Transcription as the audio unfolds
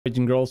Boys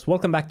and girls,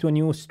 welcome back to a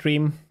new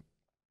stream.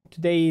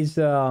 Today is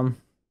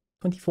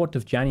 24th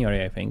of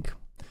January, I think.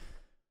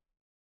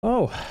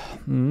 Oh,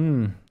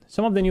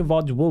 some of the new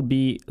VODs will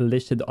be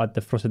listed at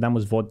the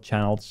Frostadamus VOD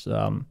channels.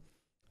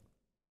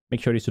 Make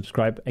sure you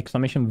subscribe.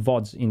 Exclamation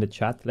VODs in the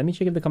chat. Let me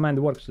check if the command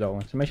works though.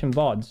 Exclamation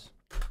VODs.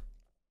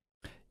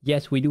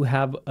 Yes, we do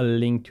have a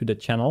link to the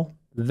channel.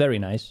 Very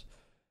nice.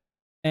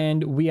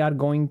 And we are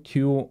going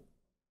to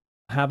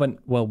have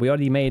well, we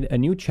already made a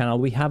new channel.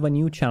 We have a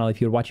new channel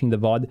if you're watching the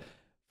VOD.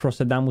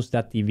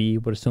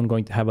 Frostadamus.tv. We're soon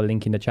going to have a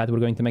link in the chat.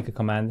 We're going to make a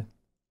command.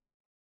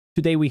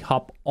 Today we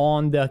hop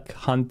on the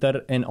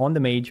Hunter and on the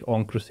Mage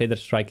on Crusader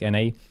Strike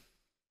NA.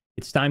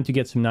 It's time to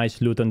get some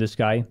nice loot on this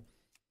guy.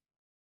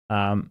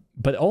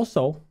 But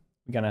also,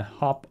 we're gonna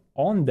hop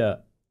on the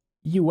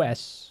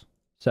US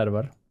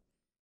server.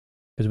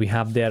 Because we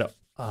have their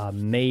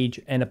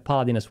Mage and a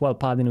Paladin as well.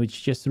 Paladin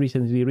which just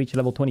recently reached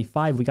level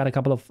 25. We got a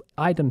couple of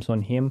items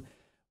on him.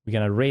 We're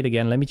gonna raid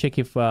again. Let me check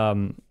if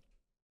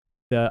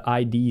the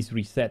IDs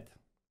reset.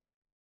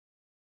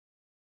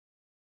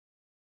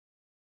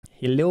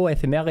 Hello,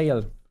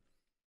 Ephemeral.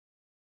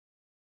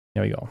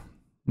 There we go.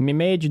 My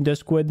Mage in the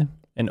squid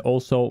and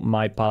also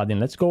my Paladin.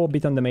 Let's go a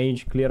bit on the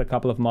Mage, clear a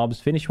couple of mobs,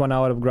 finish 1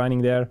 hour of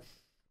grinding there.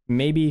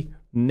 Maybe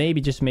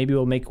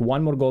we'll make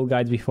one more gold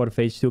guides before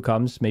phase 2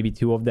 comes. Maybe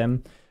 2 of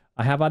them.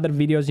 I have other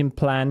videos in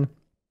plan.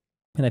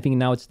 And I think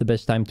now it's the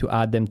best time to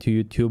add them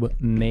to YouTube.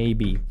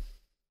 Maybe.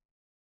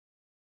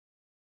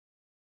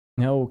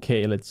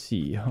 Okay, let's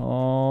see.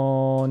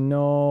 Oh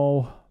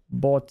no.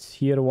 Bots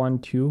here, 1,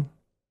 2.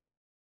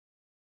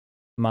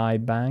 My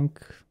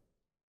bank.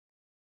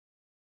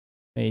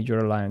 Major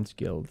Alliance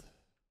Guild.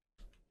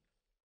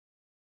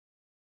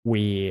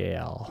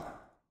 Well.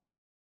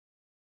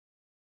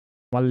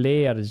 What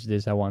layer is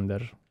this, I wonder?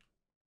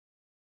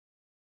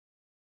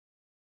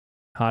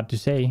 Hard to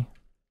say.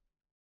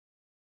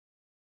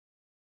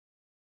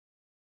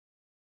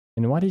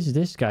 And what is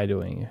this guy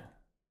doing?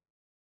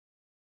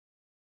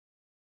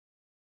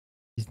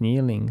 He's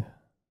kneeling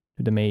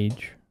to the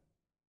Mage.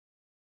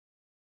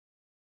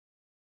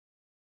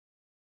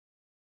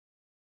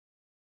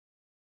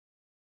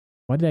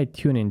 What did I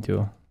tune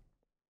into?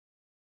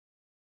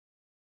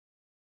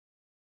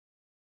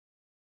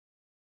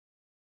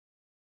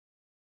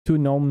 Two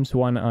gnomes,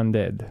 one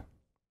undead.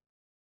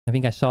 I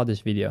think I saw this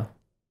video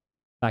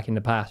back in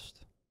the past.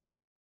 It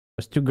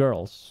was 2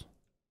 girls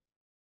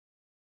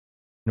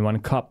and 1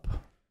 cup.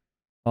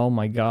 Oh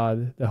my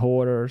god, the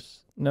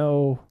horrors.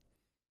 No.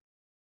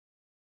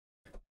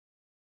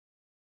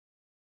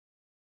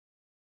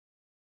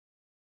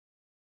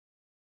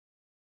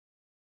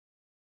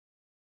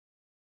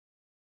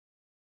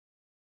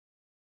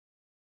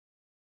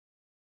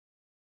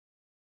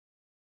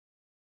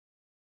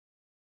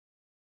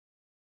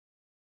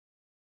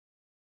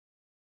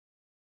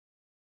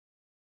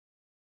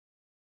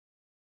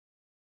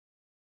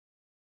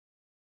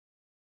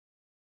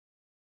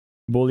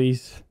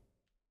 Bullies.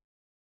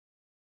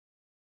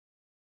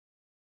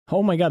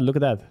 Oh my god, look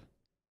at that.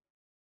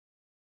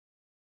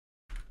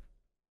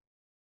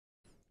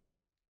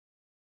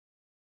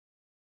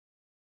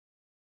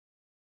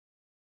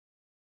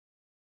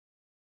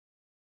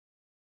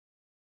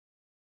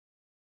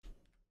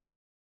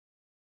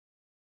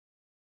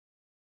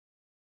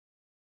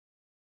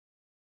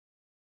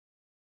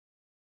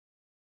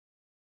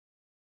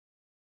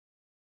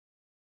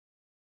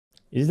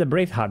 Is it a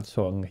Braveheart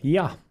song?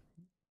 Yeah.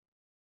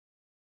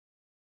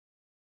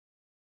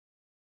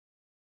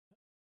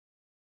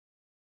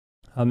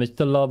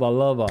 Mr. Lava.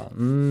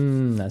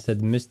 I said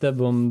Mr.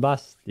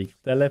 Bombastic,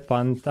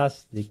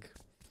 Telefantastic.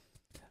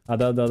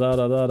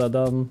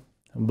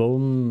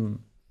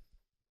 Boom.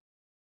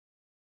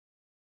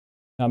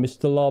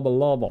 Mr.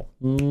 Lava.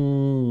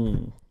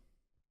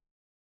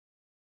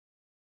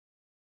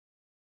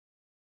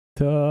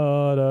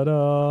 Da da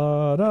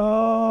da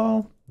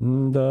da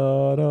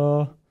da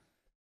da.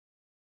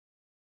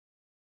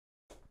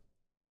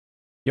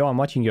 Yo, I'm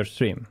watching your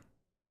stream.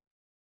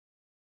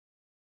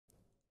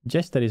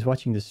 Jester is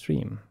watching the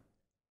stream.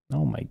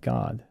 Oh my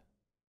god.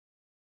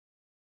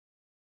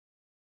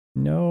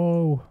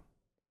 No.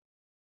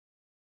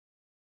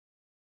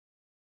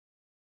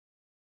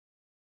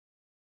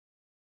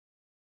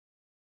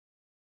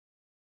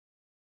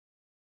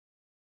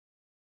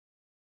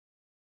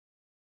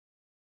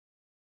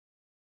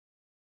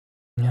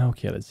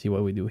 Okay, let's see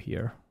what we do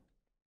here.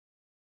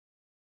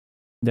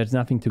 There's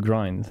nothing to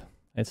grind.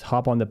 Let's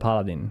hop on the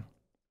Paladin.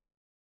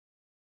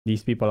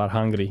 These people are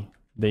hungry.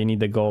 They need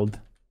the gold.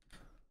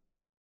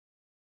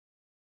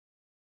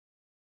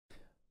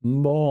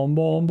 Boom,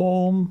 boom,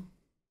 boom.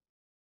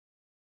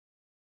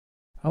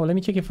 Oh, let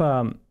me check if...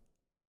 Oh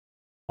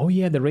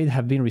yeah, the raid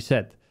have been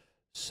reset.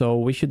 So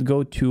we should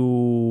go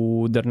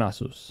to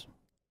Darnassus.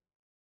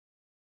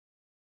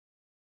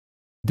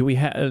 Do we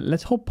have...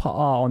 let's hop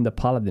on the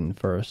Paladin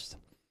first.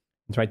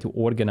 And try to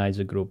organize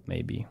a group,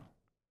 maybe.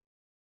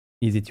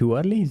 Is it too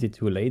early? Is it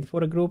too late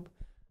for a group?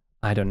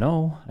 I don't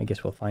know. I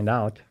guess we'll find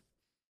out.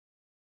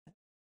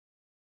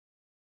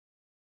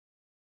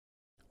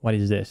 What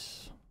is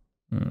this?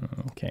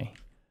 Okay.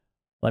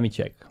 Let me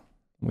check.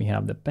 We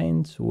have the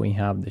pants, we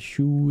have the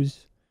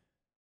shoes,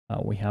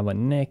 we have a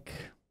neck.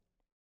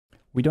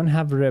 We don't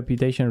have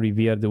reputation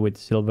revered with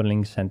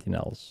Silverling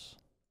Sentinels.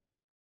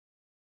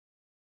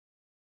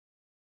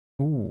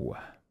 Ooh,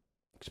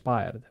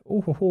 expired.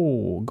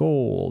 Oh,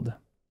 gold.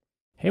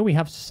 Hey, we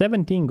have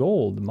 17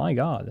 gold. My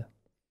god.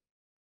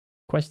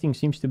 Questing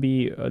seems to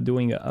be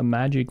doing a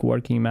magic,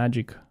 working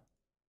magic.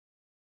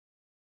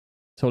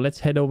 So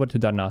let's head over to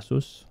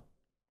Darnassus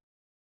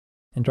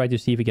and try to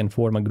see if we can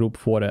form a group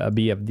for a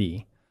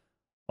BFD.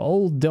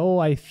 Although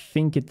I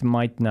think it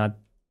might not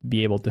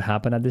be able to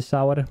happen at this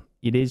hour.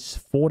 It is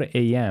 4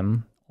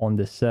 a.m. on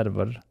the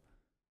server.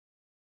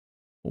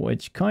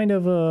 Which kind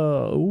of,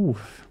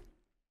 oof.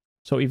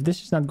 So if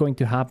this is not going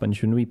to happen,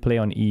 shouldn't we play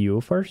on EU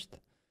first?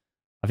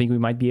 I think we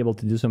might be able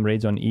to do some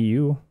raids on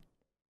EU.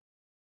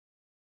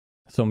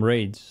 Some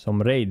raid,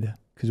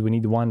 because we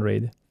need one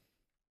raid.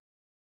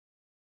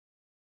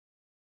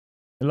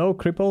 Hello,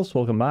 Cripples,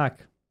 welcome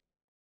back.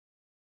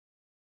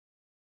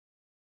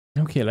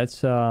 Okay,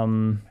 let's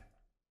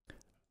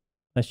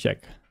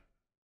check.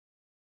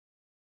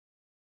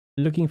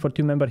 Looking for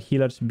 2-member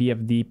healers,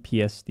 BFD,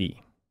 PSD.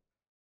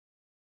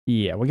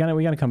 Yeah, we're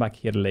gonna come back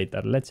here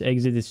later. Let's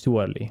exit, it's too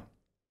early.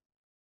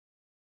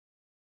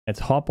 Let's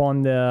hop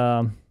on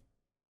the...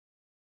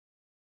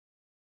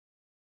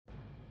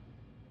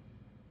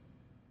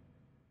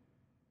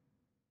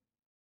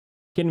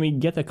 Can we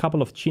get a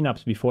couple of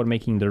chin-ups before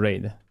making the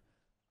raid?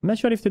 I'm not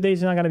sure if today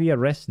is not gonna be a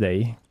rest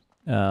day.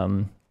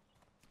 I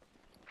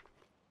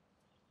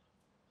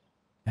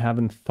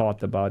haven't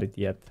thought about it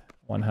yet.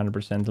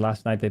 100%.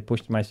 Last night I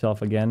pushed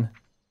myself again.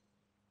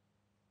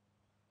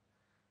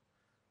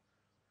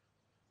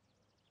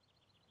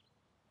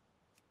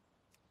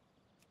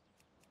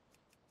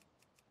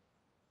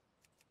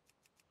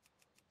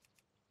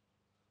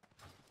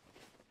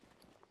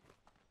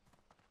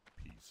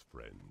 Peace,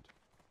 friend.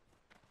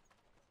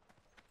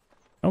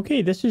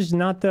 Okay, this is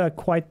not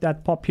quite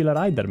that popular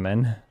either,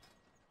 man.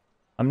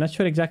 I'm not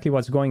sure exactly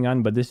what's going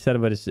on, but this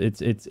server is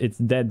it's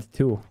dead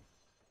too.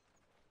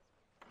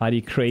 Are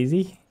you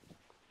crazy?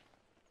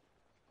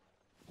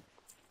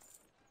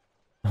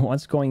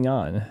 What's going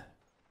on?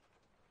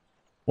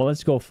 Well,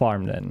 let's go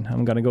farm then.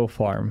 I'm gonna go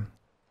farm.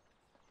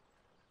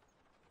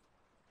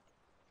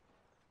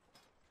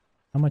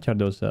 How much are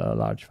those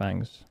large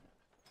fangs?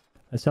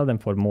 Let's sell them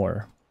for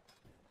more.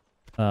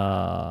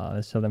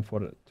 Let's sell them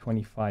for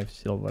 25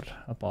 silver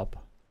a pop.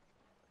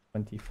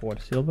 24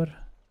 silver.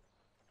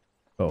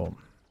 Boom.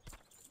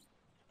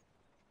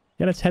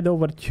 Yeah, let's head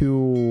over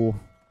to...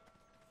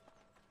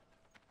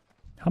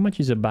 How much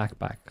is a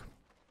backpack?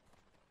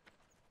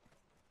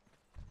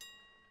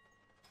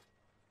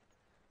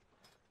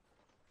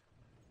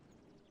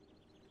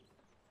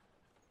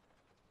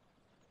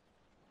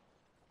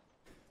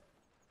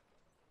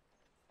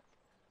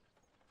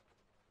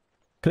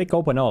 Click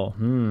open all.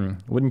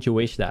 Wouldn't you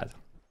wish that?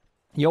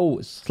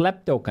 Yo,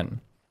 slap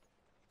token.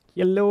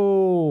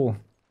 Hello.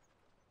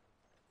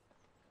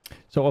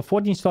 So a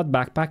 14 slot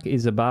backpack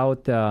is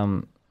about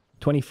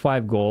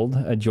 25 gold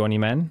a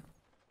journeyman.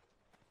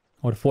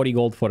 Or 40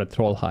 gold for a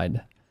troll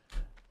hide.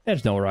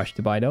 There's no rush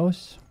to buy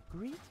those.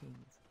 Greetings,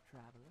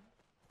 traveler.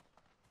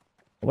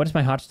 What is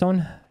my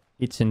Hearthstone?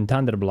 It's in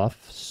Thunder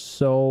Bluff.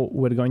 So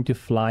we're going to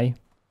fly.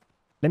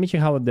 Let me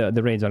check how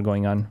the raids are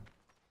going on.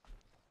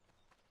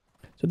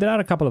 So there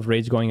are a couple of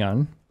raids going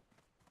on.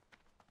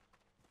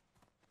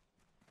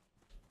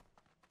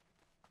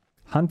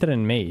 Hunter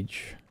and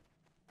Mage.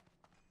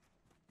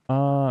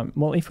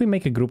 Well, if we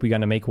make a group, we're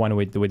gonna make one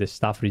with the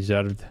stuff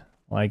reserved.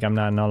 Like, I'm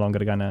no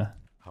longer gonna...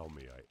 How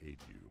may I aid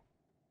you?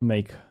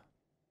 Make...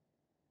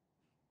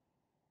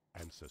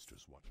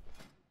 Ancestors watch.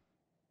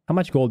 How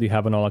much gold do you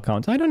have on all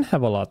accounts? I don't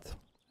have a lot.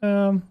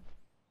 I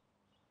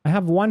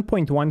have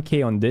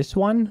 1.1k on this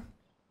one.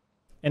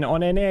 And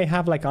on NA, I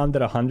have like under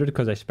 100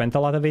 because I spent a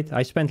lot of it.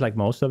 I spent like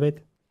most of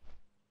it.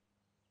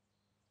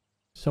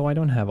 So I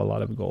don't have a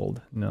lot of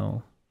gold.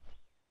 No.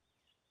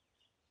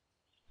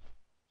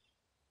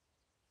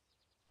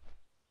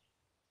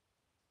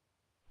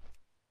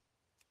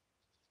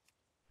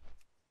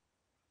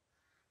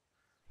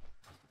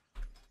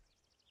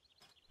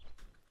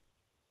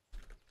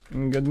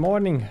 Good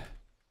morning.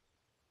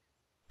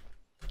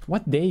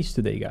 What day is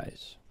today,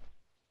 guys?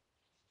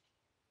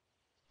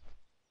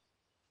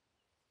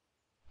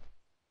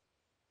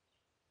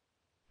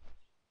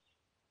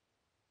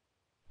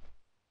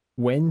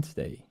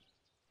 Wednesday.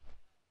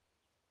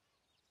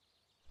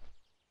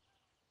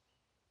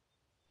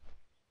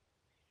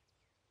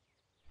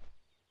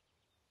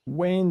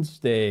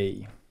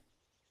 Wednesday.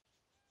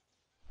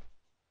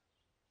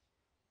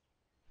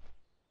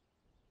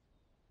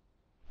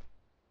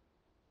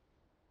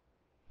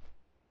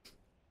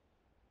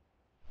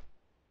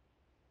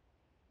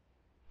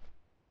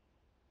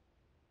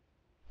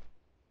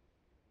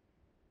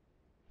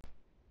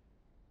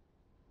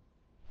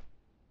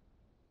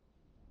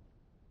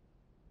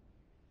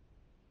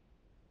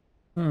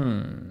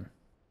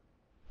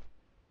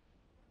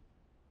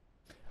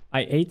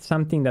 I ate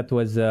something that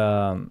was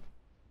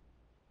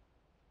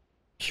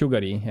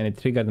sugary, and it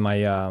triggered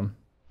my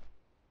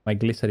my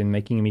glycerin,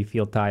 making me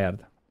feel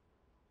tired.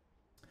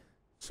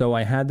 So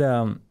I had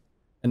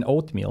an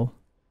oatmeal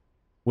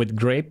with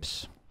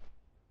grapes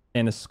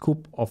and a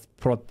scoop of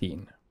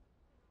protein.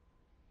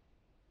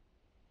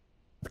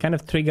 It kind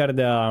of triggered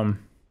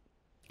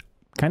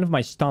kind of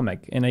my stomach,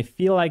 and I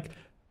feel like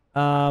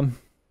I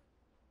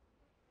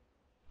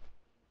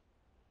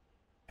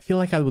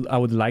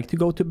would like to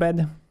go to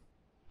bed.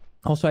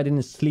 Also, I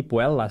didn't sleep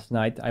well last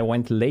night. I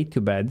went late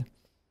to bed.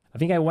 I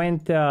think I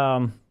went 3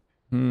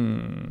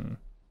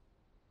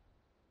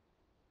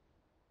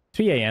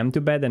 a.m.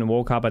 to bed and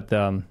woke up at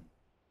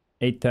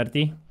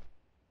 8:30.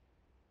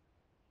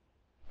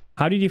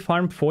 How did you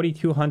farm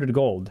 4,200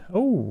 gold?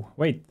 Oh,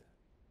 wait.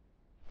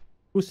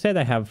 Who said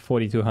I have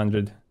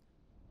 4,200?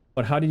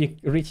 Or how did you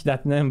reach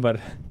that number?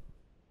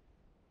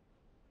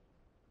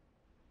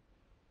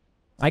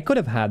 I could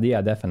have had,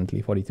 yeah,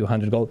 definitely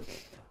 4,200 gold.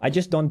 I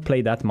just don't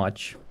play that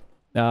much.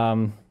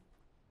 I'm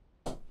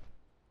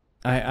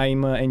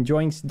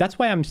enjoying... That's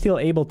why I'm still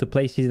able to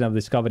play Season of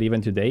Discovery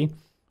even today.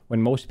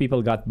 When most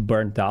people got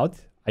burnt out,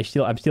 I'm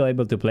still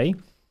able to play.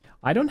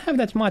 I don't have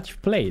that much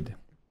played.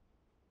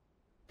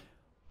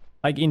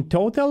 Like in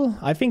total,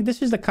 I think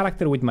this is the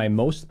character with my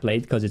most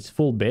played because it's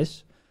full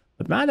biz.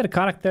 But my other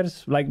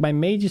characters, like my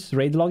mage is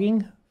raid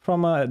logging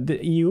from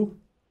the EU.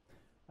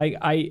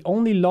 I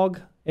only log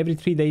every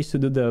 3 days to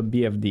do the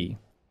BFD.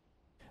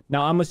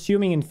 Now I'm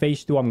assuming in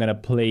phase 2 I'm gonna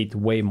play it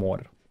way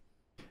more.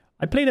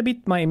 I played a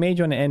bit my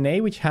mage on NA,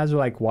 which has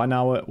like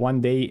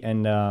 1 day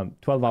and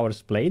 12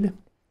 hours played.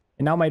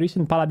 And now my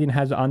recent paladin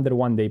has under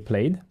 1 day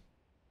played.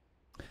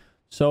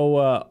 So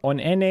on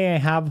NA I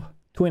have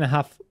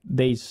 2.5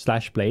 days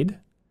 / played.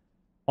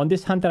 On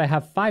this hunter I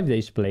have 5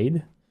 days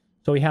played.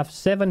 So we have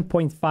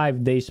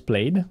 7.5 days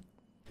played.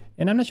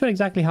 And I'm not sure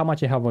exactly how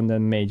much I have on the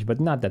mage, but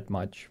not that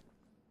much.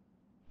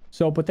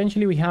 So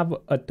potentially we have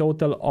a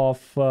total of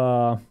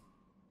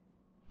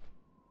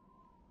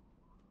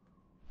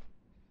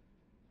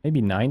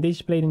maybe 9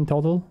 days played in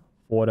total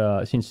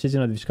for since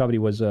Season of Discovery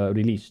was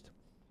released.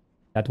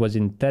 That was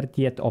in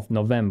 30th of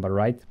November,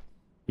 right?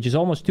 Which is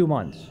almost 2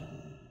 months.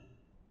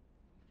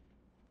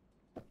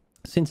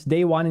 Since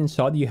day 1 in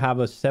SOD, you have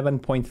a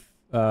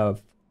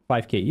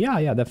 7.5k.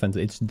 Yeah,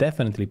 definitely. It's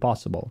definitely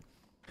possible.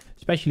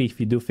 Especially if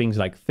you do things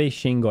like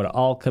fishing or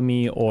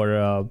alchemy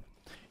or...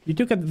 you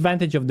took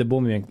advantage of the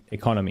booming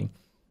economy.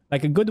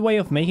 Like a good way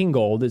of making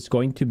gold is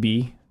going to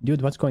be...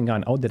 Dude, what's going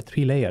on? Oh, there are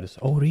 3 layers.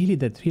 Oh, really?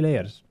 There are 3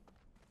 layers.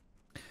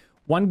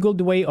 One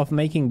good way of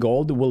making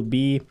gold will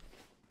be...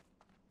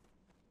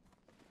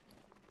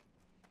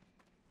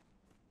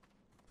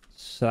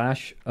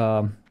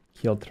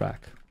 / kill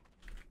track.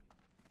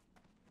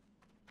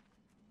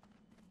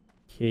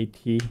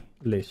 KT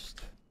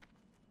list.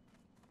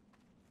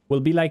 Will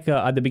be like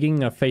at the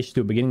beginning of phase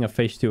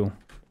 2.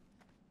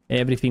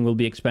 Everything will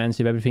be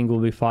expensive, everything will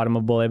be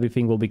farmable,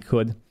 everything will be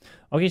good.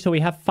 Okay, so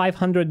we have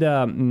 500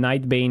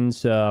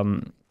 Nightbane's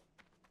Valfang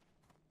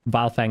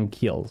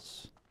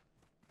kills.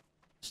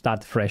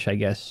 Start fresh, I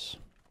guess.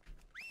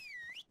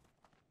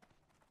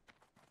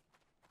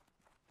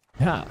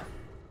 Yeah.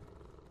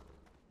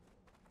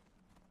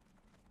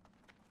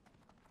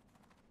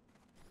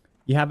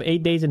 You have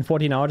 8 days and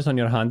 14 hours on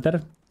your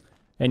hunter,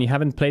 and you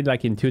haven't played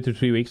like in 2 to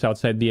 3 weeks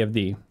outside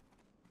BFD.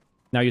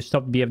 Now you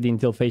stopped BFD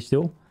until phase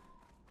 2?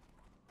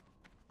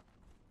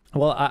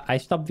 Well, I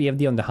stopped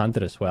BFD on the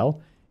hunter as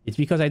well. It's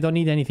because I don't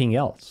need anything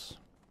else.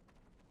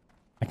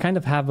 I kind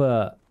of have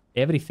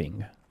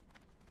everything.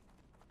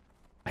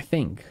 I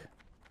think.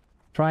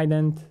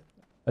 Trident,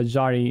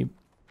 Azari,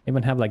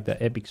 even have like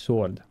the epic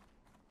sword.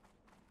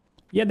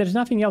 Yeah, there's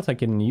nothing else I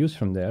can use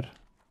from there.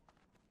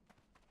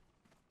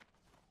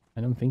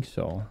 I don't think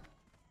so.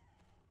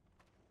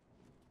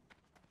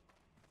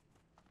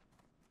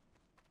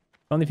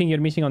 The only thing you're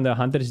missing on the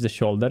hunter is the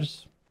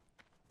shoulders.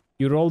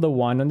 You roll the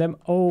 1 on them.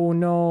 Oh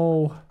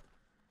no.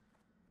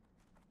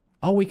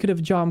 Oh, we could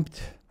have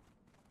jumped.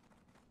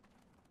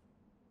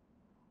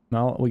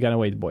 No, we gotta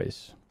wait,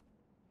 boys.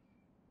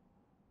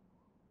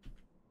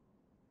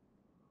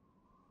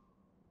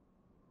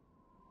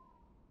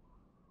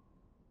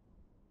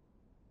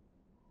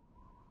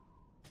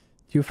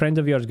 Two friends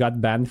of yours got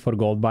banned for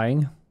gold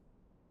buying.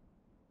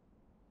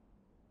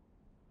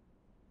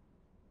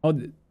 Oh,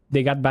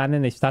 they got banned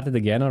and they started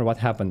again, or what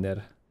happened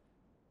there?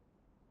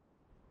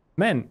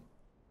 Man,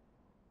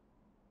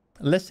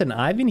 listen,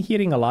 I've been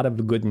hearing a lot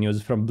of good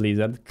news from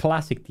Blizzard.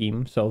 Classic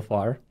team so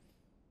far.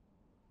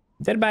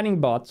 They're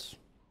banning bots.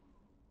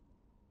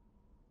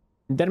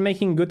 They're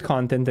making good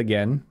content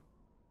again.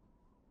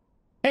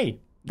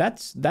 Hey,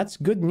 that's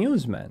good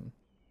news, man.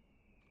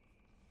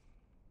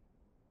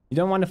 You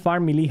don't want to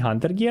farm melee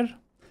hunter gear?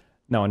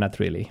 No, not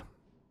really.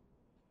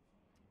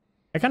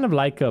 I kind of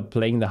like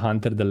playing the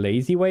hunter the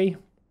lazy way.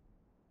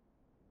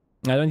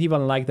 I don't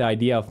even like the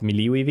idea of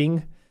melee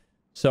weaving.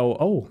 So,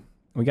 oh,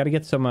 we gotta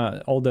get some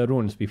all the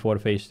runes before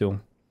phase 2.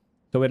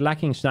 So we're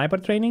lacking sniper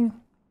training.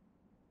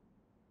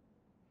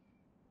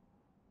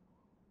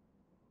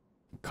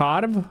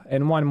 Carve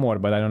and one more,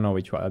 but I don't know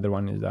which other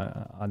one is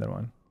the other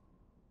one.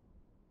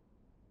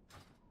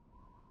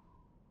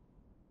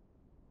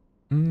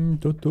 Lone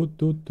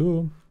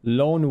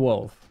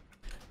Wolf.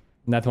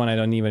 That one I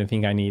don't even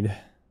think I need.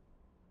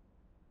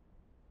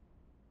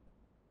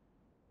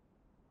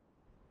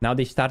 Now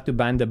they start to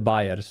ban the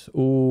buyers.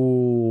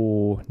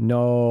 Ooh,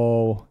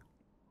 no.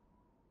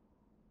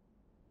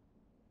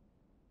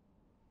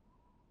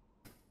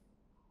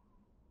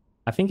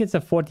 I think it's a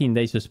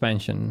 14-day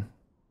suspension.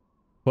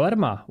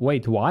 Burma?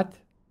 Wait, what?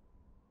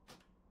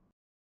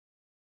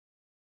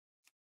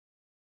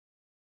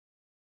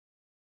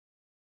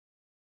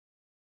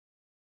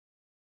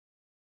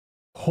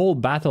 Whole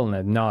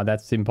BattleNet? No,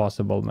 that's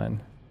impossible,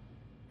 man.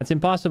 That's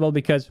impossible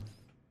because...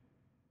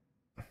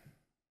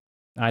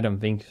 I don't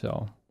think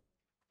so.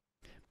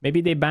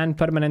 Maybe they banned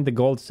permanent the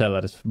gold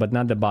sellers, but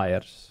not the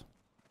buyers.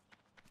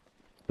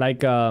 Like,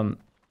 Guide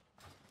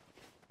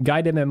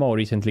MMO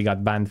recently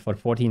got banned for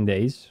 14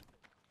 days.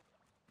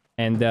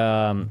 And,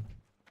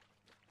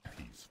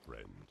 Peace,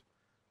 friend.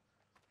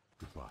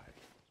 Goodbye.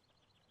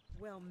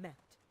 Well met.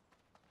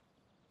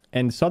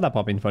 And Soda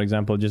Poppin, for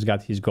example, just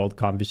got his gold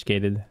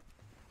confiscated.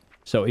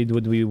 So it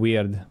would be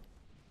weird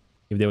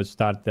if they would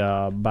start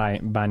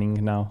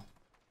banning now.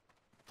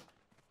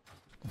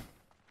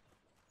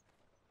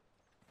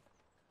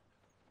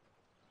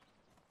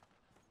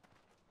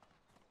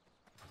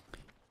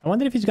 I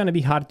wonder if it's going to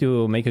be hard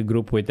to make a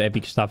group with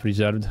epic stuff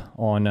reserved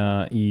on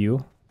EU.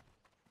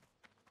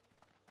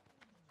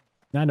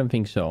 I don't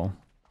think so.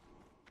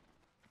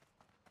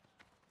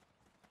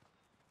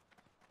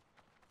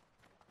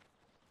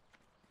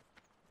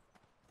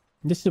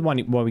 This is what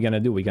we're going to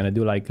do. We're going to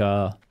do like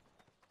a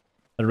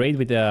raid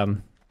with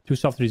 2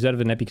 soft reserved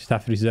and epic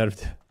stuff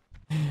reserved.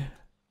 So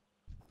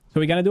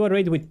we're going to do a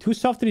raid with 2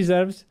 soft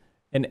reserves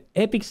and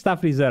epic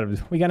stuff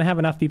reserved. We're going to have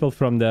enough people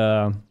from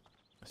the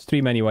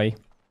stream anyway.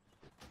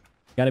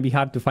 Gonna be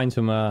hard to find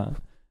some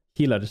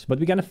healers, but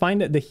we're gonna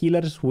find the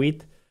healers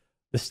with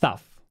the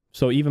stuff,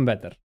 so even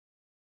better.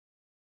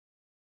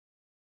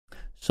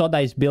 Soda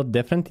is built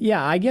different.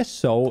 Yeah, I guess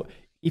so.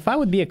 If I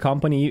would be a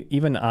company,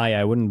 even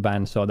I wouldn't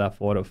ban Soda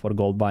for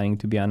gold buying,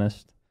 to be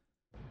honest.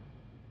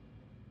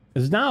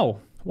 Cause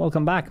now,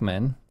 welcome back,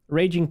 man.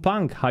 Raging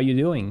Punk, how you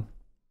doing?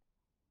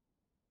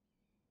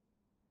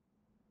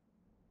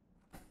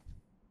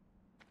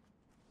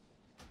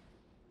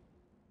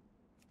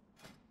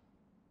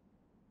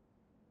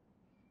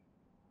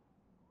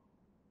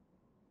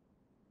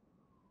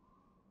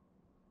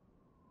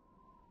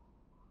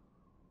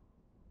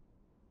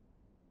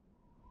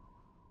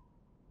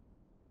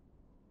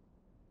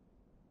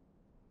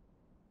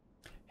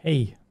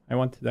 Hey, I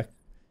want that.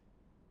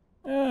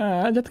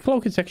 That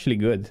cloak is actually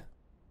good.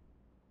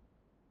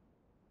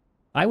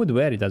 I would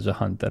wear it as a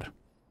hunter.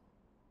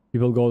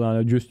 People go down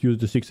and just use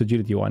the 6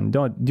 agility one.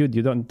 Dude,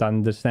 you don't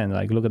understand.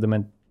 Like, look at them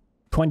at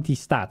 20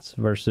 stats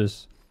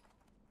versus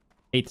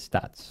 8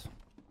 stats.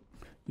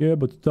 Yeah,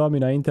 but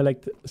stamina,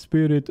 intellect,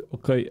 spirit.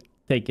 Okay,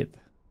 take it.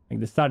 Like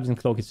the sergeant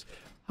cloak is...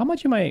 How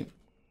much am I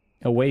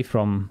away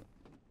from...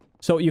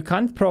 So you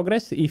can't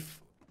progress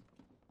if...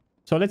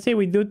 So let's say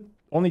we do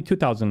only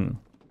 2,000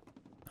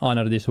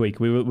 honor this week.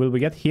 Will we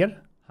get here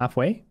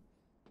halfway?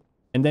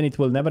 And then it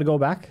will never go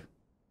back?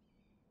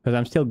 Because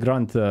I'm still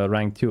grunt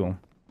rank 2.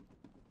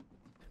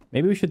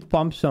 Maybe we should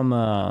pump some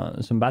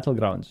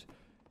battlegrounds.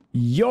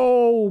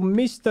 Yo,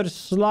 Mr.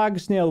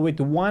 Slugsnail with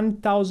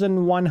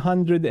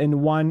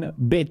 1,101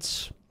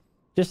 bits.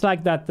 Just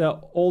like that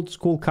old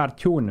school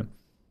cartoon.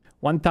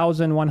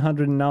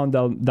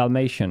 1,100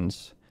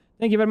 Dalmatians.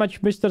 Thank you very much,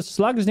 Mr.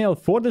 Slugsnail,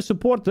 for the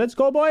support. Let's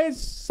go, boys.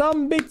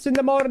 Some bits in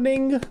the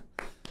morning.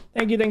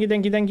 Thank you, thank you,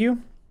 thank you, thank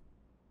you.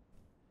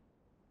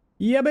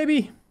 Yeah,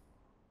 baby.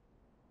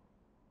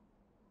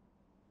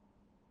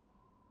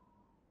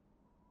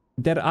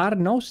 There are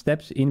no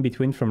steps in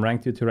between from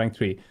rank 2 to rank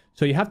 3.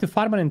 So you have to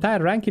farm an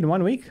entire rank in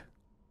 1 week?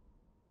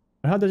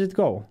 Or how does it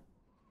go?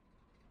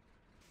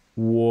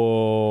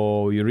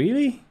 Whoa, you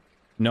really?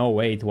 No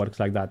way it works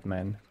like that,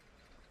 man.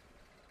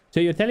 So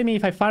you're telling me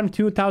if I farm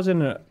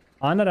 2,000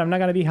 honor, I'm not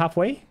gonna be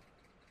halfway?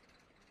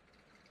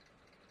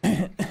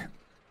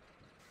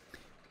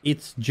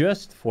 It's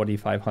just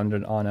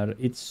 4,500 honor.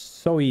 It's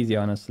so easy,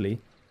 honestly.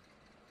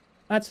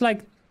 That's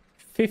like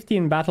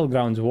 15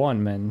 battlegrounds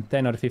won, man.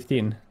 10 or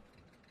 15.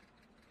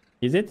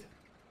 Is it?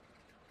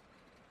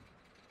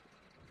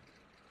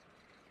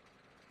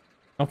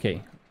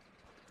 Okay.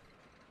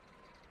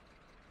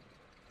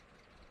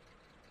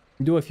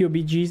 Do a few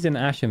BGs in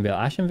Ashenvale.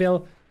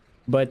 Ashenvale,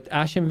 but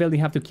Ashenvale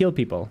you have to kill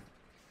people.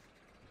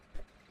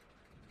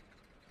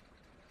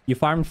 You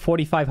farmed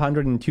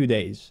 4,500 in 2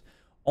 days.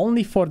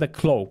 Only for the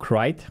cloak,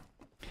 right?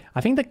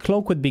 I think the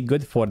cloak would be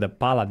good for the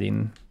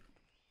paladin.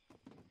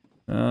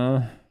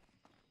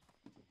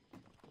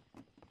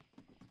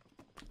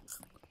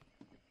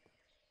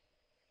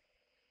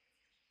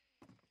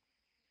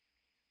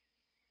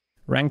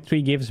 Rank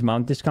 3 gives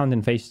mount discount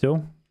in phase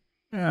 2?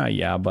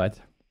 Yeah, but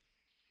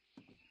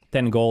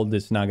 10 gold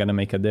is not gonna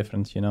make a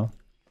difference, you know?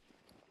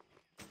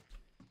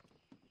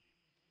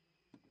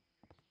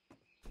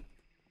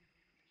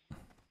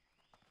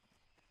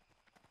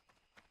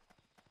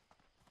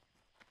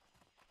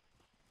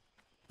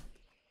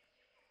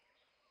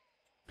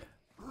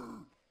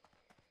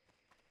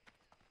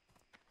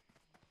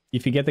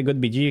 if you get a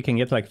good BG, you can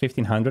get like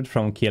 1500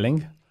 from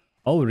killing.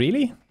 Oh,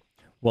 really?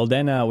 Well,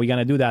 then we're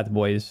gonna do that,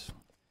 boys.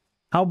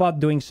 How about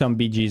doing some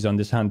BGs on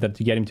this hunter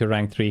to get him to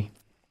rank 3?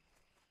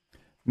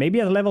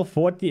 Maybe at level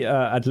 40,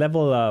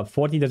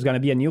 there's gonna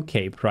be a new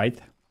cape, right?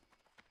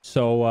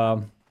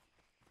 So,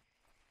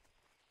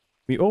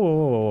 we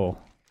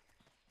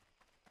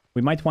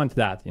might want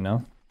that, you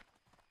know?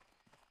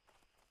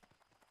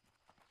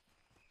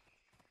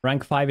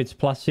 Rank 5, it's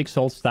 +6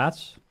 all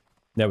stats.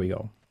 There we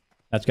go.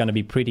 That's gonna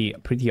be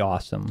pretty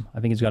awesome.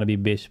 I think it's gonna be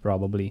Bish,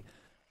 probably.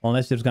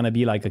 Unless there's gonna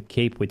be like a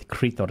cape with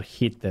crit or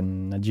hit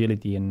and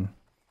agility and...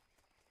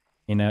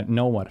 in a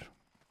nowhere.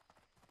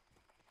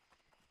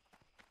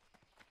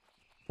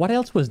 What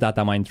else was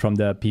data mined from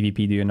the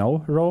PvP, do you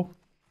know, Ro?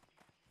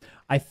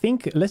 I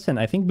think, listen,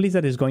 I think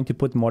Blizzard is going to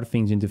put more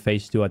things into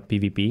Phase 2 at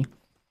PvP.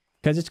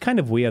 Because it's kind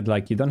of weird,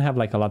 like, you don't have,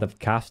 like, a lot of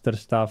caster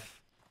stuff.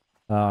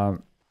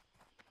 So,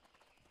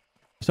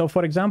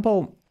 for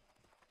example,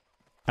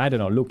 I don't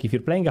know, look, if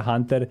you're playing a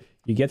hunter,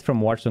 you get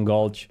from Warzone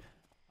Gulch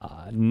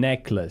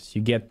necklace,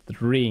 you get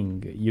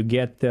ring, you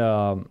get...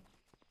 what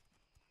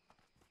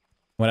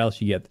else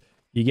you get?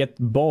 You get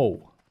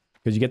bow,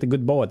 because you get a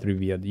good bow at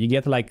Revered. You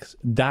get, like,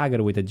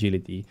 dagger with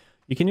agility.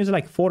 You can use,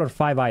 like, 4 or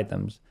 5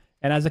 items.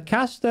 And as a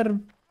caster,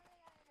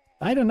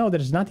 I don't know,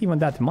 there's not even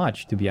that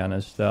much, to be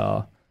honest.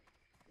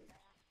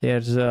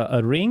 There's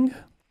a ring,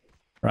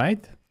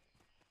 right?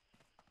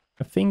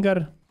 A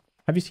finger.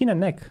 Have you seen a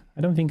neck?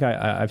 I don't think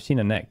I've seen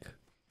a neck.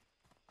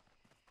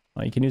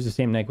 Oh, you can use the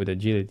same neck with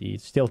agility.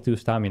 It's still 2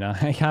 stamina.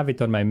 I have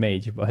it on my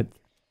mage, but...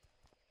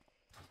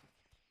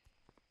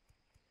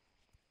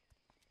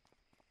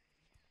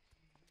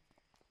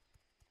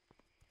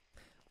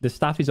 The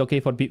stuff is okay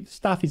for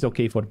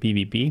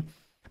PvP,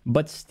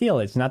 but still,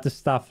 it's not the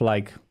stuff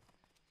like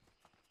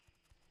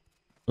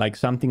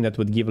something that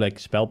would give like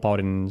spell power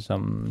and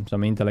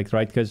some intellect,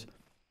 right? Because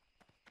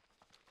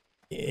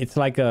it's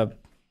like a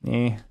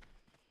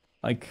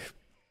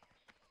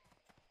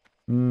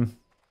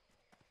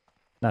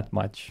not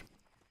much.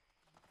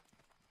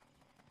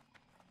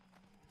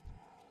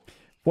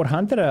 For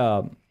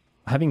Hunter,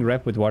 having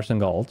rep with Warzone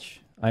Gulch,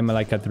 I'm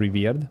like at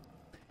Revered,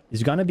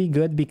 is gonna be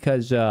good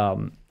because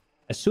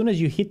as soon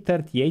as you hit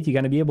 38, you're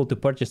gonna be able to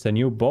purchase a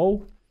new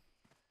bow,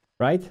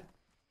 right?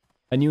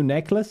 A new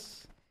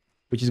necklace,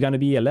 which is gonna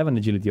be 11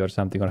 agility or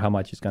something, or how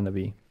much it's gonna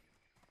be.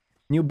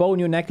 New bow,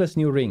 new necklace,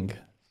 new ring.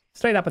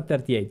 Straight up at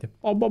 38.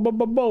 Oh, boom, boom,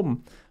 boom,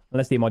 boom.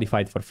 Unless they modify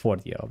it for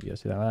 40,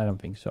 obviously. I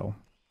don't think so.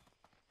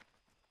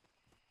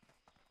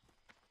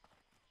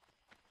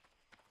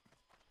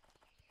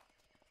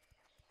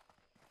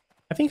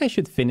 I think I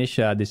should finish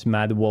this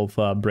Mad Wolf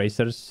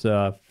Bracers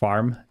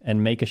farm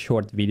and make a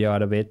short video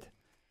out of it.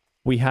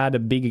 We had a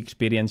big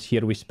experience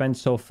here. We spent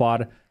so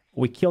far...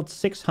 We killed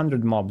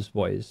 600 mobs,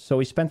 boys. So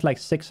we spent like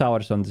 6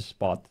 hours on the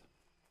spot.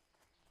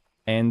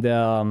 And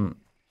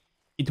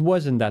it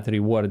wasn't that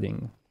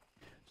rewarding.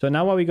 So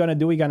now what we're going to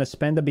do, we're going to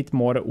spend a bit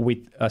more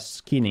with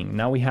skinning.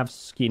 Now we have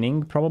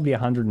skinning, probably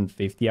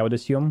 150, I would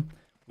assume.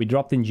 We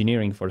dropped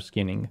engineering for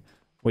skinning,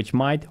 which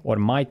might or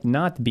might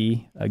not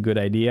be a good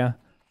idea.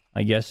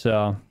 I guess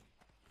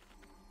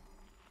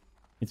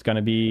it's going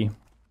to be...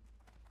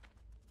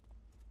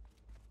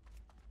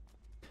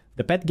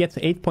 The pet gets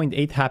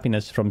 8.8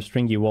 happiness from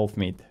stringy wolf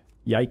meat.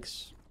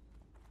 Yikes.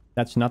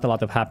 That's not a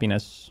lot of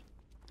happiness.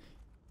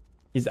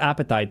 His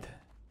appetite.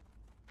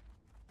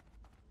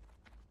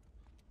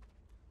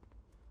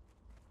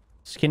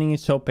 Skinning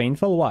is so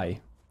painful? Why?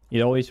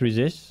 It always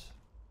resists?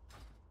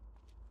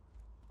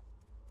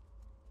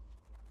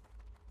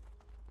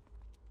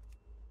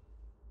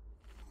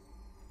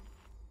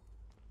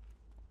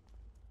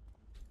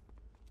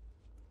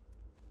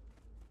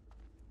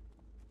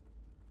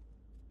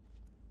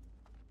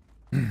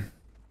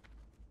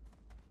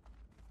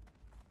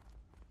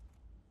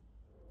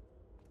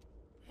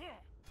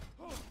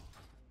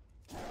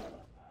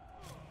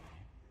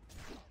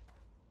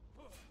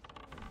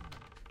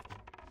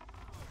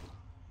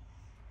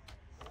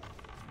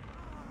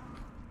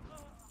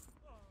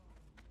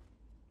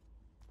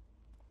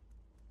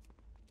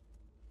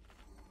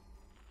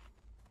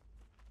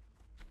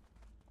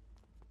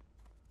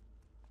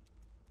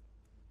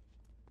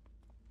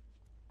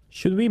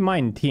 Should we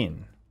mine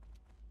tin?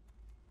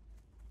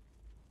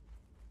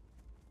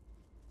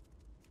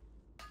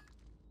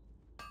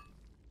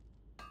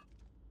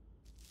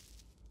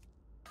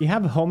 You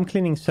have a home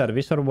cleaning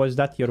service, or was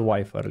that your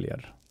wife earlier?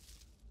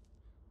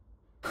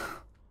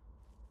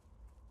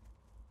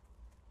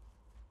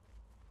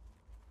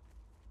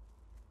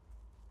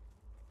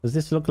 Does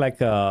this look like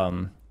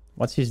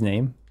what's his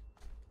name?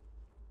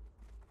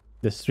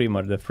 The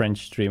streamer, the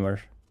French streamer.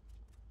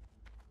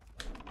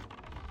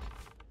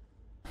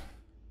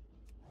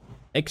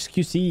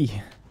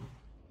 XQC.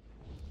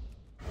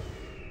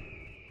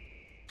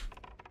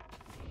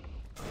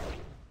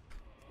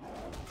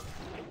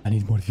 I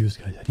need more views,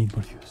 guys. I need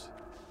more views.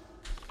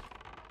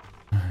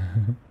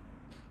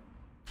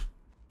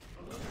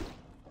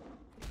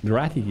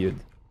 Gratitude.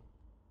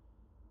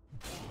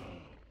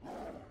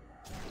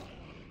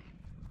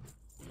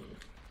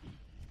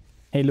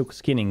 Hey, look,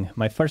 skinning.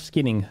 My first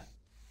skinning.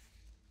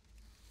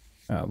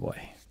 Oh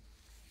boy.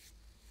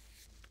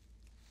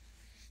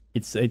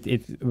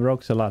 It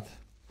rocks a lot.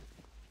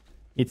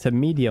 It's a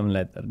medium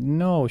leather.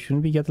 No,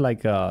 shouldn't we get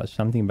like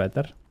something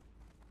better?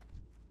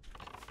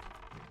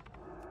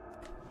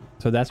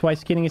 So that's why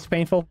skinning is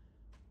painful?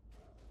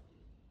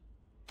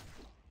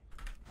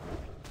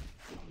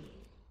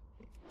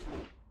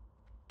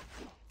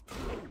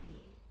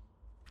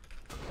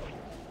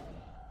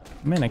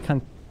 Man, I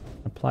can't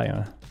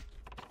apply.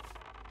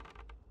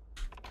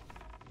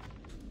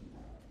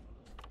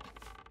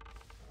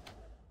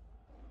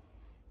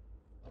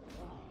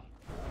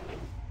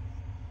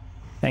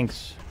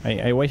 Thanks.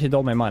 I wasted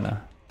all my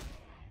mana.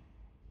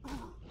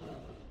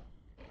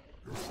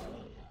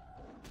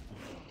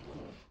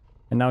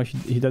 And now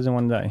he doesn't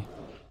want to die.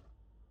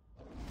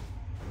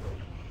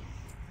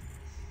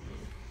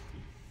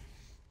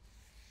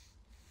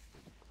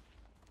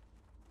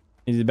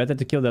 Is it better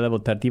to kill the level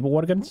 30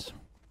 Worgens?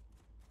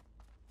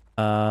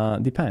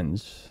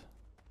 Depends.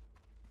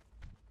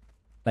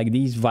 Like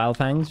these Vile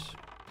Fangs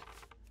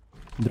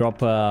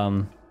drop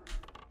a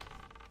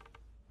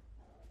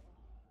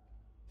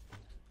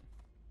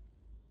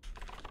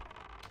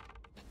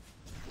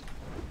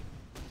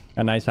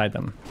nice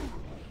item.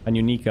 A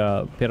unique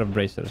pair of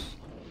bracers.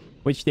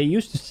 Which they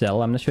used to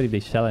sell. I'm not sure if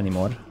they sell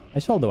anymore. I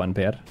sold the one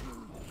pair.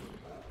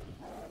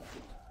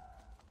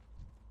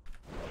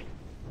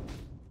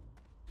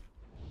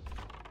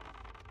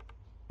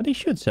 But they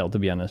should sell, to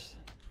be honest.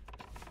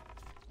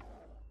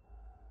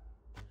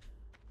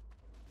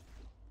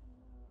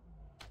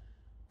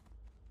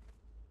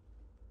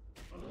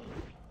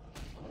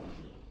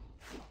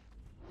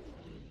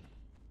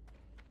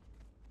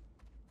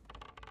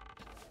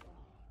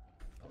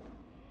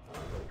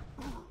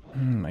 Oh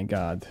my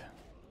god.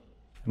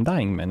 I'm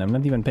dying, man. I'm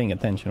not even paying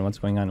attention to what's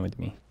going on with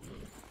me.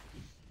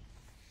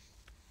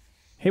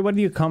 Hey, where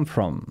do you come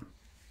from?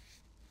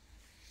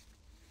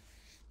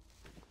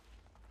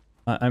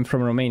 I'm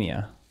from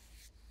Romania.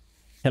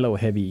 Hello,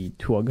 heavy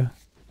twug.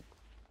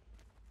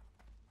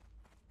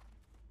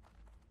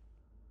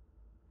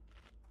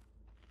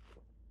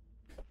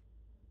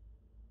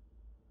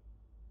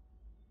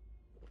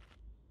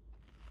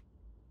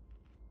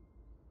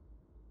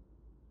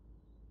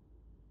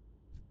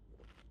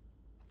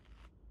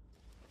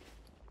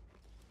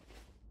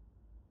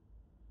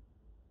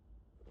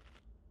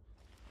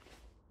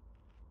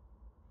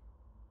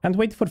 Can't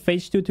wait for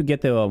phase 2 to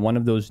get one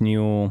of those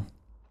new...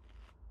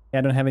 I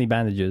don't have any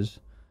bandages.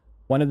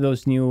 One of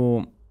those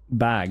new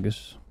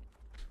bags.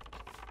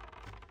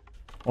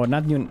 Or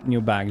not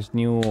new bags,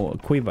 new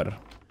quiver.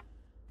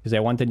 Because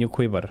I want a new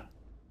quiver.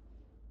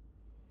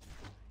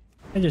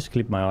 I just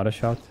clip my auto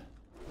shot.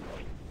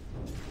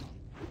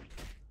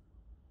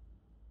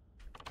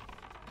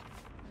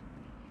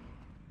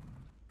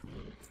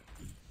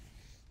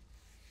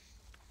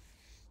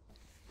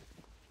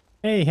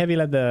 Hey, heavy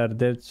leather.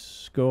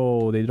 Let's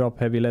go. They drop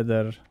heavy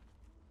leather.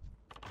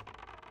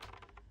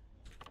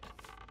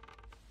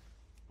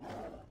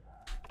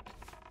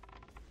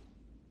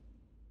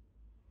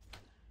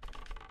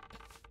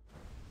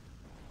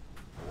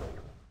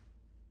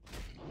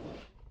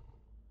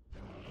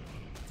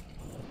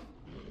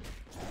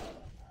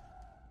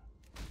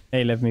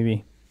 Hey, let me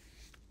be.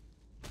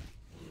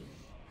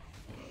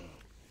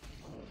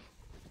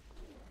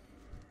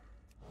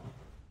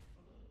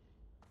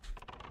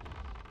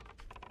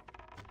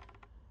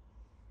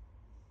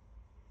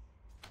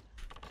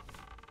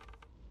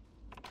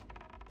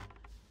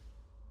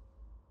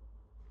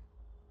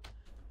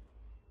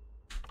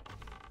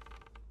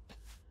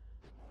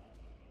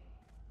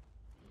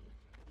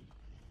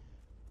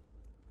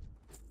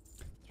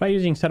 Try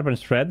using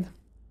Serpent's Thread.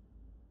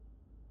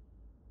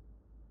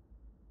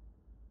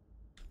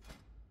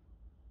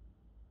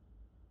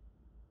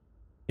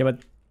 Yeah,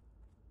 but...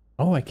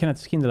 Oh, I cannot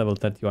skin the level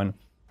 31.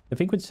 The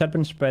thing with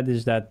Serpent Spread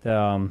is that...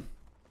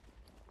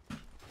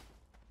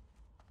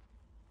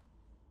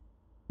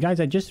 Guys,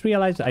 I just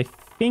realized I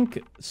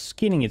think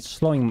skinning is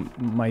slowing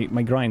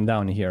my grind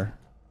down here.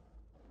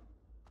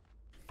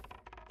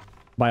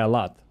 By a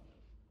lot.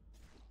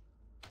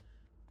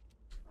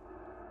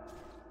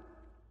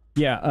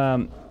 Yeah,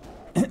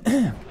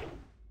 let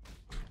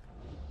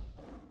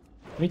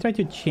me try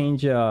to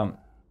change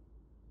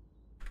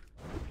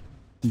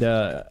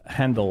the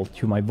handle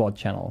to my VOD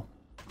channel.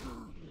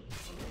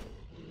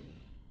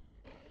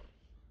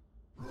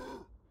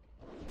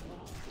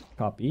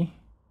 Copy.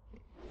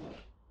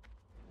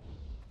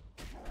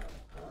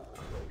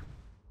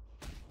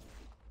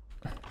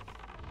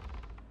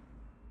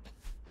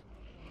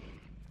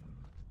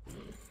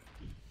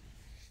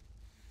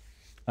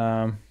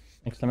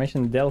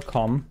 Exclamation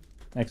delcom,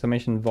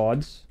 exclamation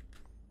VODs,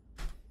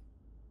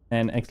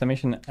 and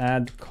exclamation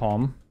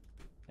adcom,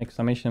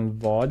 exclamation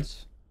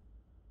VODs.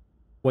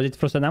 Was it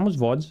Frostadamus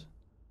VODs?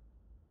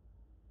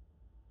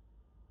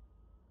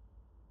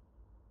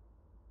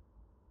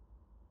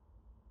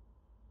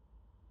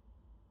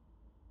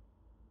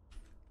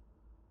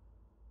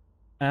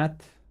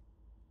 At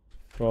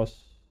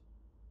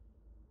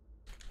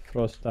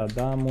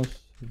Frostadamus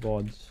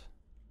VODs.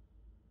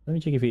 Let me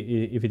check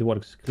if it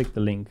works. Click the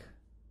link.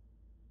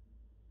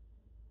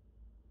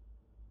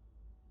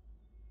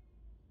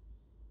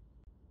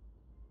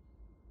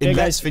 In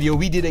last video,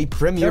 we did a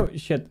premiere. Oh,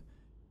 shit.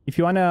 If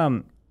you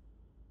wanna...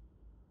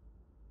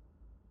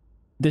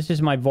 this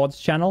is my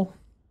VODs channel.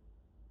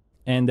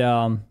 And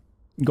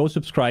go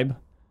subscribe.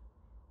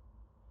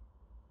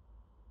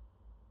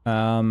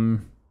 Yep.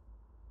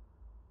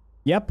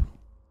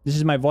 This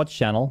is my VODs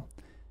channel.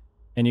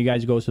 And you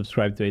guys go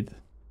subscribe to it.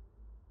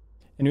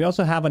 And we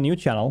also have a new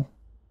channel.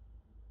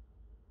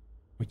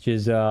 Which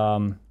is...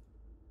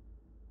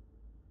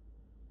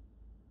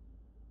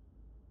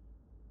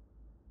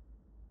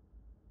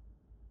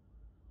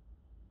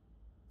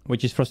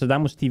 which is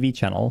Frostadamus TV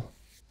channel.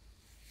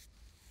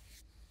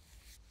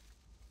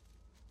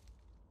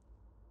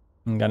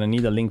 I'm gonna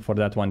need a link for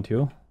that one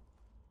too.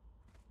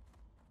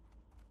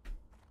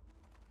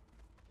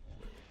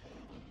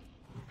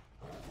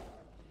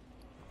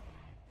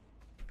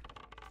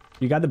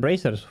 You got the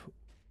bracers.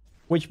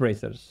 Which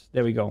bracers?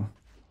 There we go.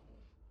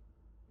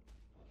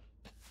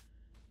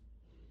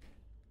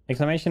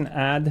 Exclamation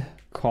add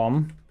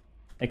com.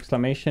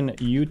 Exclamation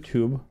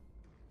YouTube.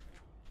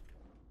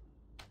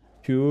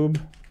 Tube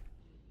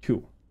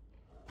 2.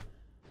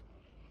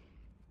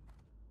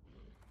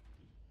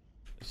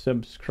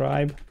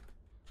 Subscribe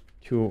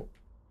to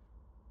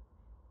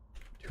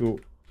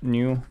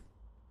new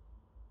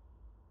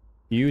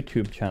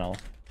YouTube channel.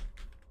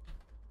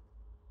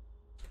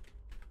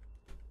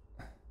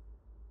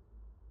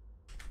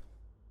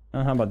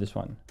 How about this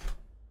one?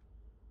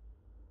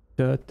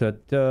 So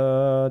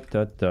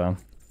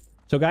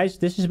guys,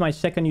 this is my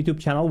second YouTube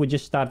channel. We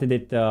just started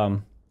it.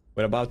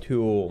 We're about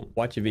to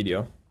watch a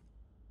video.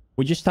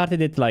 We just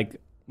started it, like,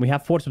 we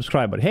have 4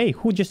 subscribers. Hey,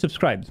 who just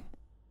subscribed?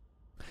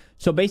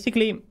 So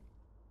basically,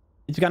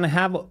 it's gonna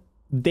have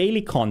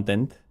daily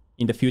content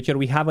in the future.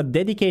 We have a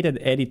dedicated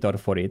editor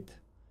for it.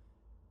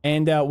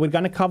 And we're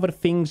gonna cover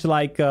things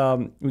like,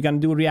 we're gonna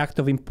do react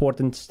of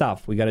important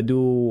stuff. We're gonna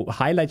do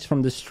highlights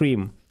from the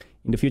stream.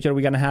 In the future,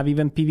 we're gonna have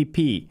even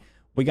PvP.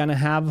 We're gonna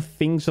have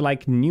things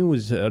like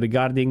news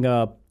regarding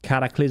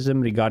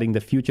Cataclysm, regarding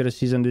the future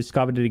season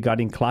discovery,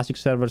 regarding classic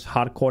servers,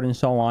 hardcore, and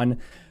so on.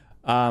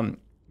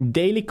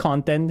 Daily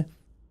content,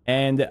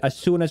 and as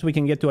soon as we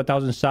can get to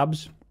 1,000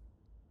 subs,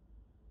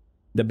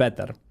 the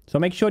better. So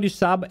make sure you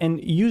sub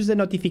and use the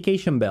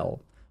notification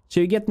bell so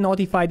you get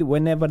notified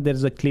whenever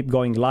there's a clip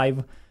going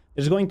live.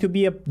 There's going to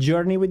be a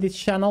journey with this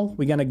channel.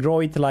 We're gonna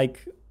grow it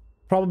like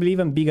probably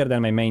even bigger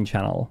than my main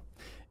channel.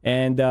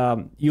 And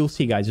you'll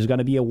see, guys, it's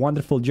gonna be a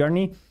wonderful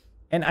journey.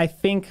 And I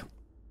think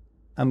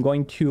I'm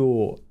going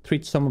to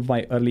treat some of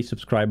my early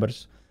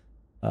subscribers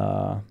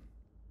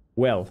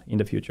well in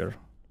the future.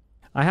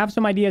 I have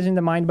some ideas in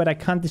the mind, but I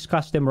can't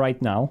discuss them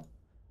right now.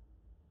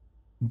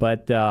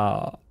 But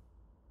yeah,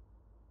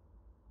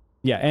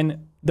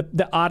 and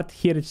the art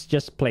here is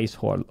just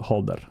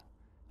placeholder.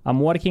 I'm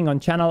working on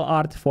channel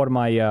art for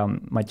my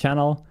my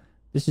channel.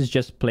 This is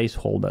just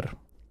placeholder.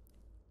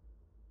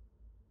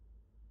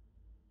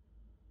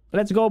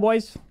 Let's go,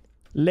 boys,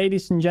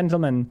 ladies and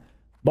gentlemen,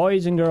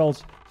 boys and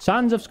girls,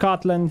 sons of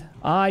Scotland.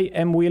 I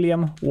am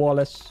William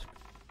Wallace.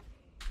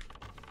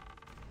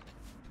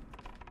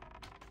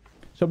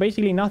 So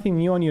basically nothing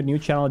new on your new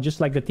channel, just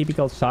like the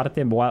typical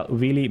Sarte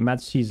Willy Mad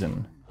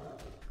season.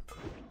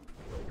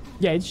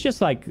 Yeah, it's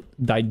just like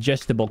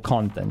digestible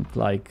content,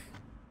 like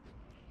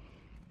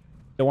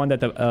the one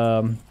that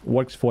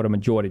works for a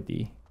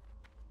majority.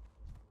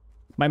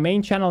 My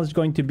main channel is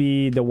going to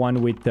be the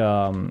one with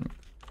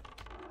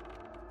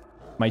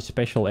my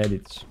special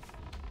edits.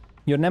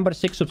 Your number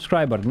 6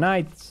 subscriber,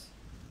 nice.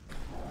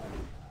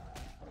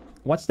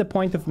 What's the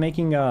point of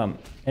making a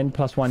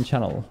N+1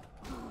 channel?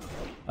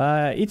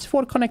 It's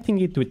for connecting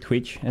it with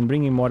Twitch and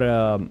bringing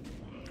more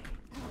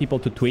people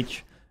to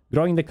Twitch,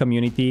 growing the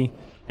community,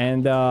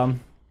 and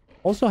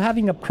also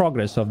having a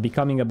progress of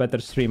becoming a better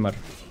streamer.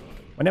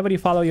 Whenever you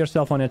follow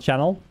yourself on a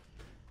channel,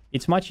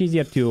 it's much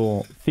easier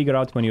to figure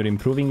out when you're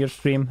improving your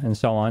stream and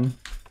so on.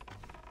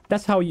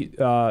 That's how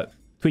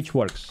Twitch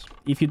works.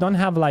 If you don't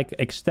have like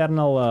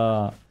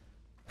external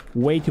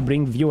way to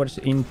bring viewers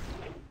in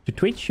to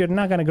Twitch, you're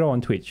not gonna grow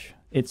on Twitch.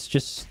 It's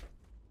just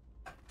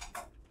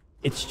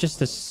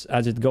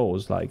as it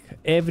goes. Like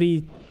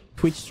every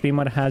Twitch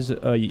streamer has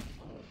a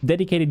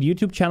dedicated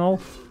YouTube channel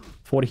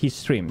for his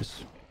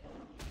streams.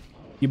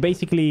 You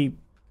basically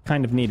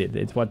kind of need it.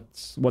 It's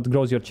what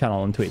grows your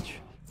channel on Twitch.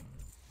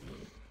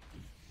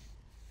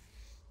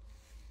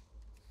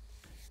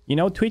 You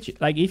know, Twitch,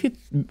 like if you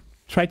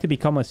try to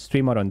become a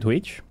streamer on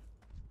Twitch,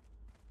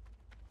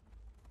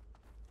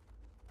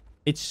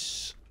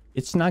 it's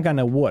not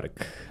gonna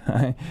work.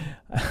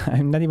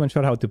 I'm not even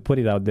sure how to put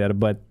it out there,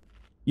 but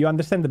you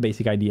understand the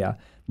basic idea.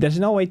 There's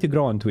no way to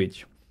grow on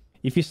Twitch.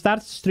 If you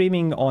start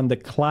streaming on the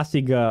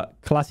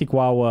classic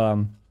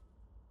WoW,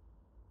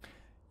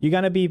 you're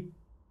gonna be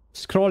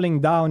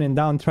scrolling down and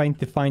down trying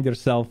to find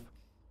yourself.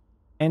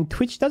 And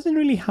Twitch doesn't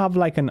really have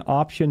like an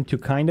option to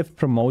kind of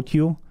promote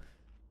you.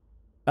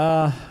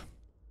 I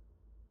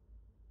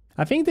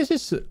think this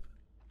is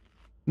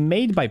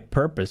made by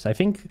purpose. I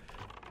think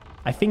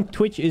I think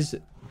Twitch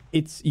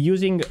it's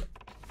using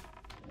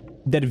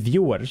their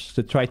viewers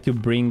to try to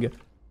bring...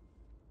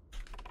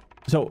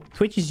 So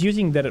Twitch is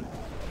using their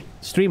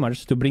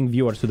streamers to bring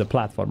viewers to the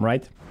platform,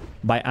 right?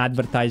 By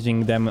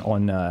advertising them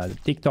on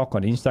TikTok,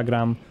 on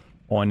Instagram,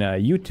 on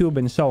YouTube,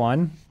 and so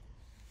on.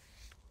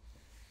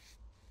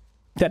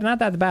 They're not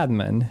that bad,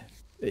 man.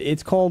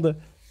 It's called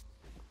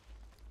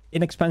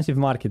inexpensive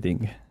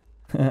marketing.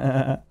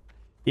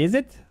 Is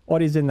it?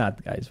 Or is it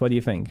not, guys? What do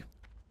you think?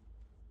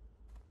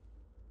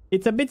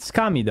 It's a bit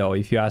scummy, though,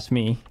 if you ask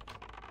me.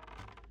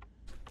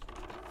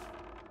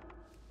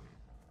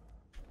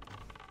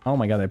 Oh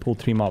my god, I pulled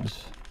 3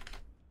 mobs.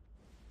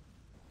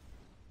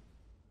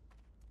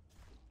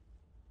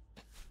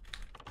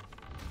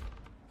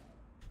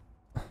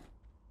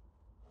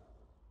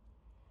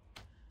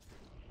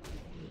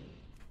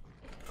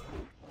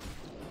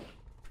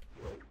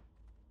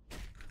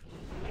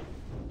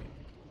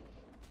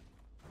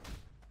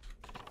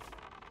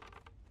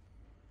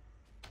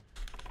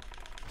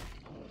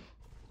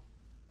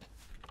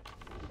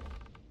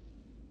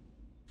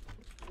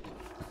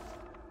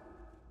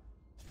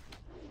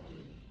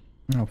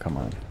 Oh, come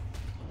on.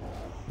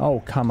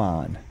 Oh, come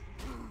on.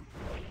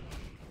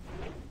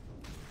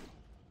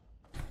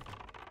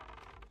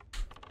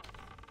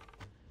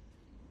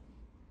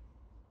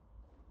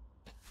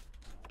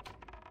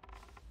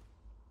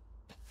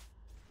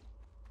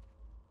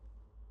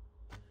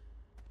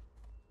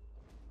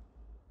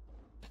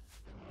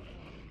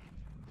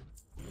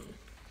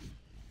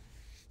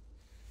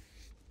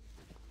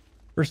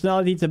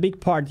 Personality, it's a big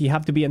part. You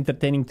have to be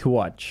entertaining to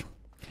watch.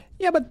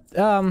 Yeah, but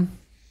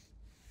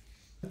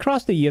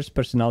across the years,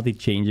 personality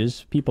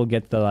changes. People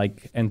get the,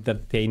 like,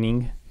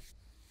 entertaining.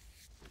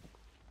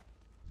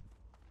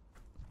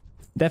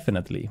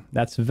 Definitely.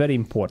 That's very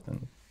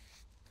important.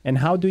 And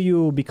how do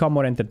you become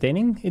more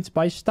entertaining? It's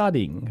by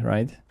studying,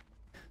 right?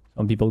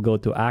 Some people go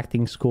to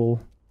acting school.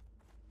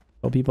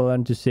 Some people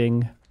learn to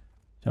sing.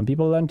 Some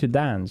people learn to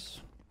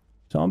dance.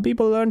 Some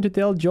people learn to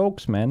tell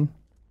jokes, man.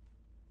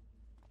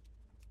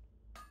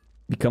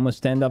 Become a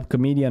stand-up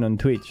comedian on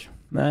Twitch.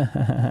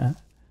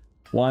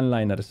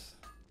 One-liners.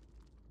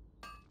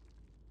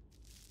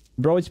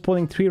 Bro, it's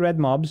pulling 3 red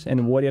mobs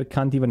and warrior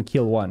can't even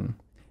kill 1.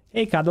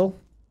 Hey, Cuddle.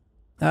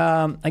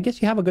 I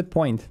guess you have a good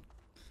point.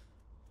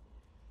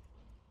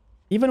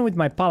 Even with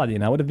my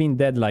paladin, I would have been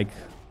dead like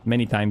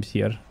many times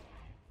here.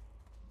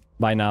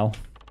 By now.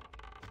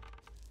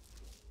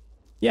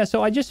 Yeah,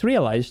 so I just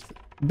realized.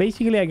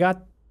 Basically, I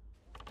got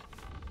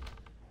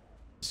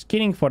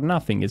skinning for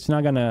nothing. It's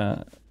not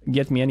gonna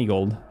get me any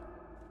gold.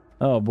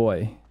 Oh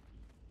boy.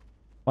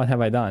 What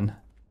have I done?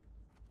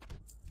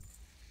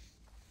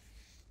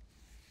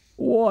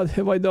 What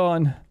have I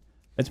done?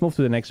 Let's move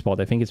to the next spot.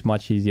 I think it's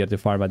much easier to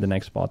farm at the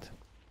next spot.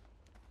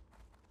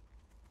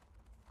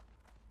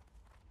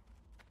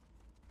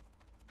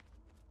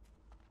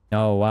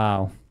 Oh,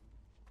 wow.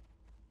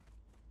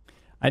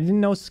 I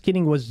didn't know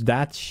skinning was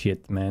that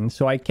shit, man.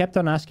 So I kept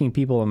on asking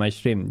people on my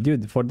stream,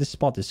 dude, for this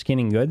spot, is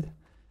skinning good?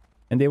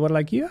 And they were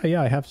like, yeah,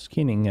 I have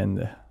skinning.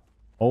 And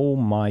oh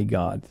my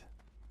god.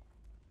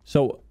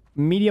 So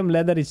medium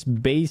leather is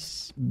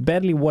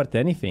barely worth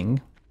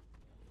anything.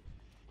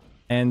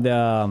 And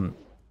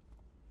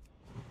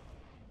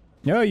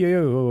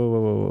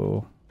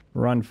yo.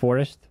 Run,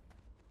 Forest.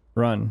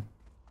 Run.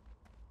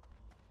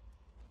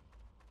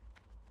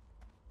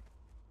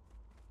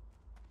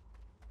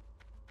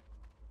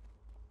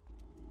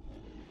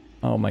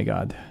 Oh my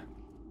god.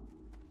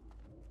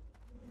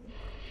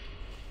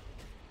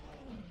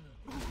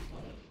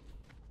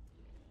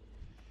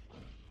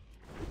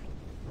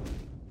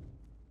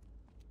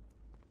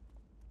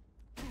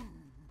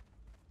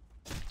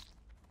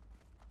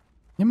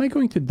 Am I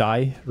going to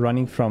die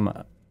running from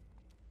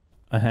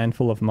a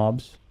handful of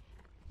mobs?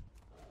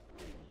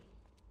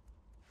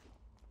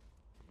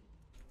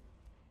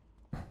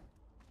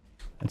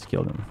 Let's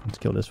kill them. Let's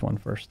kill this one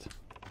first.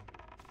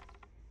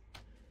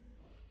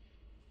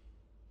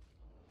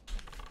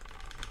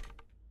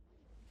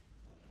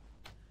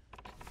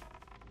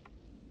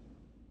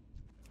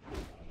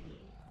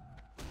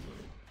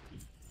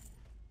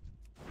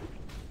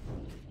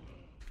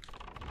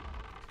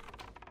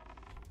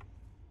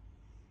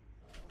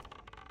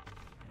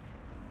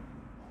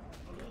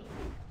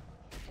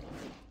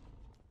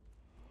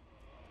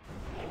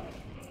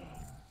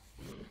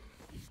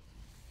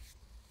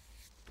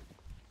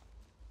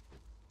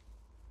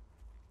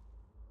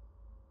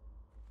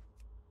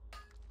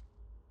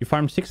 You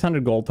farm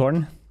 600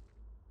 Goldhorn.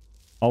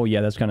 Oh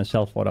yeah, that's gonna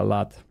sell for a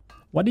lot.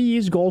 What do you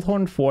use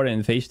Goldhorn for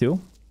in phase 2?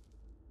 Let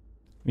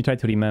me try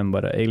to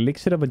remember.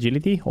 Elixir of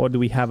Agility? Or do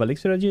we have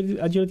Elixir of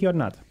Agility or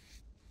not?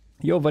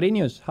 Yo,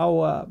 Varinius,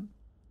 how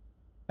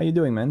you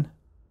doing, man?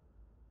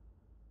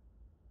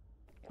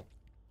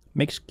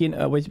 Make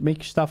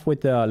make stuff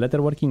with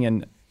letterworking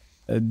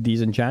and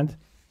disenchant.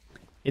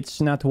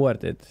 It's not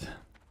worth it.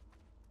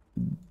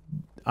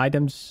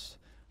 Items,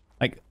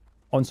 like,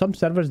 on some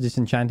servers,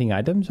 disenchanting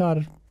items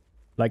are,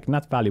 like,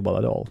 not valuable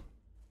at all.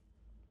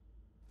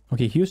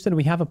 Okay, Houston,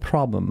 we have a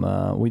problem.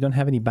 We don't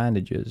have any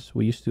bandages.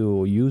 We used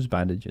to use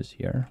bandages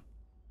here.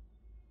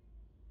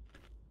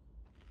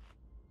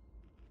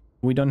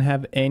 We don't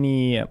have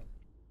any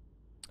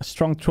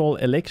strong troll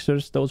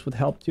elixirs. Those would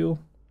help too.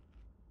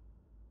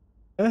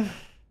 In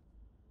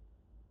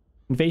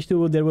phase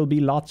 2, there will be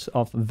lots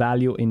of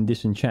value in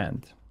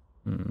disenchant.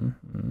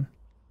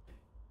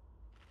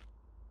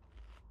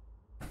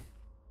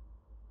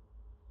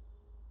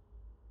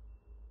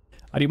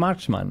 Are you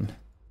marksman?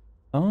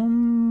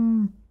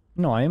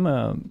 No, I'm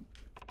a...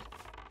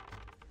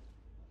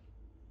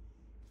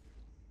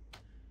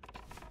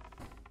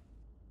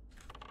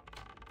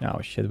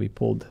 Oh shit, we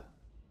pulled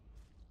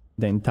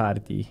the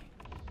entirety.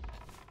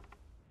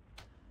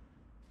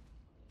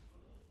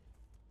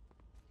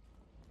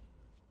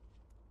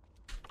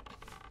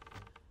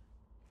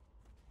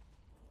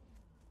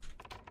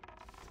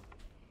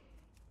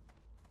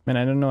 Man,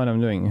 I don't know what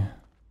I'm doing.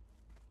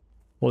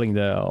 Pulling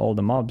all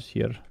the mobs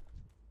here.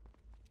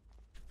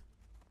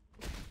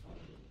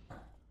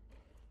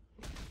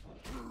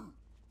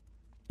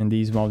 And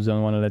these mobs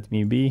don't want to let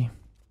me be.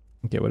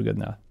 Okay, we're good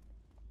now.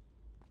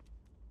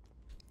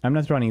 I'm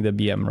not running the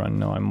BM run.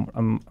 No,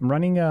 I'm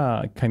running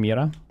a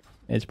Chimera.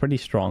 It's pretty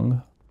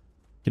strong,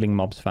 killing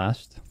mobs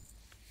fast.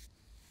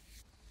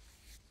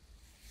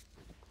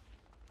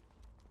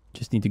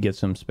 Just need to get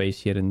some space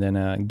here and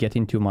then get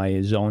into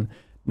my zone.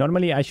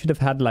 Normally, I should have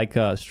had like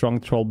a strong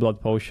troll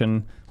blood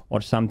potion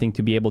or something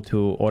to be able to,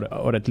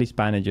 or at least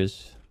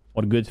bandages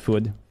or good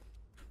food,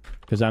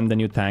 because I'm the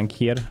new tank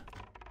here.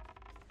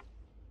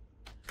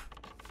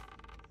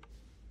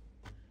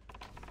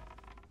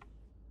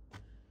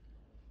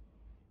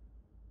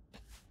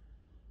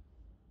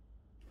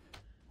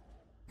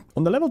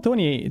 On the level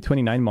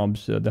 29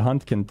 mobs, the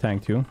hunt can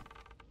tank too.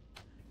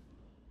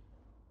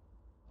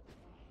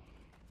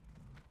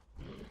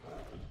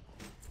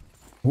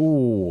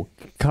 Ooh,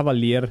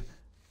 Cavalier,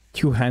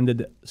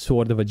 two-handed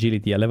sword of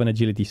agility, 11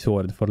 agility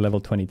sword for level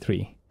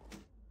 23.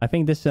 I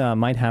think this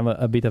might have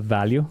a bit of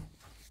value.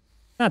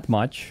 Not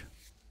much.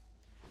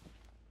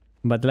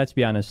 But let's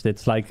be honest,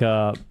 it's like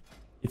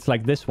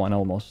this one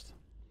almost.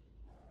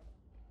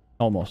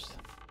 Almost.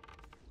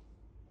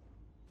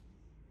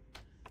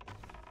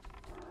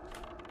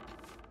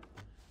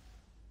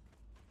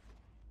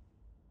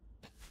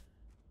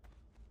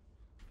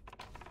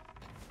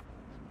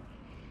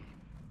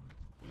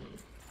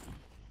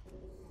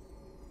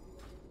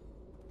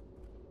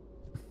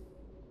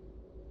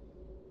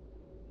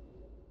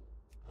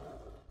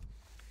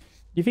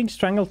 Do you think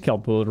Strangled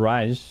Kelp will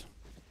rise?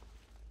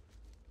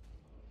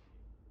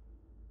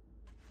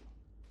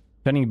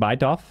 Turning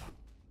Bite off?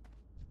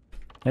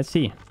 Let's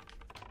see.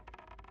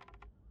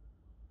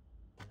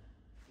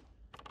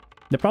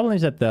 The problem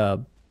is that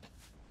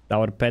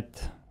our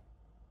pet...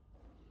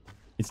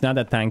 It's not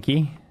that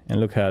tanky.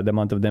 And look at the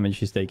amount of damage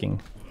she's taking.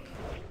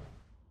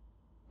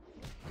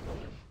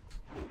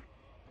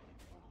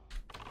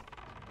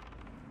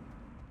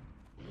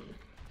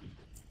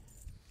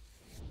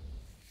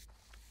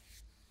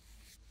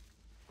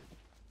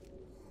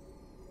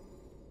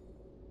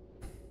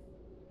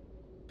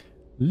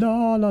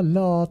 La la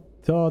la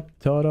ta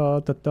ta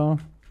ra ta ta.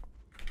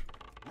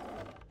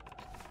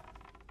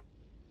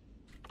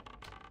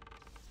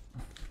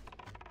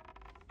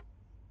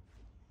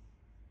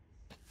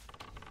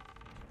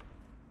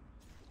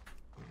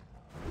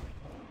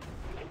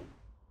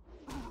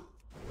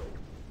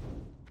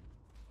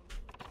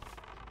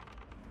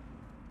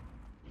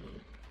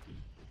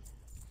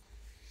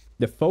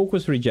 The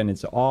focus regen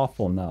is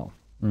awful now.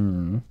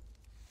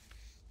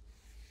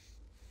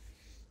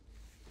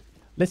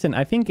 Listen,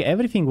 I think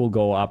everything will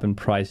go up in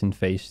price in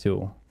phase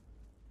 2.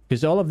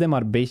 Because all of them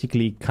are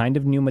basically kind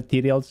of new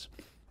materials.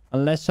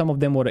 Unless some of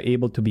them were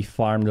able to be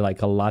farmed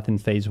like a lot in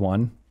phase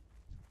 1.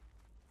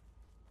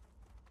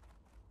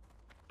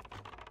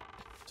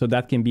 So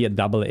that can be a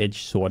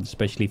double-edged sword,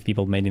 especially if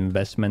people made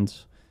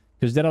investments.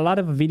 Because there are a lot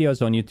of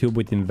videos on YouTube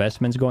with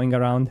investments going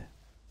around.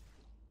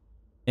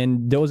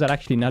 And those are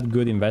actually not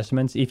good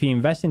investments. If you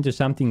invest into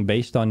something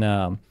based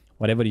on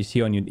whatever you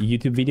see on your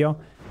YouTube video,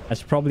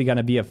 that's probably going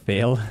to be a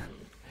fail.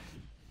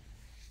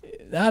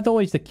 Not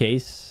always the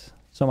case.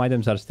 Some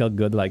items are still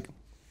good. Like,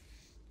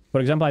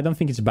 for example, I don't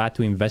think it's bad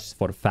to invest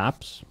for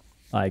FAPs.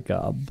 Like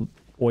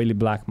Oily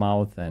Black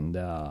Mouth and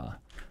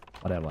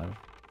whatever.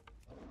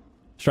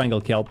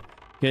 Strangle Kelp.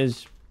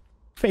 Because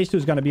phase 2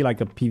 is going to be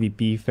like a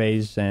PvP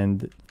phase.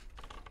 And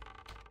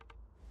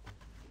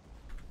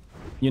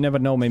you never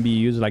know. Maybe you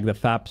use like the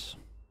FAPs.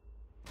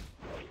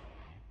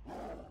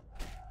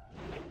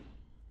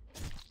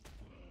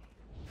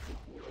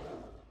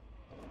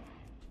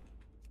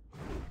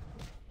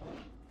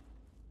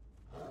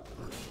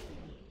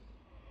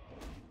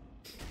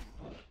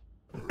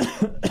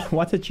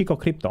 What's a Chico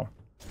Crypto?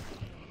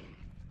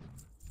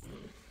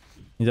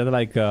 Is that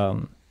like...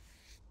 The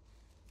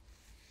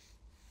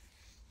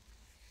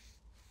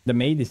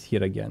maid is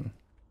here again.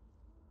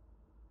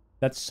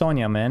 That's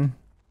Sonia, man.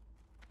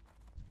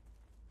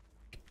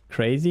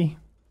 Crazy?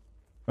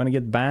 Wanna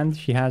get banned?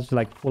 She has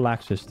like full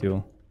access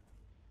to.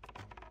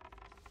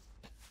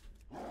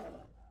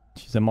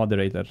 She's a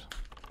moderator.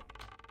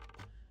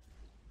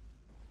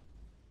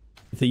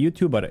 It's a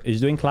YouTuber. Is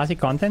doing classic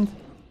content?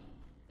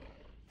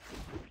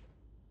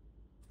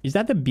 Is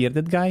that the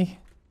bearded guy?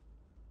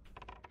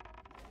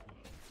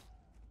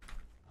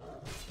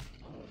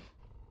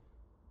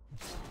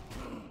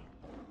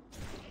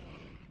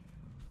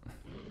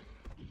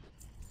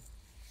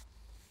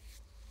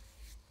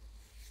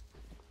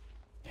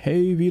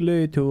 Hey,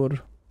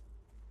 villager.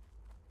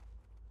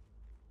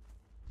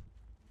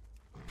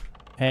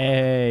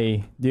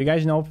 Hey, do you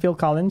guys know Phil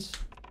Collins?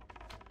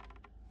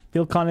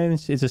 Phil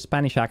Collins is a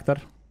Spanish actor.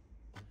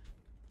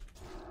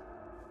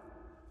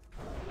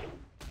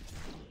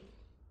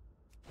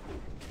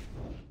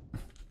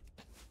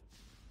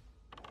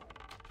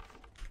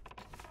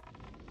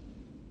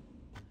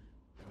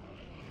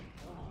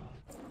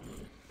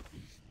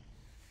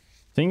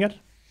 Singer?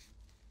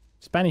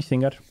 Spanish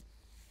singer.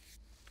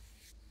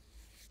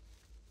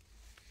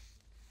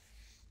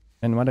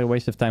 And what a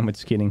waste of time with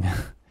skinning.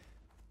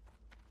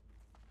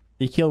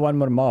 He killed one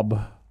more mob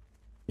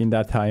in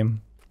that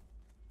time.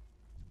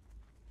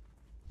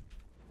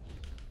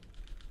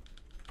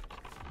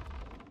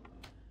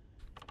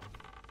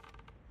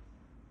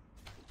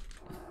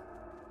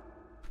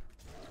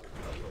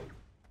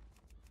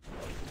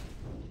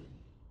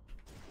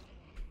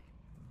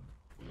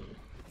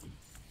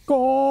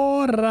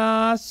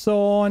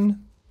 Corazón.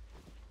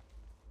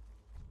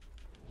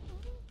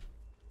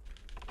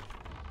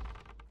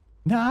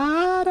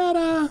 Da, da,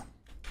 da.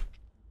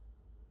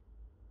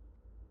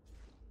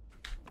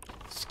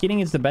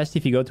 Skinning is the best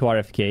if you go to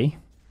RFK.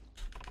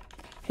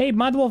 Hey,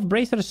 Mudwolf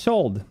bracers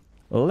sold.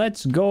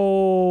 Let's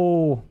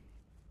go.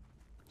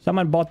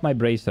 Someone bought my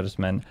bracers,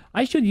 man.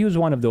 I should use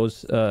one of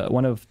those,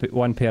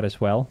 one pair as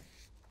well.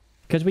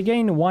 Because we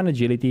gain 1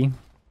 agility.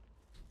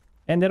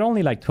 And they're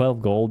only like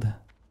 12 gold.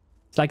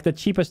 It's like the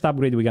cheapest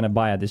upgrade we're gonna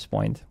buy at this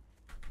point.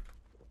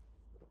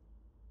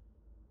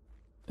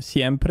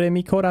 Siempre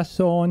mi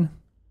corazón.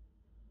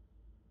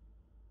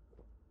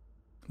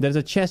 There's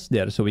a chest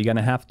there, so we're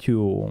gonna have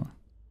to...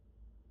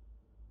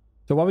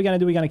 So what we're gonna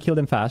do, we're gonna kill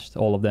them fast,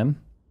 all of them.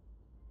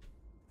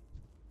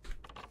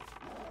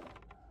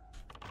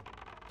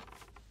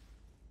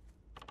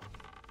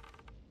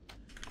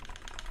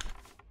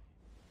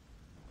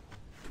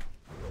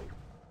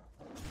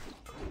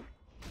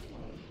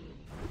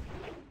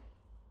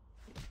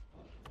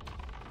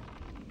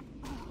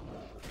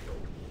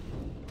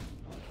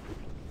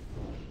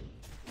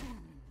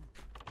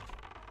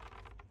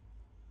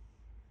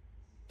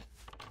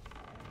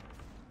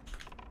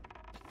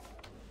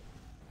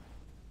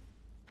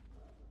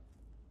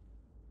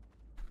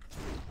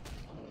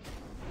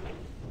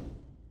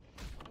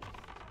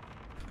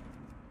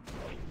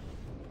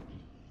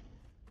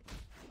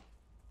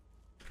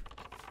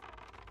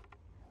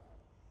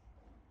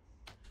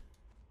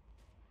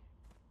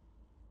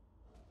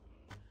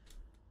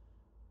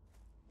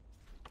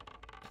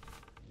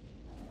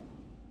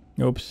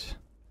 Oops.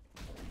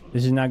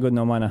 This is not good,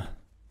 no mana.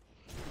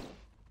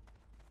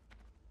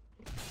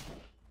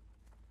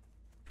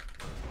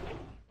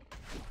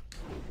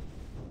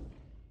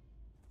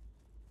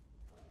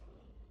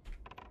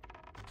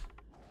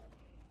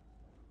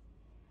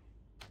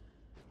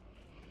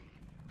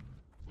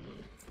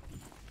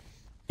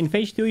 In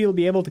phase 2, you'll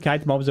be able to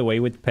kite mobs away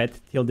with pet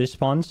till this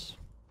spawns.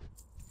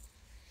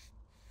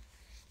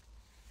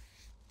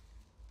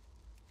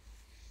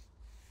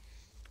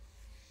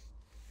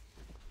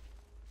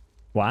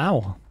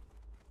 Wow.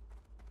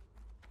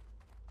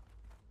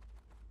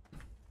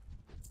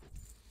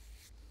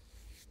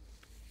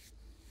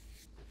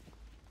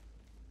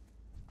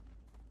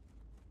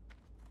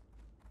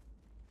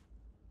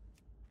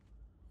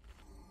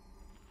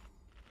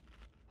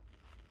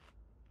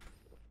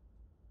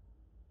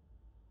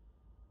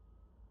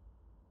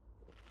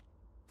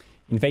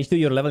 In phase 2,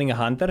 you're leveling a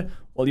hunter.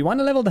 Well, you want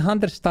to level the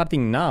hunter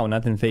starting now,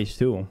 not in phase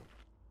 2.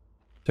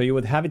 So you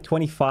would have it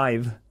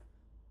 25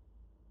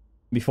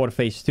 before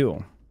phase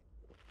 2.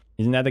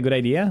 Isn't that a good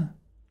idea?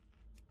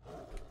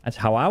 That's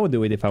how I would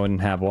do it if I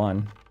wouldn't have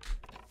one.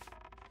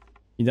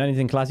 You done it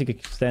in Classic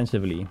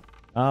extensively.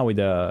 Ah, with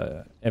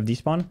the FD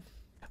spawn?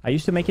 I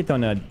used to make it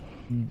on a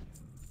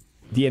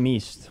DM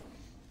East.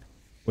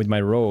 With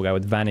my rogue, I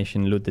would vanish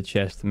and loot the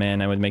chest.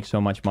 Man, I would make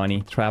so much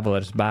money.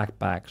 Travelers,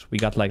 backpacks. We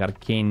got like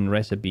arcane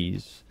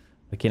recipes.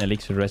 Arcane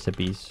elixir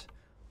recipes.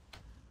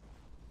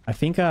 I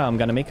think I'm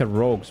gonna make a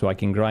rogue so I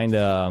can grind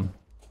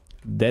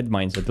dead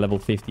mines at level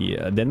 50.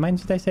 Dead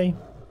mines, did I say?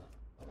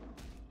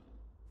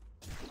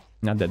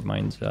 Not dead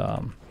mines.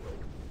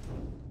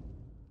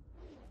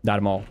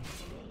 Darmo.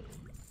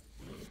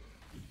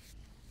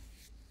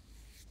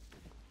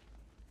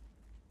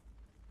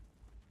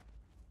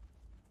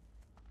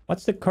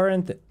 What's the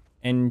current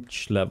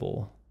Ench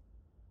level?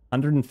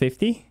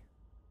 150?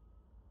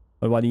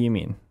 Or what do you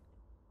mean?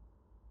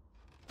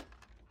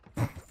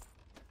 Okay,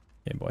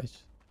 boys.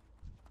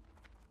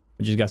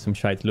 We just got some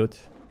shite loot.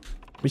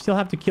 We still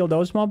have to kill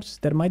those mobs.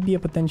 There might be a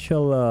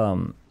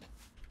potential...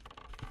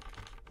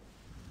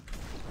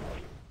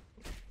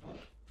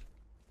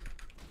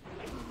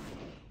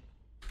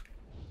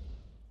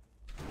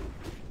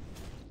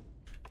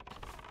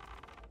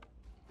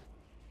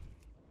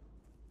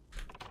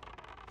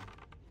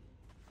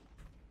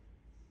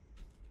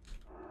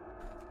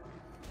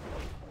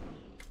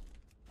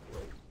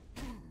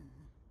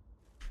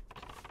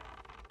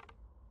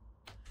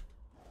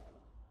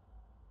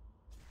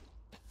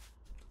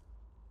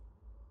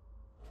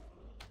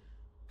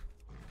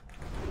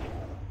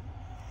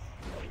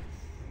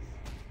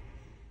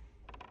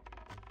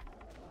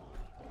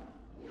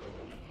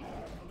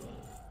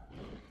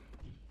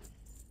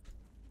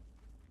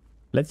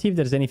 Let's see if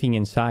there's anything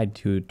inside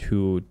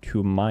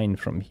to mine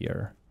from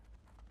here.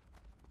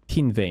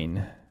 Tin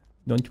vein.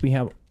 Don't we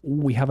have...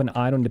 We have an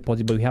iron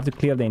deposit, but we have to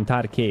clear the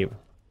entire cave.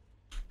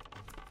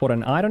 For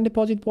an iron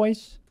deposit,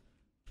 boys?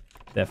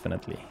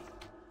 Definitely.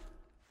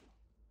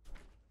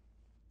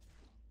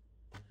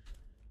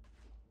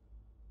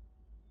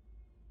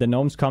 The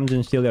gnomes comes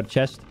and steal your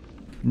chest.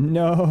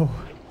 No.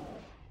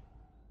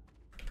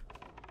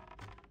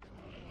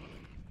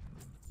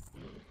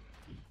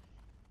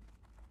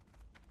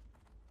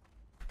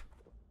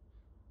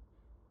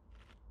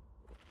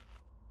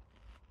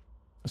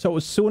 So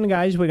soon,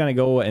 guys, we're gonna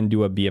go and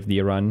do a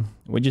BFD run.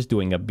 We're just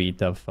doing a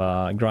bit of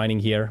grinding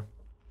here.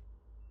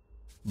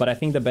 But I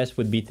think the best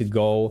would be to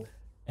go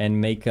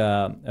and make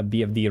a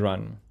BFD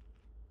run.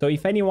 So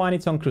if anyone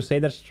is on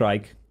Crusader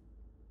Strike,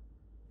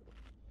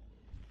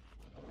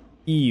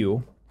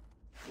 EU,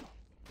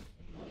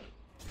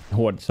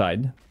 Horde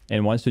side,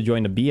 and wants to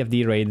join the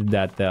BFD raid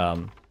that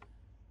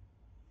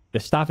the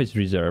stuff is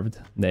reserved,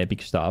 the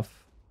epic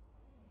stuff.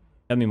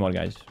 Tell me more,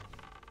 guys.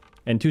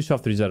 And 2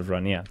 soft reserve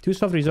run, yeah. 2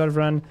 soft reserve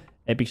run,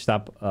 epic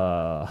stuff,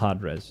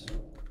 hard res.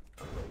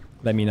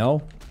 Let me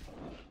know.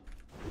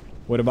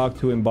 We're about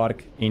to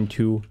embark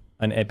into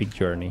an epic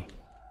journey.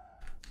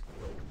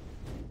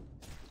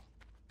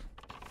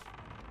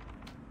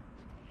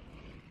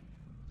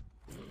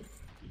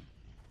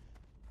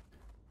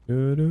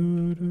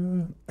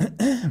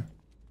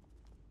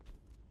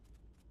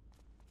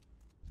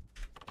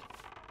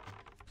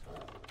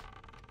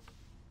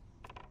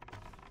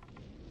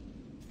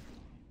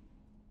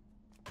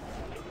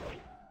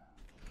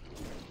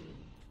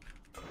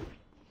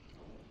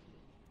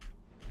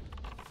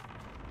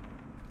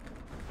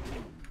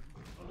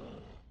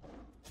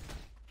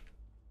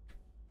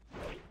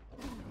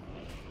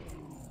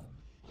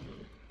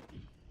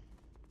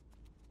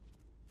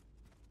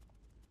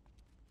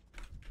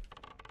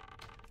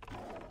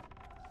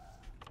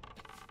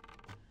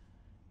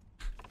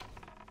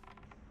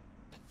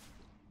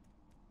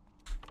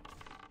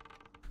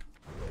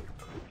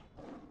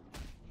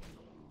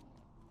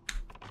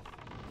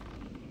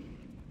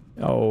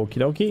 Okie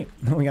dokie.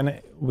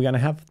 We're gonna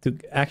have to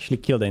actually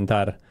kill the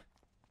entire...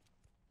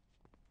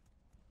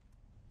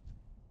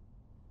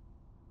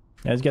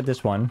 Let's get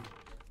this one.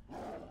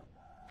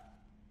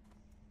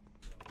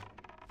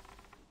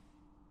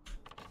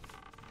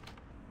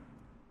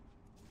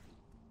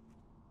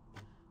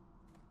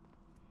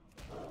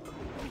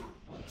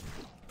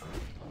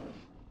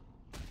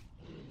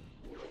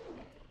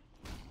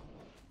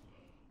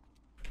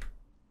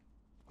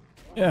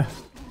 Yeah.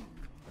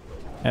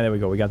 And there we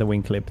go. We got the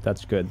wing clip.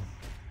 That's good.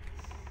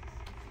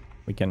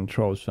 We can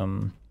throw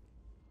some...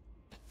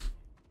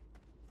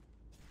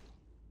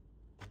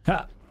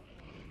 Ha!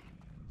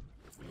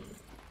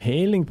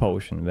 Healing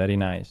potion. Very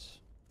nice.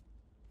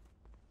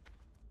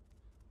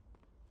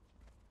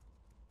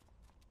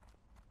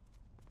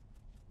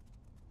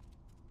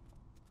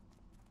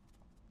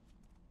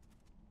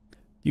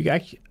 You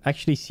can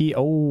actually see...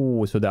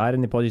 Oh, so the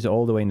iron deposit is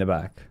all the way in the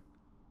back.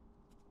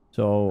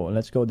 So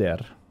let's go there.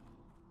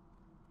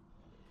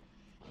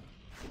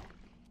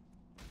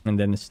 And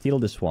then steal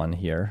this one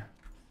here.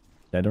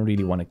 I don't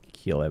really want to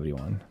kill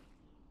everyone.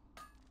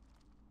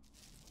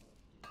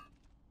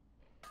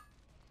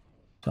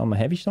 Some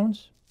heavy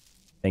stones?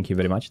 Thank you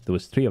very much. There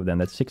was 3 of them.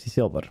 That's 60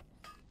 silver.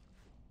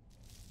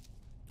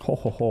 Ho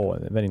ho ho.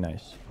 Very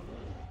nice.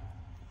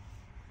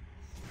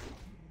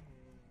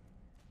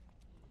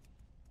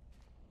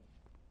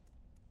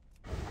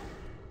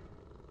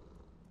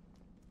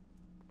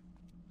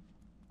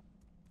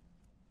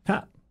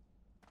 Ha!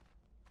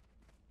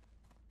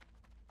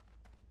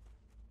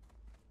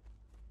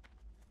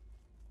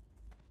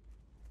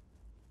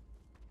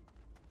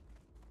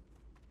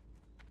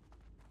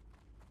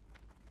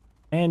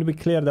 And we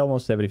cleared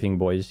almost everything,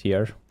 boys,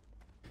 here.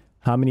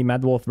 How many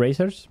Mad Wolf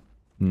Racers?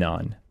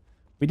 None.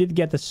 We did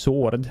get a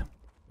sword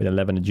with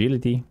 11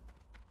 agility.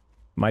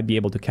 Might be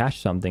able to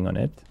cash something on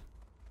it.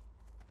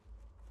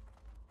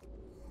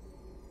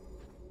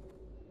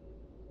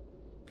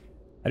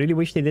 I really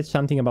wish they did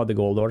something about the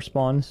gold ore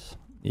spawns.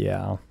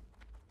 Yeah.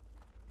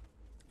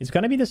 It's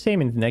gonna be the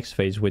same in the next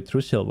phase with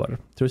True Silver.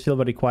 True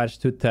Silver requires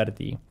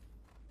 230.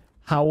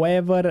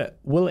 However,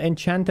 will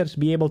enchanters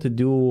be able to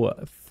do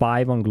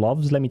 5 on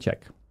gloves? Let me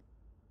check.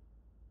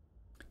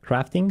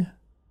 Crafting,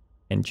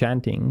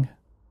 enchanting,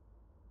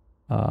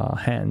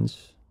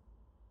 hands,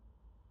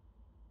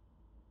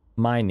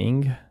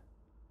 mining,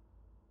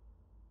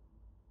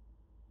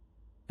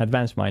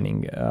 advanced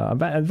mining.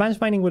 Advanced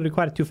mining will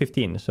require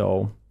 215,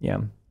 so yeah.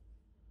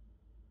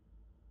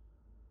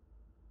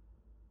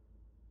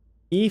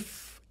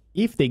 If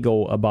they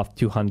go above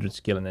 200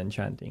 skill in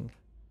enchanting.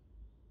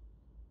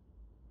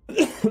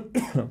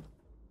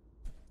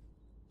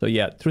 So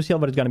yeah, True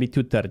Silver is going to be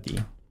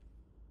 230.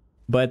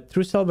 But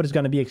True Silver is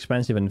going to be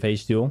expensive in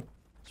phase 2.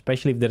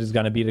 Especially if there is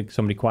going to be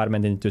some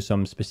requirement into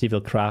some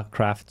specific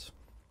crafts.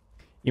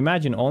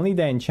 Imagine only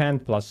the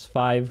enchant plus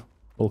 5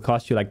 will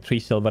cost you like 3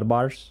 silver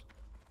bars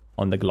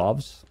on the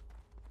gloves.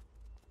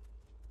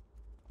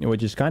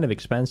 Which is kind of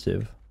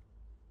expensive.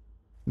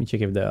 Let me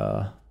check if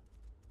the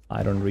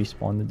iron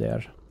respawned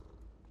there.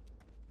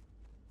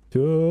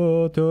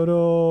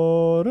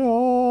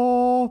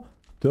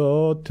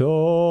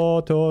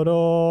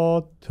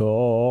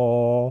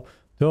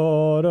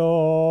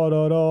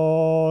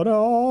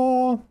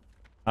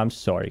 I'm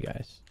sorry,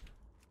 guys.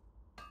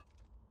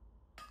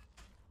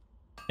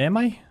 Am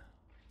I?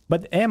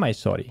 But am I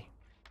sorry?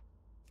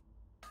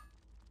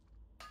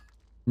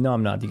 No,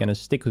 I'm not. You're gonna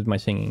stick with my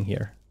singing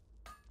here.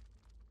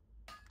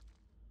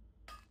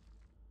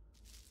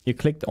 You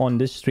clicked on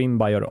this stream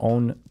by your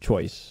own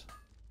choice.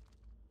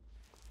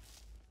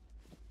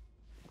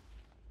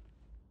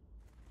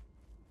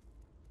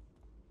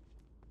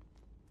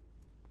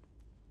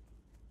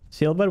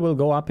 Silver will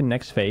go up in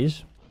next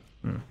phase.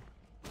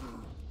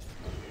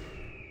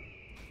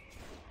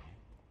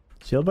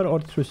 Silver or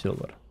true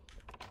silver?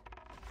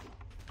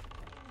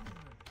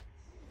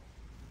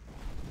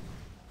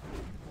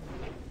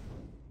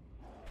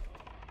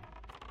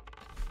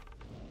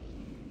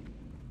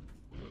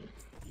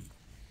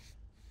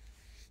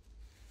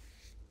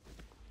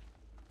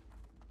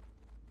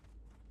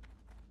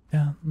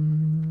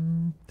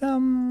 Dum,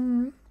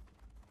 dum,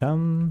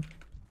 dum.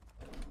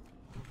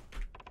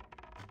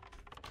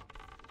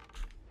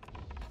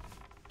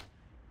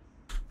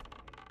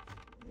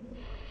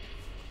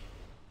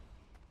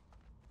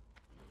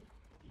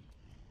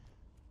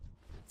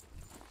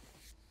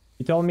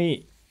 You told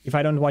me if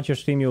I don't watch your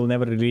stream, you will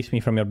never release me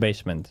from your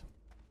basement.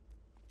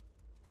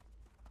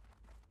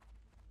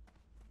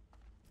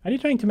 Are you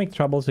trying to make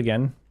troubles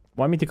again?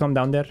 Want me to come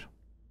down there?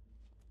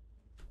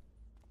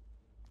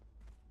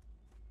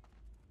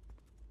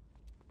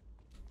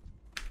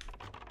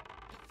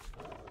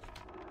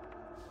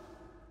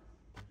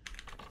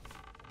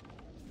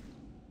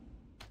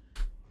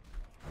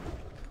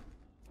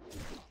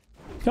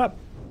 Up.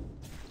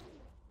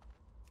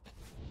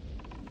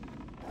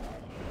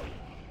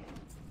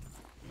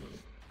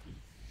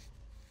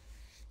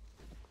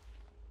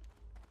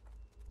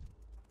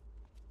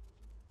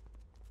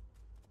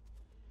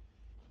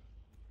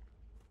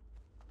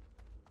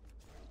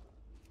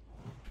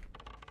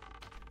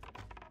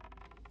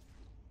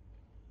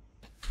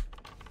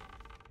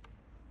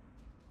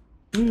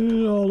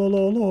 La, la,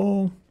 la,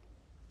 la.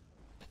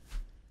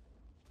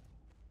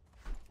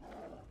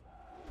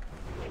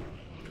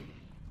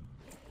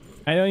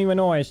 I don't even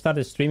know why I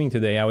started streaming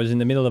today. I was in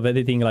the middle of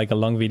editing like a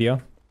long video.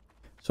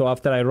 So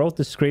after I wrote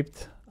the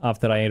script,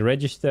 after I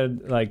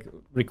registered, like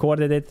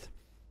recorded it,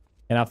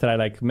 and after I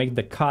like made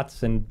the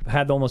cuts and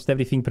had almost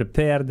everything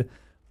prepared,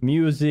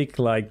 music,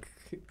 like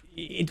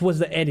it was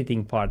the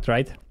editing part,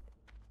 right?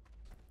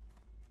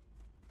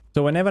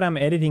 So whenever I'm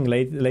editing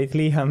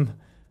lately, I'm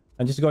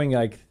just going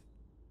like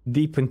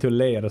deep into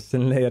layers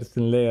and layers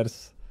and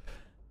layers.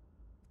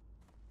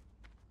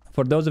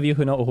 For those of you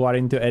who are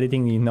into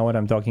editing, you know what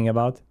I'm talking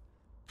about.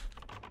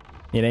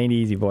 It ain't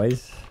easy,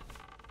 boys.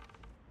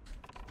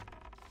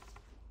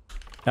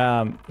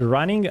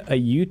 Running a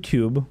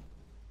YouTube,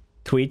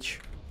 Twitch,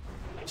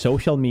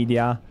 social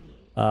media,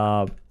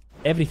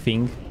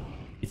 everything,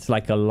 it's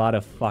like a lot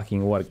of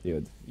fucking work,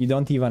 dude. You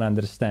don't even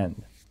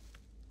understand.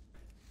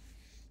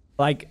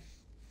 Like,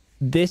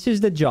 this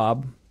is the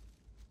job.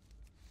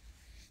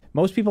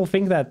 Most people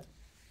think that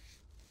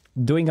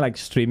doing like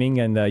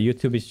streaming and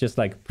YouTube is just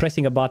like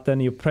pressing a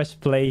button, you press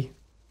play,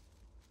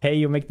 hey,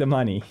 you make the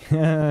money.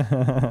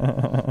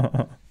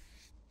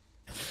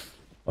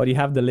 Or you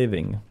have the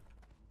living.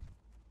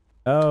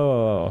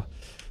 Oh.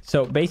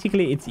 So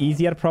basically it's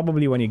easier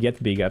probably when you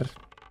get bigger.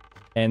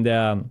 And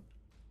you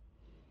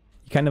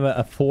kind of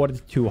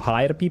afford to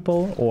hire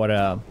people or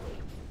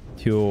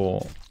to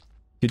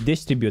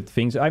distribute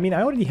things. I mean,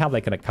 I already have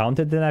like an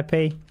accountant that I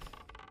pay.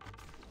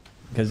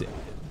 Because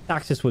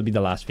taxes would be the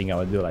last thing I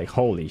would do. Like,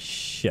 holy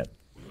shit.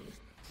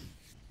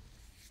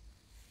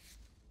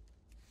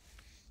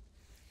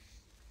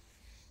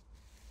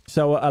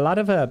 So a lot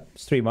of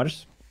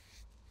streamers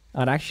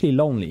are actually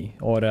lonely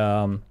or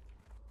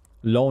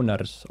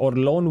loners or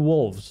lone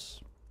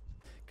wolves.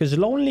 Because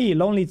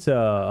lonely it's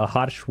a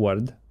harsh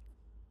word.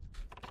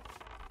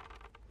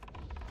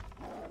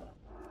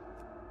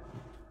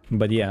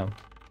 But yeah.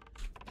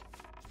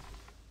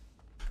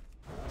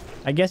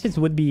 I guess it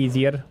would be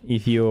easier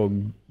if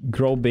you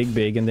grow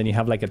big and then you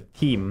have like a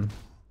team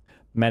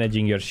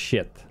managing your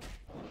shit.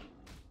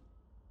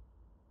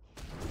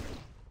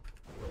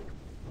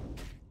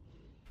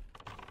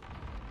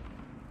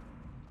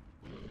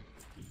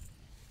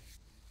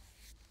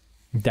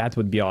 That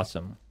would be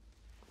awesome.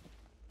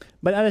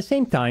 But at the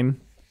same time,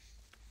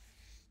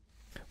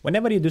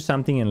 whenever you do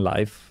something in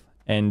life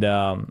and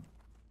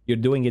you're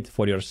doing it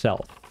for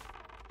yourself.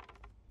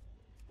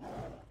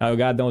 Oh,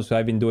 God knows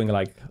I've been doing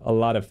like a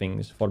lot of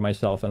things for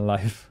myself in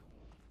life.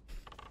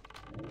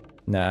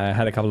 Nah, I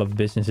had a couple of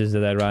businesses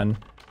that I run.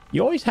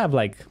 You always have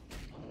like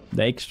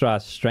the extra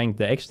strength,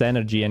 the extra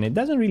energy, and it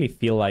doesn't really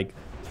feel like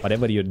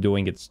whatever you're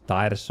doing, it's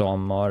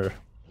tiresome or,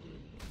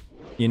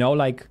 you know,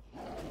 like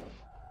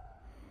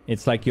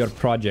it's like your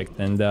project.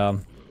 And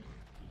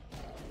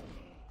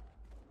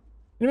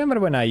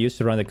remember when I used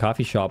to run the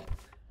coffee shop?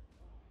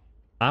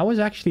 I was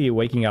actually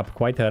waking up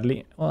quite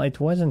early. Well, it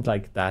wasn't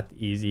like that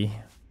easy.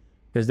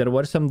 Because there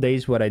were some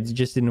days where I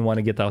just didn't want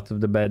to get out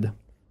of the bed.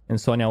 And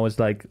Sonia was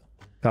like,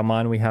 come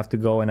on, we have to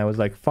go. And I was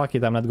like, fuck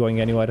it, I'm not going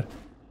anywhere.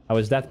 I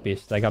was that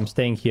pissed. Like, I'm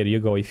staying here. You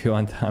go if you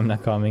want. I'm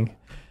not coming.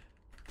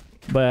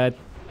 But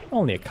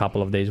only a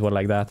couple of days were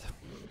like that.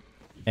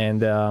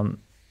 And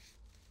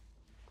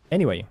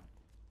anyway.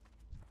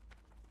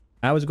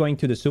 I was going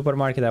to the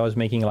supermarket. I was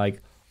making like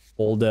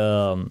all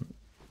the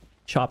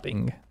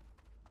chopping.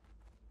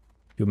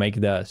 To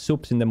make the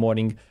soups in the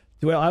morning.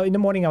 Well, in the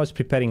morning I was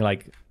preparing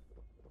like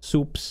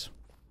soups.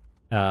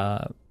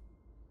 A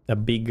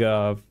big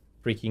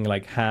freaking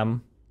like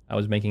ham. I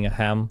was making a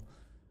ham.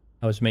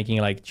 I was making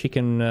like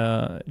chicken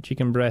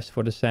breast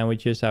for the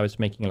sandwiches. I was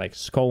making like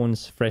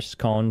scones, fresh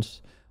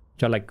scones,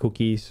 which are like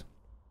cookies.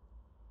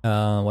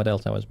 What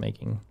else I was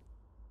making?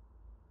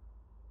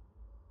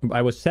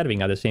 I was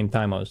serving at the same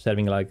time. I was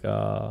serving like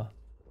a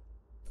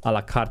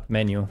la carte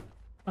menu.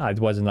 It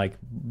wasn't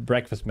like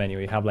breakfast menu.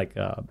 You have like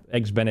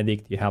eggs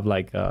Benedict. You have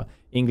like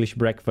English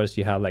breakfast.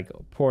 You have like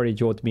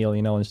porridge, oatmeal,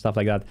 you know, and stuff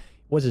like that. It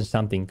wasn't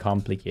something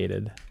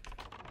complicated.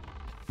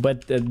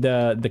 But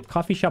the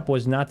coffee shop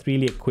was not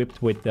really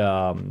equipped with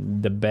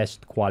the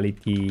best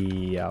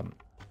quality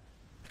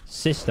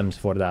systems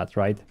for that,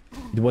 right?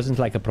 It wasn't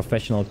like a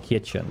professional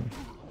kitchen.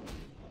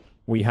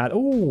 We had...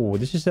 Oh,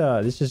 this is...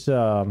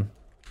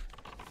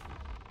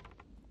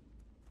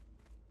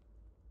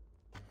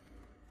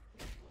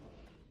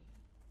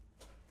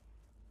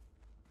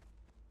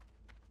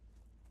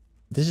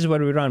 This is where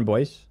we run,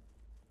 boys.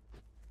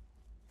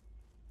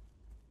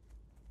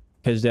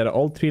 Because they're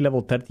all 3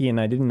 level 30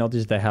 and I didn't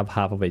notice they have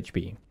half of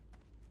HP.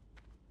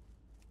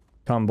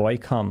 Come, boy,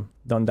 come.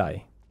 Don't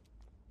die.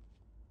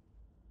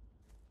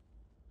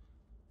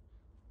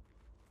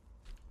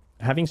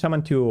 Having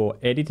someone to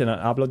edit and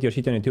upload your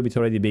shit on YouTube, it's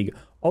already big.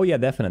 Oh yeah,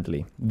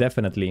 definitely.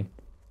 Definitely.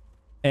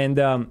 And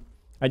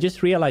I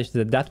just realized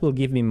that that will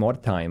give me more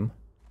time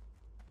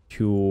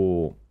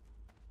to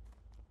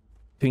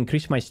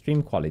increase my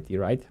stream quality,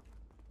 right?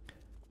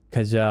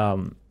 Because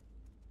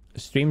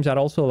streams are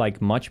also like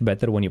much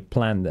better when you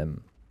plan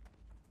them.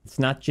 It's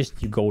not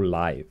just you go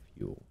live,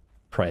 you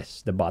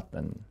press the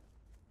button.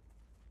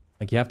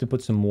 Like you have to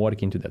put some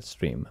work into that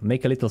stream.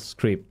 Make a little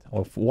script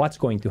of what's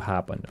going to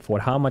happen, for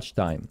how much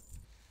time.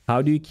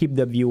 How do you keep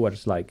the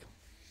viewers like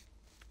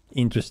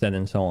interested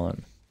and so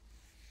on.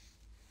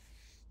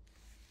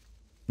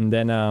 And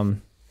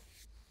then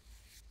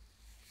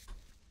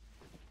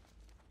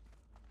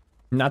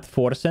not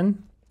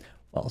forcing.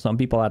 Well, some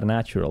people are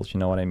naturals, you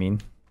know what I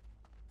mean?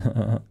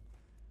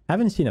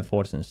 Haven't seen a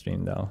Forsen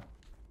stream though.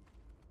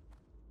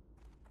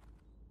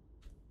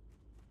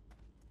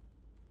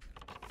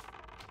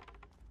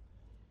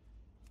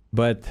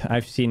 But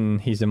I've seen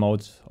his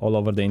emotes all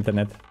over the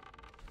internet.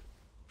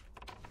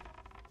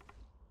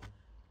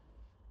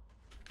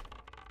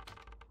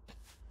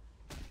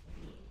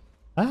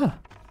 Ah!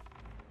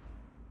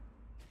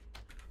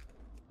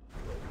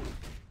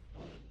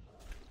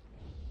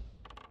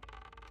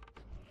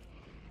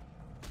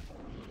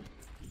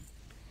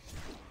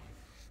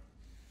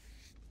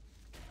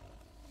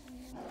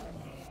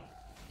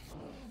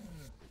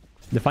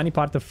 The funny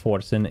part of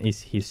Forsen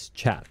is his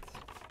chat.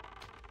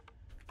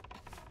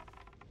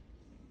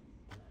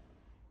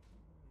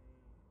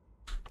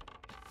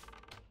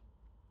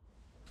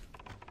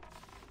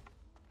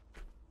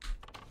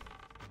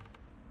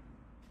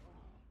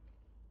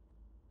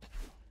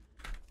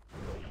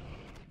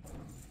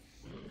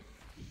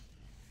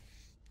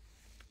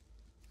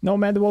 No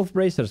Mad Wolf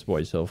Bracers,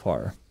 boys, so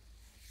far.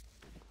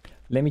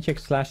 Let me check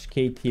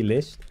 /KT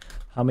list.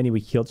 How many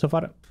we killed so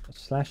far?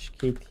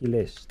 /KT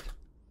list.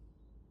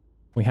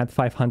 We had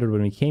 500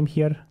 when we came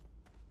here.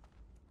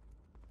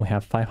 We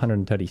have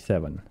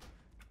 537.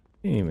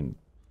 Didn't even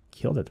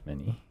kill that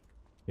many.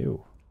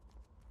 Ew.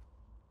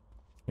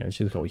 Yeah, let's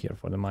just go here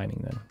for the mining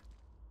then.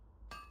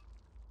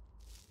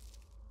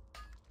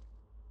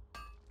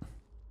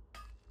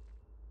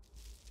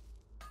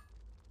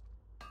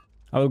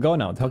 I will go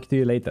now. Talk to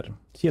you later.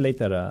 See you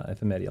later,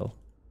 Ephemeral.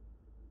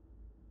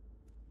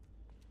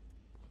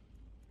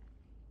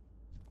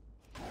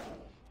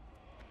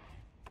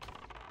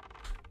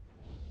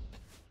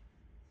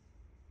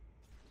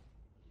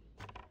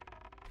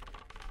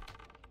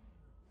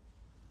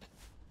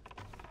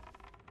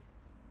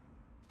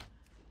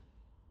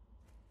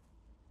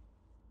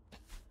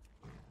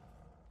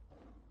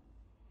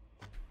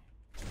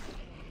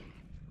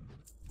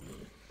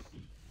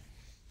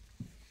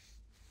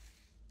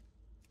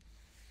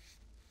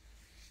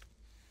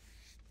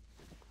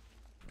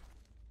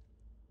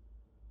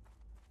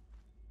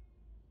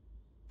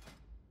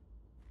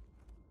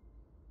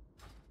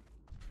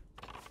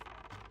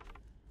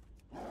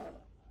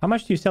 How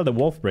much do you sell the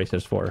wolf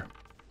bracers for?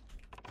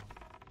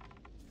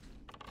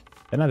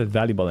 They're not that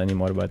valuable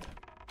anymore, but...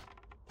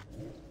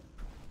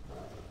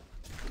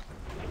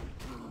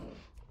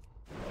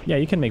 yeah,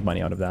 you can make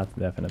money out of that,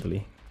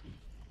 definitely.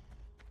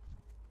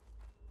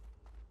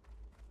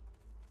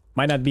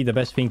 Might not be the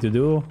best thing to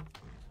do.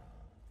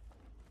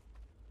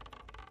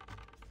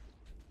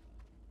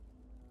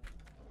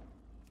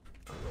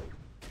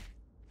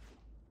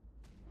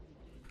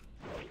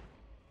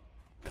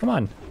 Come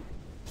on.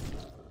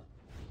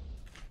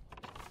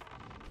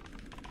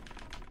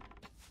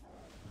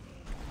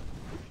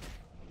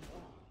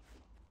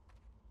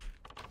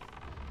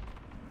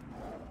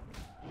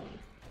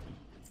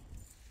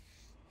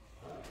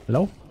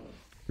 Hello?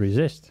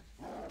 Resist.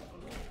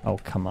 Oh,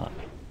 come on.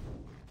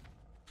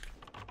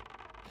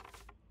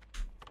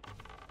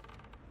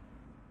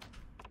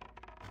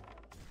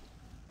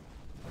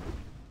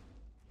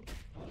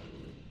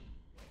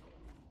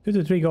 Two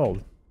to 3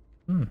 gold.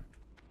 Hmm.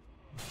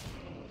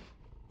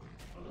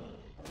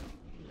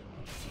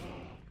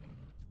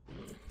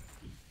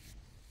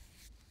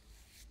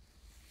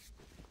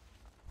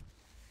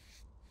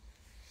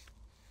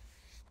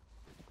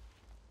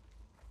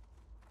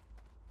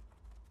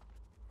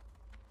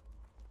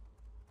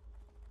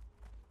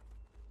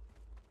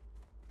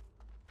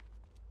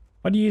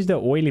 What do you use the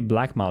oily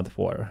blackmouth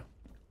for?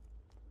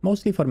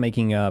 Mostly for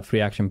making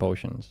free action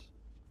potions.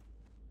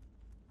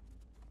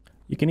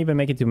 You can even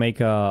make it to make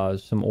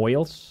some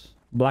oils.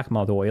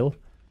 Blackmouth oil.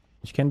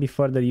 Which can be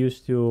further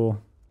used to...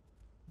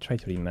 Try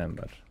to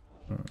remember.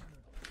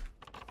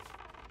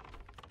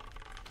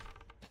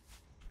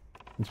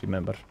 Let's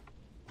remember.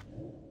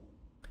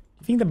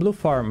 I think the blue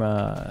farm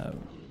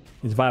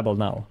is viable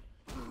now.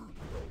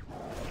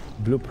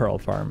 Blue pearl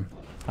farm.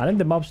 I think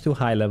the mob's too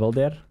high level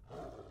there.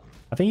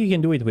 I think you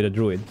can do it with a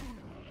druid.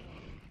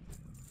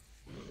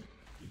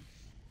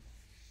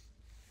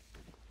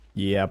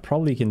 Yeah,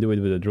 probably can do it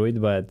with a druid,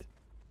 but...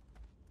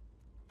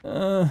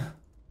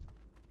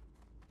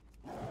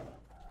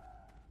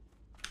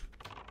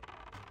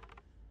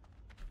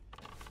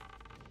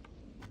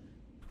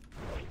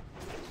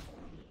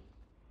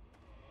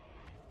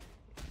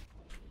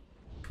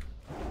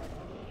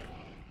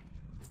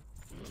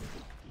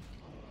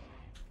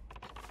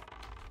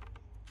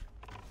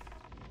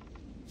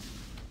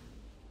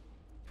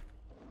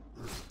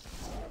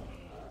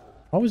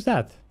 What was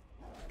that?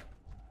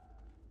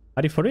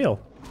 Are you for real?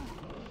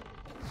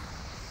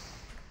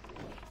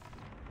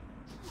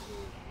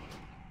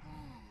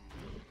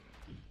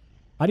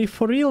 Are you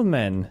for real,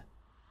 man?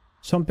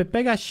 Some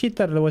Pepega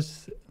shitter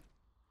was...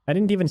 I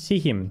didn't even see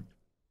him.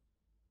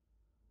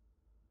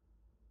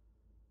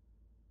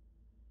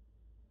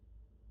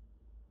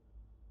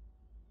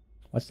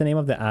 What's the name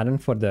of the add-on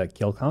for the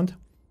kill count?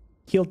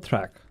 Kill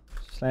track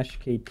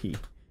 /KT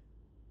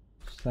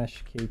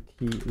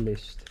 /KT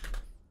list.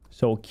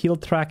 So kill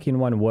track in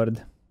one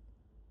word.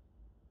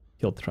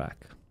 Kill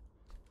track.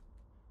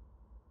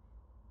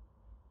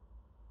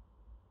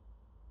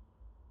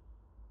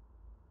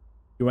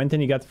 You went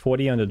and you got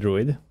 40 on the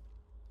druid.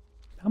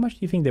 How much do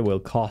you think they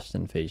will cost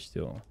in phase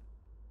 2?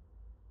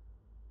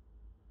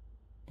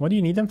 What do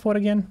you need them for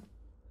again?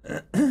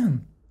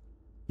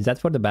 Is that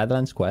for the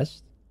Badlands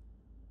quest?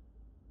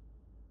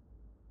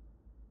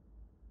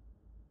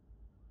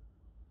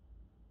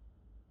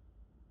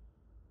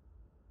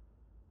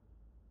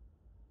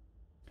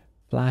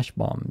 Flash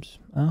bombs.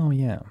 Oh,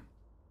 yeah.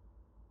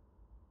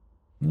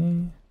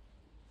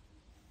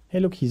 Hey,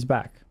 look, he's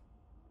back.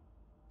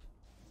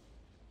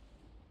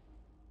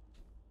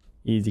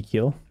 Easy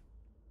kill.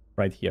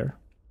 Right here.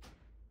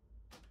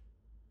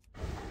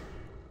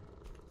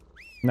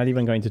 Not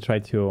even going to try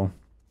to...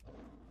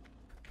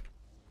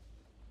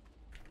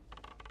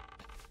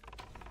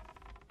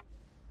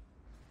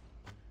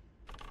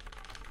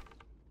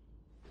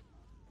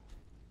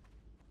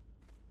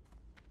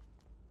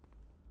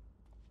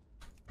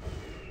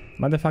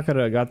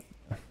 Motherfucker got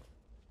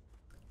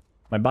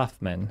my buff,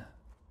 man.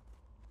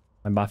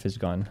 My buff is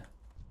gone.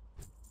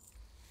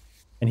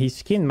 And he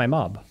skinned my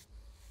mob.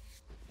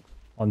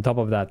 On top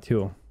of that,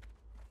 too.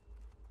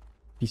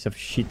 Piece of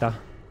shita.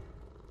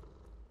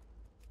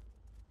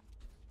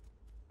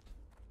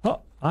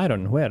 Oh,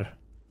 iron. Where?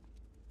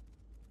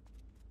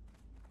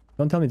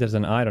 Don't tell me there's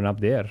an iron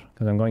up there,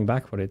 because I'm going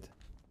back for it.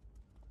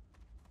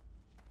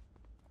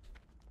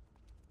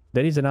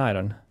 There is an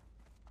iron.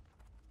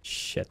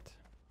 Shit.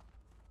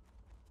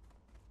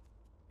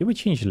 Did we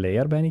change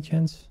layer by any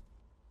chance?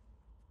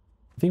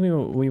 I think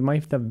we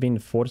might have been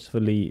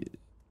forcefully...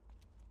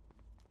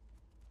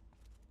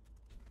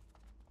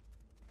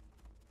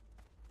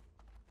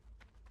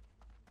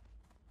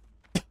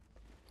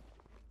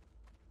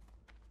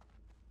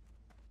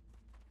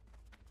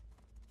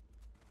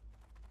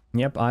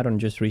 Yep, iron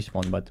just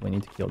respawned, but we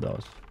need to kill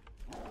those.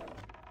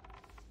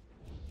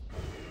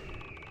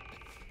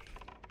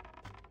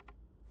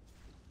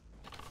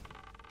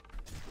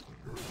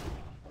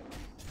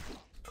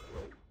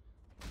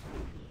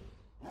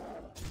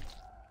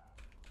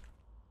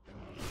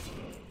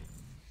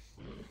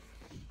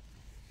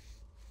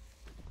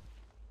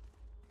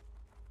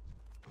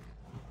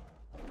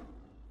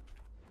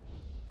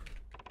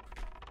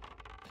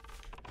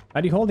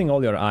 Are you holding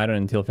all your iron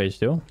until phase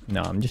 2?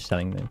 No, I'm just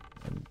selling them.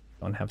 I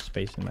don't have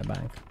space in my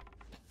bank.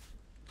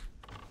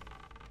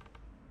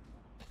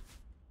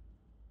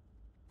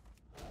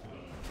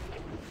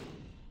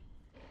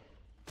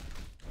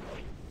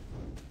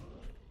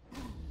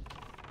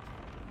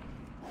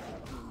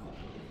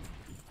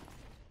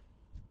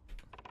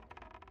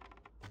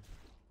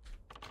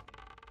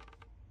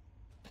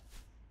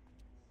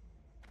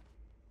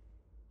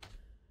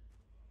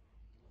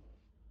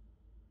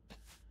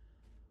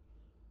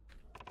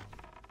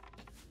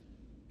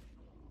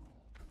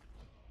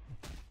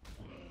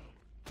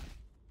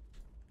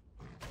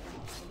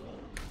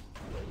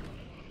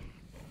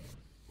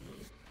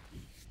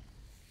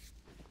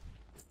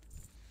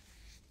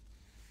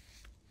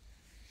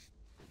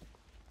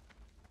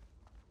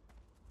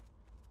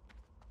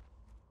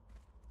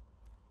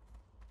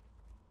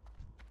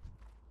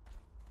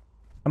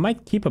 I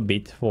might keep a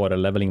bit for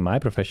leveling my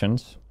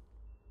professions.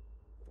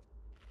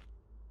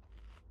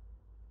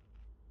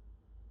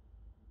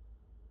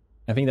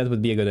 I think that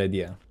would be a good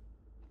idea.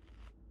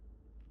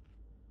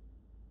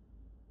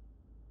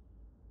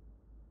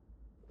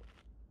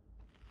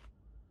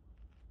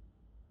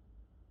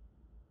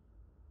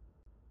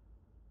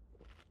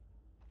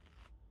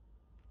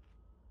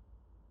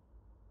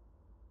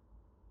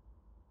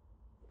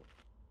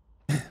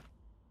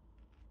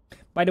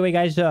 By the way,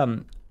 guys,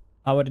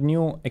 our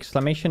new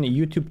exclamation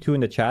YouTube 2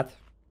 in the chat.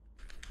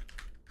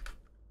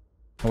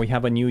 We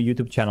have a new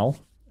YouTube channel,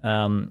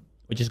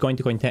 which is going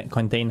to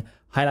contain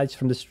highlights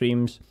from the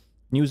streams,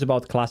 news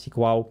about Classic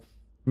WoW,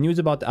 news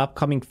about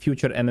upcoming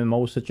future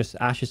MMOs such as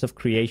Ashes of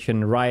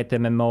Creation, Riot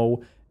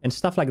MMO, and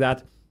stuff like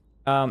that.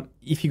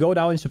 If you go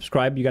down and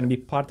subscribe, you're going to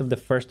be part of the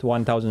first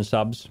 1,000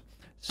 subs.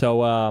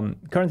 So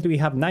currently we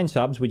have 9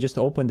 subs. We just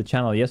opened the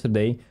channel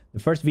yesterday. The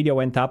first video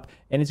went up,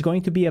 and it's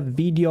going to be a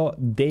video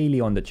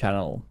daily on the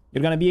channel.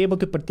 You're going to be able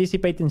to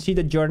participate and see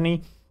the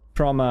journey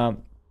from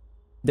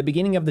the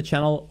beginning of the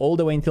channel all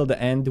the way until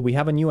the end. We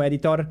have a new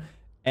editor,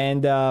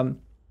 and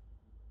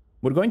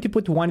we're going to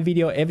put one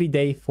video every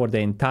day for the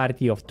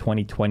entirety of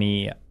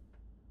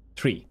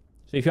 2023.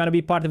 So if you want to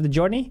be part of the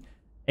journey,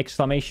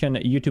 exclamation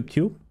YouTube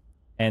 2.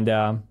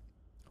 And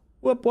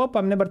whoop, whoop,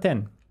 I'm number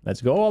 10.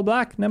 Let's go all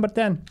black, number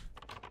 10.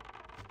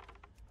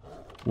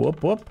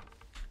 Whoop, whoop.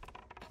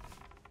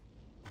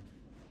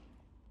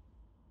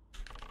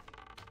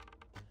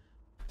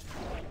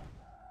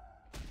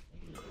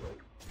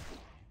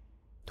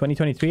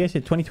 ...2023, I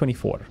said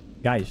 2024.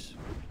 Guys,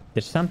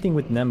 there's something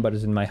with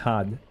numbers in my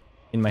head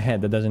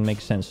that doesn't make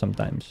sense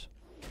sometimes.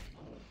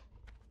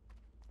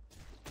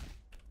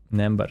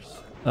 Numbers.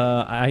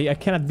 I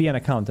cannot be an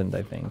accountant,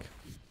 I think.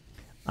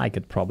 I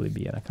could probably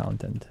be an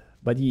accountant.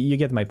 But you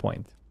get my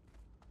point.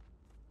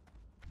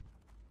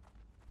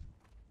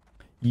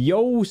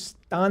 Yo,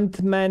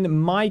 Stuntman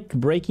Mike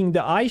breaking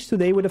the ice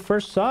today with the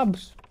first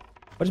subs.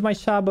 What's my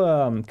sub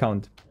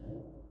count?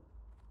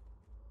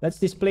 Let's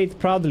display it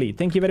proudly.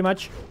 Thank you very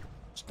much.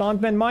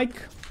 Stuntman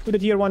Mike with a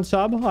tier 1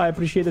 sub. I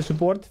appreciate the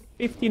support.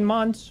 15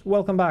 months.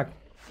 Welcome back.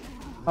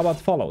 How about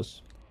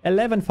follows?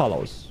 11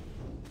 follows.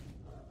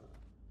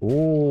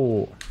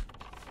 Oh.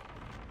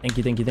 Thank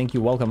you, thank you, thank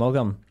you. Welcome,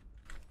 welcome.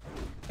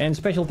 And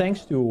special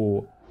thanks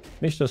to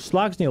Mr.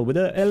 Slugsnail with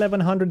the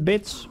 1100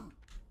 bits.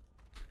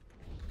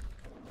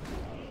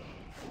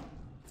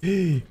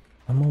 I'm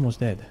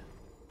almost dead.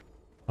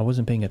 I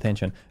wasn't paying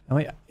attention. I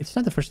mean, it's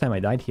not the first time I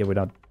died here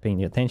without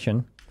paying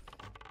attention.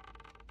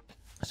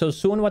 So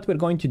soon what we're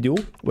going to do,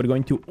 we're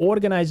going to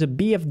organize a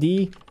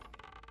BFD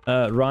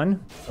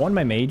run on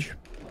my mage.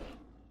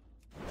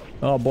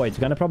 Oh boy, it's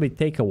gonna probably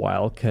take a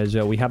while because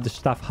we have the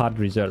stuff hard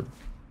reserve.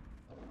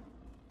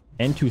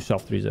 And 2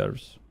 soft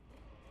reserves.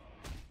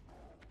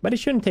 But it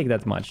shouldn't take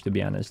that much, to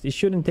be honest. It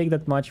shouldn't take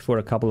that much for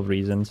a couple of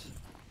reasons.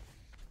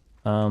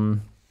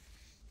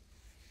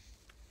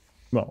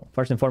 Well,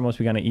 first and foremost,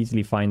 we're gonna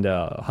easily find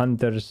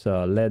hunters,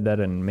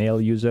 leather, and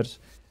male users.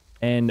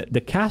 And the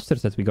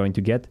casters that we're going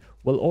to get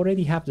will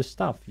already have the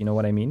stuff, you know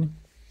what I mean?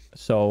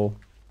 So,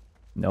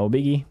 no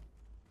biggie.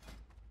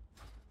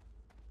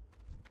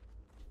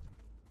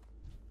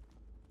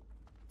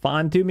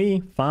 Fun to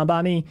me, fun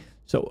by me.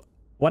 So,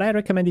 what I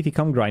recommend if you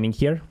come grinding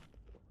here,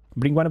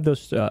 bring one of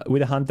those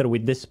with a hunter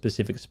with this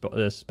specific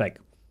spec.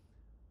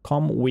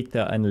 Come with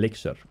an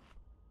elixir.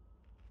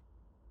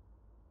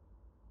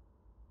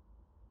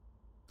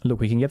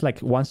 Look, we can get like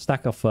 1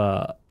 stack of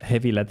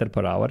heavy leather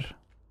per hour.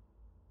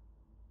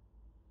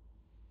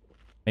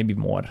 Maybe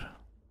more.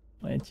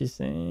 Let's just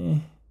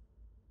say...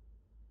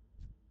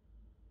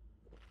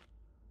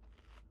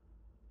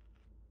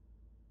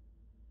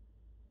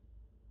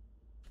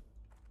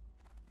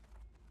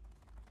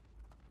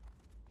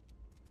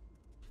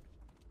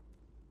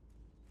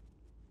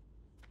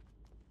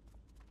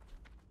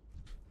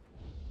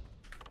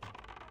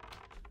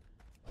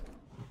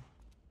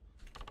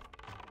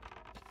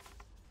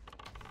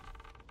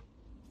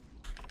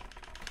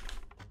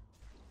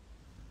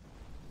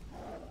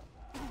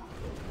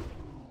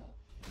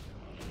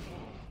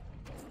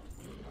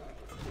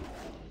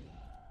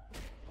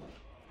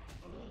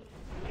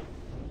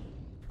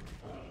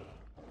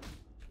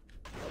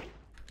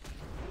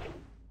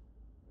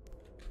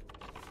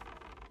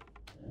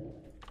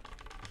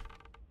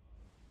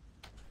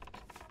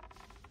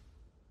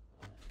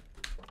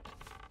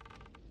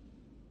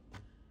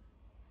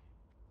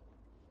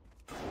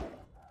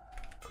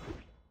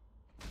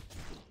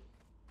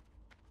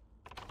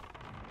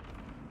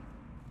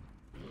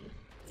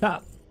 Ah.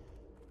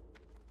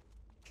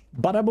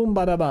 Bada boom,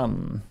 bada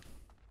bum.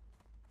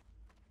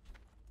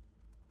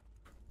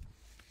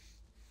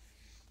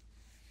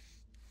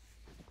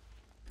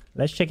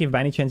 Let's check if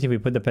by any chance if we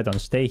put the pet on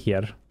stay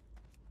here,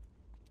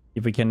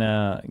 if we can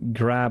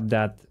grab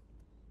that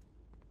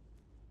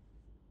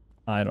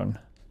iron.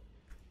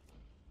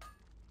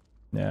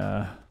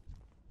 Yeah.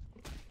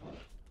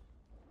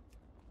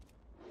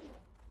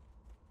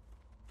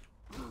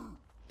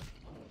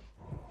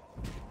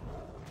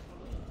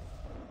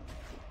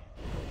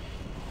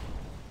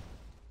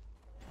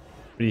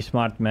 Pretty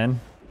smart, man.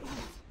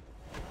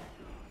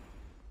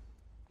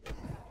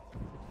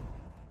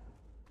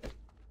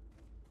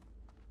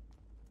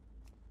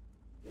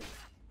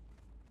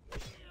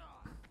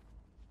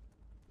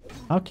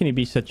 How can he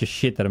be such a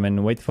shitter,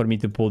 man? Wait for me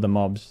to pull the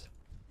mobs.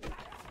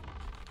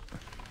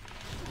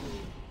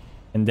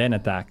 And then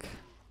attack.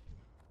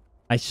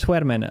 I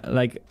swear, man,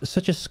 like,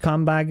 such a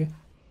scumbag,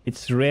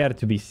 it's rare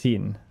to be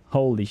seen.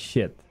 Holy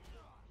shit.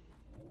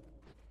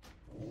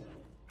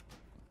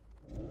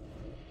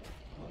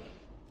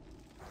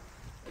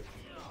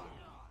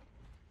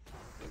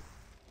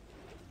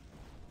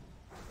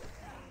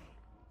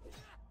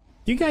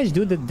 Do you guys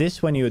do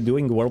this when you're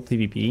doing world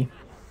PvP?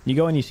 You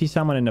go and you see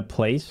someone in a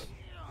place,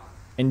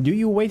 and do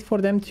you wait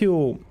for them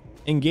to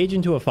engage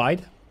into a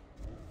fight?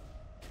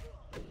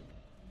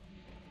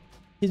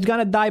 He's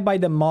gonna die by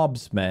the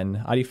mobs,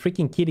 man. Are you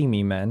freaking kidding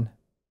me, man?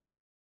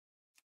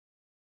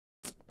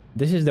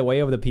 This is the way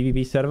of the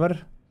PvP server?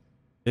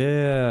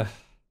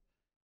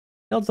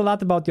 Tells a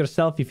lot about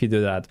yourself if you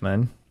do that,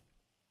 man.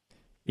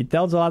 It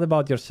tells a lot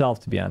about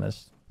yourself, to be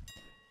honest.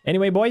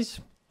 Anyway,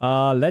 boys,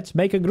 let's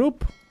make a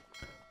group.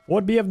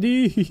 What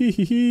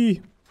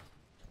BFD?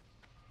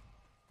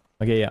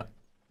 Okay, yeah.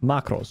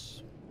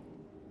 Macros.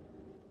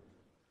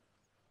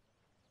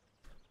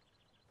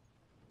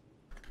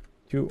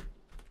 Two.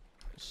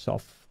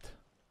 Soft.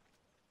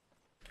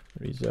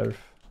 Reserve.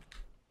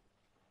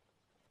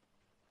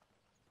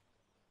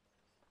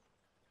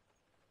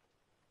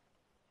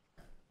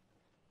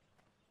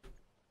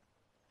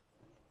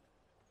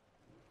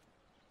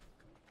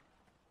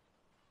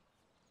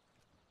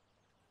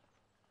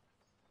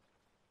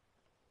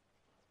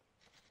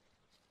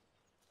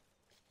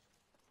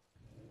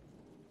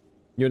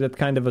 You're that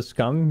kind of a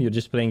scum. You're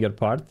just playing your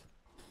part.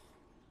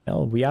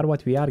 Well, we are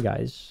what we are,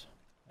 guys.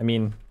 I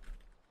mean,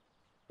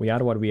 we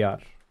are what we are.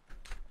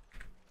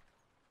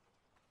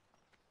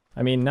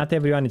 I mean, not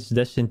everyone is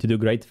destined to do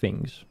great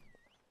things.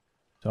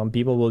 Some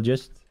people will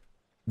just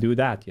do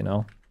that, you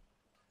know.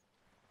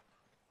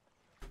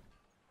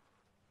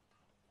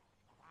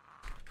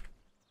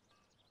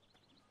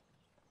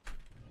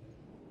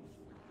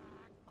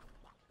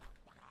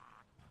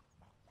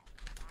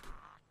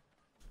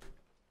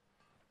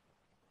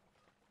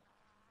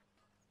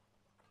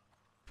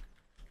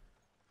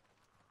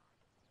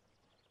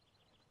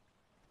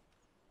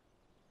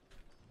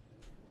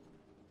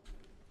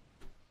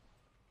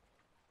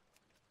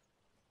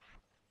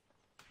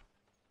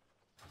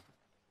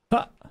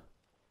 Ha!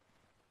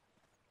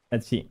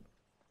 Let's see.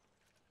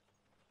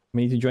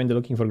 We need to join the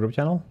looking for group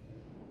channel.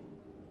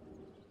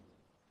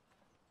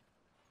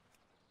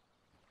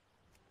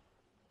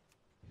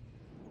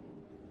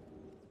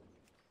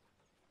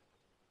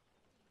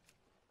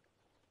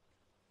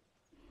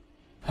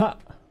 Ha!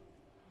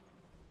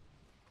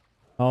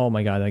 Oh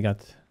my god, I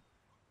got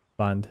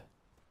banned.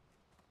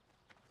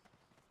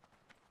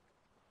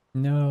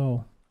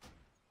 No.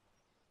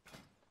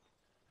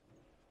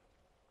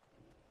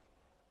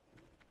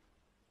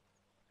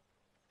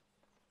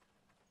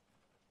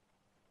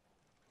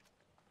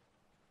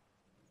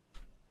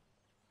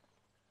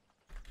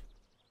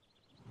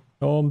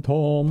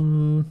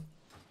 Tom.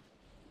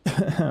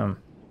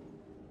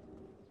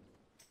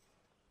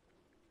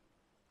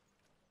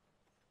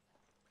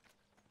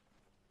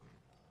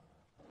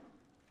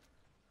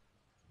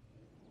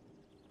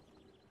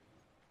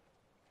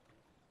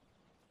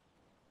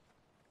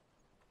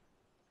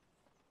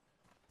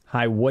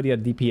 High warrior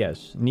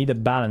DPS. Need a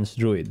balanced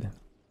druid.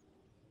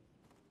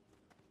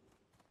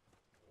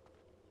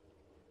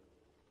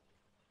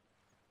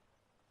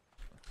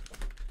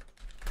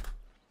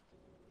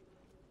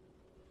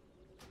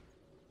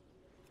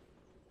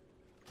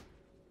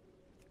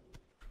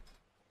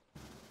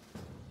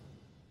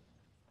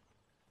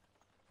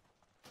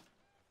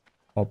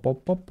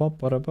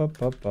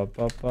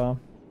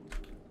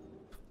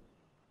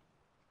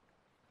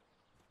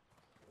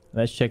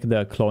 Let's check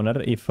the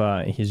cloner if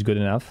he's good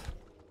enough.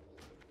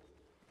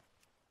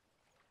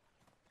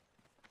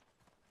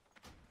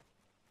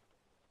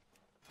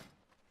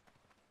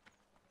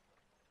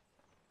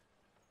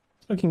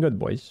 It's looking good,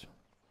 boys.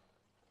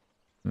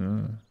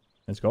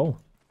 Let's go.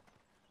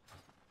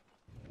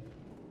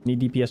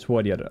 Need DPS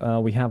warrior.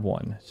 We have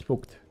one.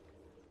 Spooked.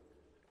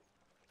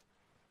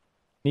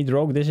 Need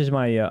rogue. This is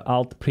my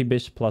alt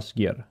prebis plus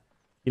gear.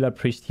 Healer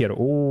priest here.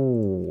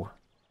 Oh,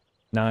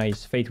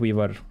 nice. Fate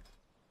weaver.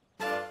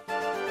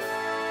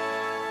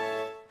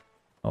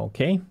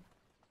 Okay.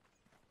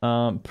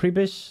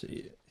 Prebis.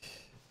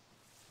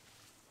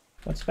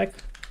 What spec?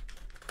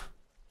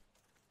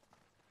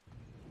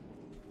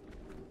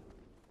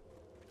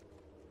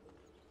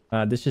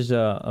 This is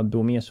a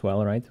Doomy as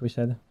well, right? We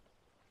said.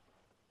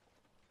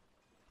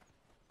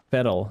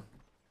 Feral.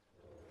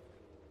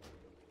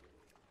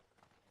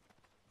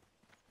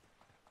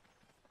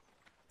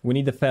 We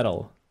need the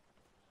feral.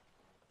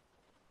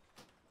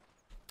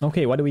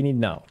 Okay, what do we need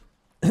now?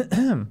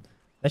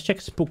 Let's check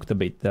spooked a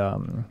bit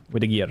with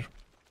the gear.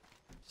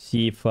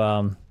 See if...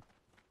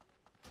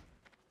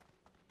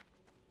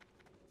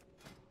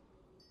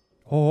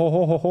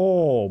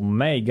 Oh,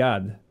 my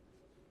god.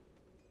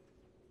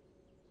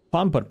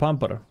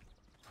 Pumper.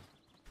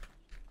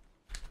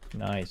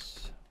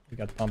 Nice. We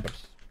got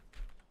pumpers.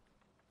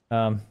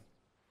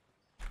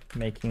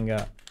 Making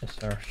a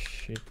SR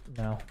shit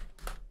now.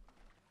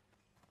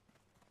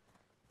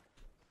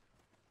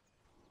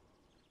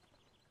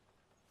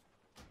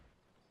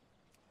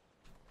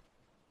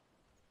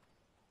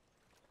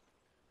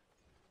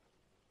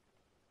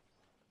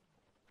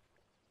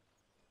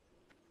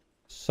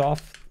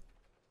 Soft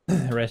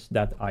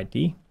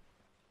rest.it.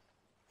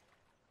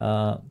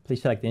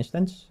 Please select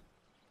instance.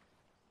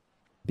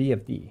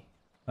 BFD.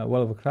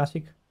 WoW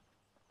Classic.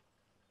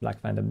 Black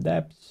Phantom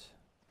Depths.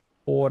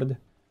 Horde.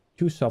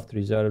 2 soft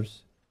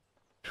reserves.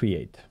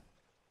 Create.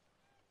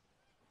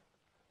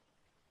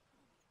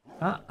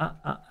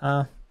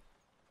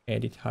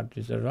 Edit hard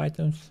reserve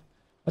items.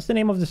 What's the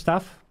name of the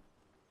stuff?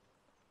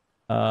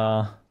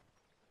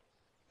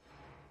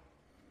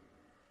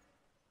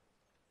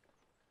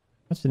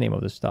 What's the name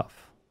of the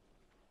stuff?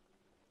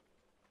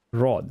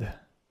 Rod.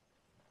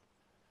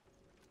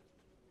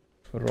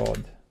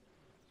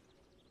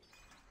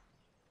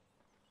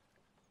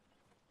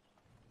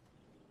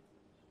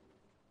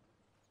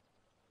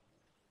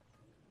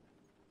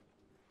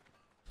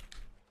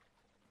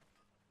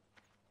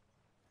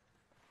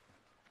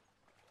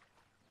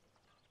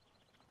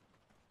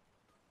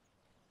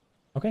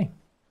 Okay.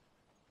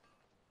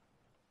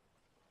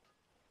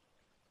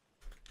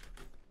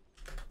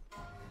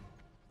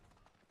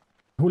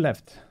 Who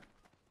left?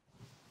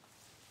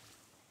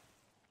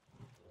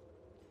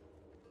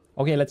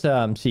 Okay, let's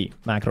see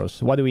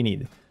macros. What do we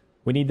need?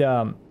 We need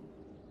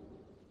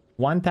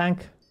 1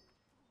 tank,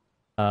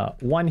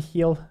 1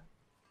 heal,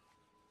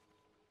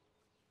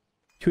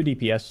 2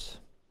 DPS,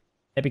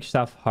 epic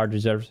stuff, hard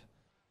reserves.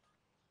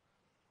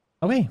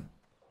 Okay,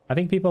 I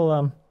think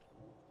people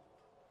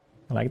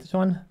like this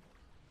one.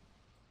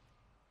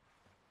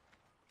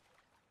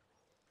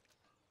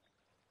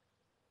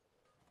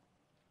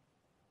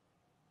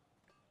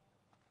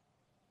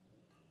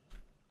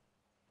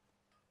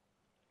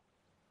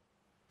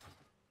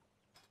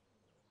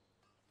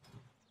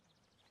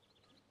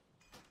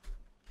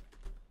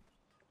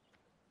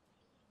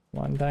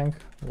 One tank,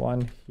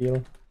 1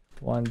 heal,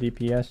 1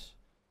 DPS,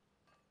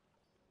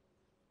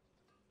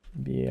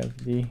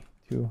 BFD,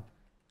 2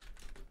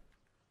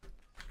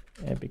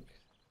 epic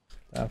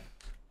stuff,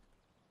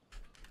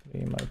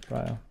 3 more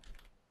trial.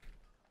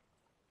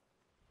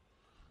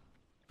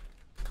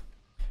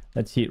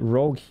 Let's see,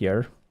 rogue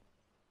here.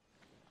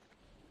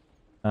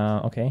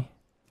 Okay.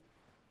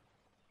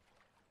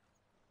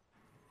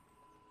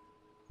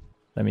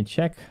 Let me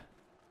check.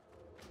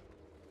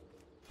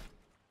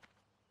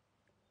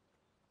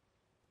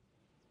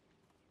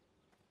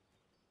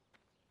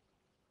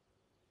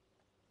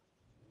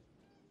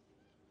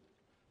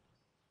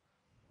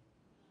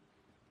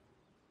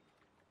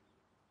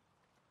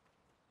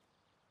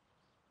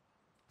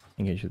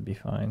 I think it should be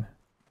fine.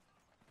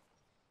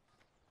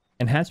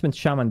 Enhancement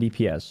Shaman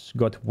DPS.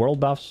 Got world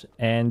buffs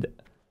and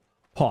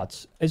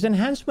pots. Is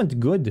enhancement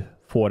good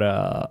for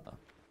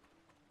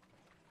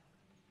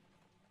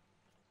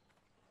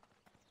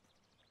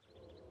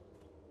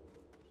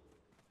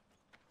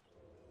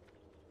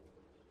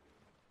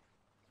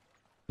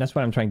That's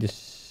what I'm trying to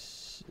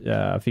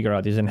figure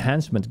out. Is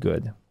enhancement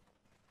good?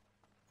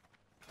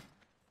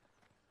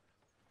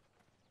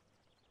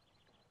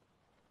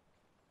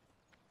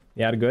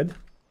 They are good?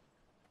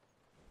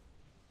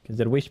 Because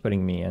they're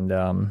whispering me, and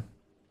I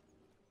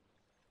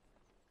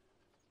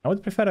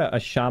would prefer a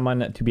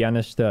shaman, to be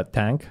honest,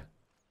 tank.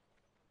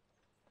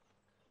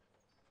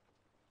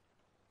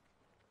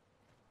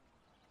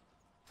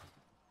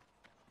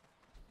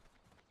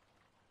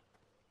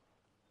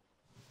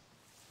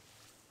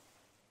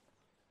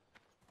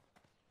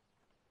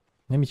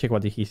 Let me check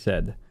what he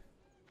said.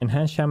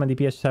 Enhanced shaman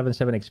DPS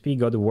 77 XP,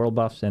 got the world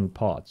buffs and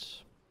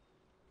pots.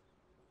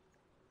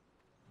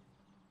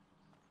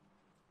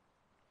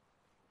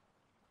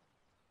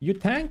 You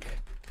tank?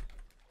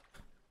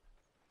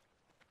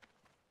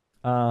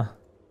 Stuff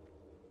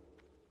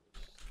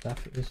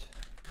is...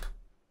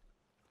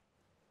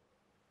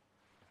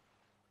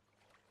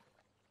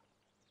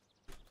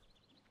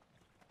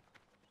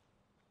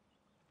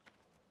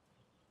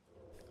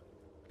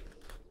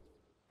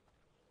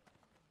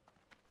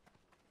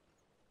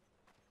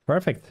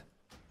 Perfect.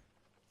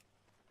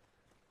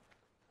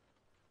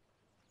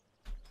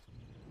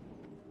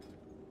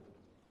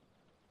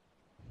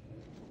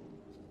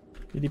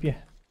 PDP.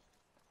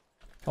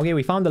 Okay,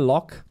 we found the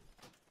lock.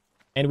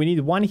 And we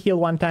need 1 heal,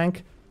 1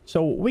 tank.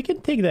 So we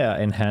can take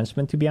the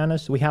enhancement, to be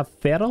honest. We have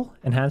Feral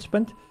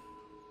enhancement.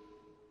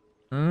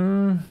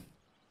 Warrior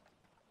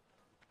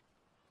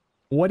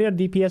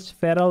DPS,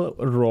 Feral,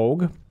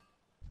 Rogue.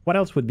 What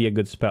else would be a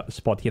good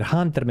spot here?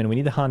 Hunter, man. We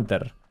need a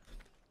Hunter.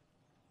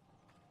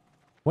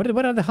 What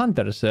are the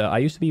Hunters? I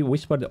used to be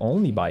whispered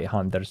only by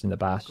Hunters in the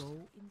past.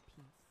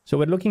 So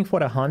we're looking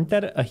for a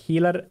Hunter, a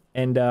Healer,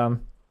 and...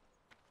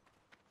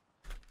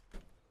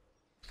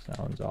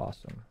 Sounds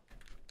awesome.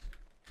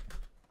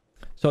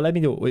 So let me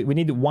do... We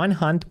need 1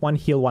 hunt, 1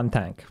 heal, 1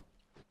 tank.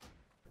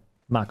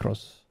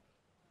 Macros.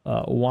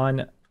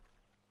 1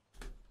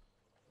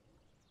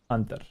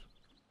 Hunter.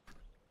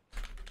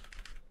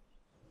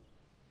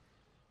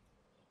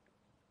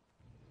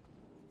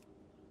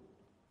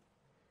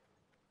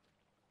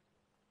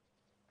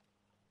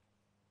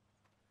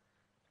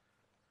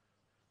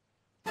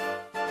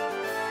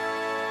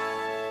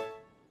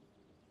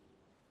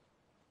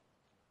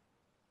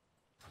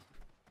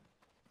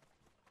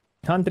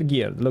 Hunter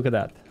gear, look at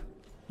that.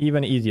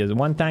 Even easier.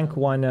 One tank,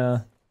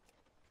 one...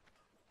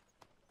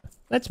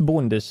 Let's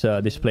boon this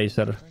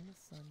displacer.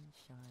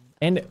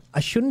 And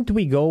shouldn't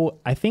we go...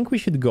 I think we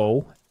should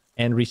go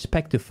and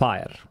respect to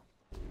fire.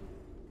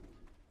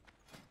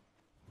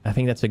 I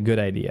think that's a good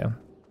idea.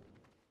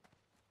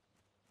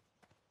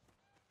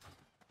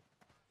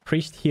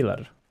 Priest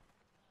healer.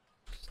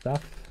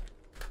 Stuff.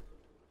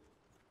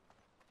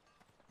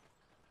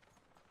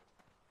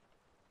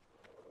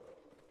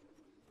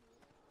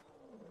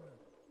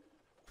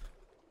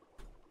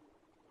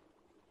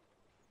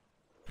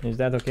 Is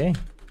that okay?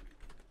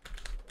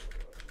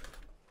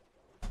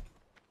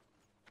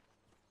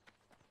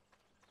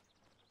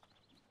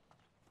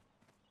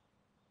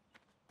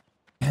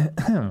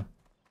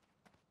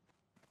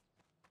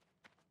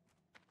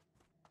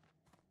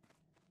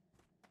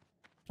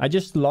 I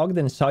just logged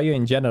and saw you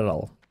in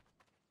general.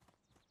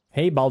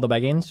 Hey, Baldo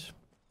Baggins.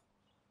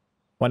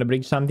 Wanna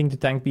bring something to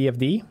tank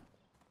BFD?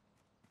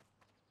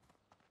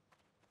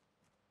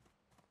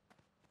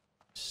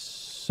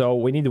 So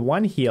we need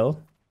one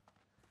heal.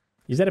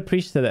 Is that a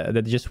priest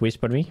that just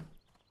whispered me?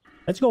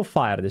 Let's go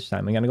fire this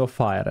time. We're gonna go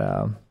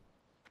fire.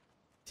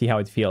 See how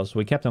it feels.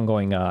 We kept on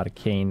going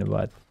arcane,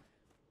 but...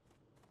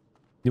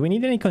 Do we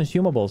need any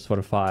consumables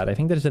for fire? I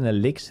think there's an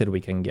elixir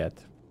we can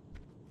get.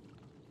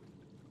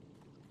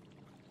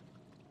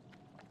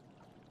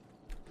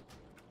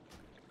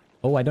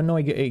 Oh, I don't know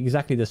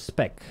exactly the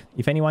spec.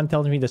 If anyone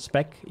tells me the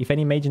spec, if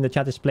any mage in the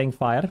chat is playing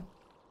fire.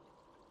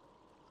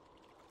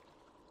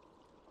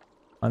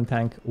 One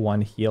tank,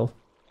 one heal.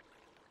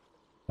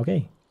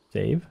 Okay,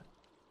 save.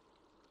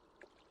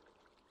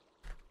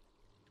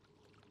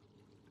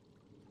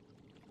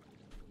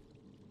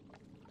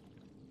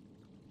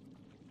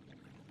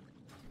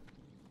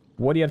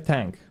 Warrior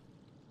tank.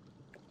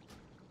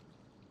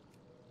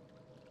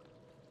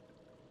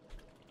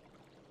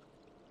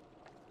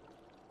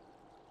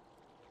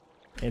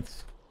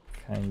 It's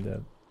kind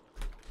of...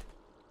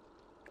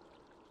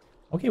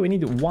 Okay, we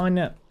need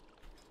one...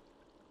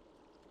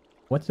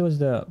 What was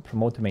the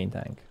promote to main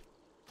tank?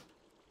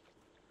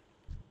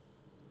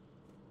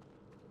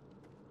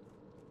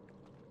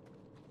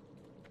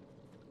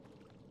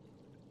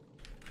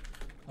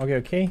 Okay,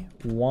 okay.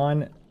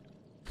 One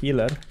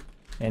healer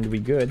and we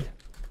good.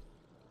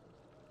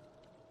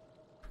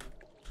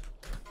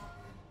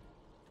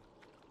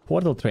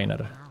 Portal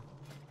trainer.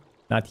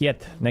 Not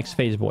yet. Next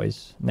phase,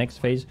 boys. Next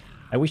phase.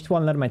 I wish to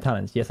unlearn my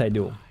talents. Yes, I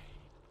do.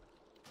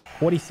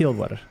 40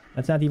 silver.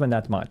 That's not even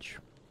that much.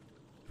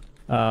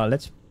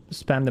 Let's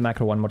spam the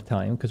macro one more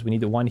time because we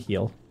need one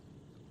heal.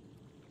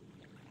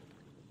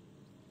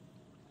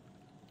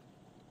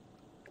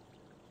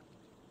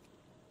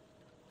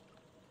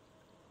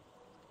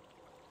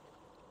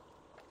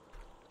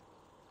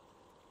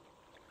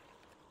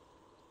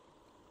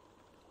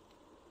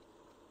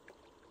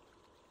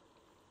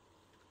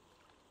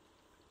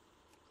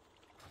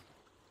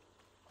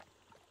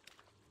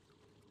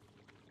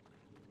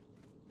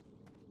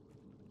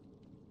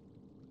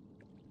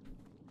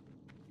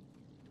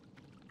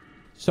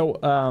 So,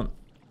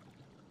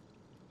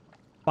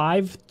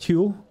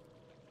 5-2.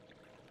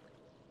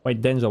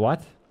 Wait, Denzo,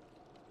 what?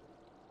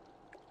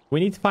 We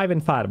need 5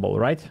 in Fireball,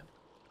 right?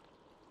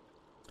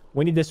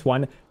 We need this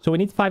one. So we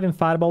need 5 in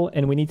Fireball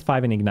and we need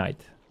 5 in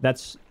Ignite.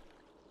 That's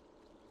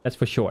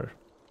for sure.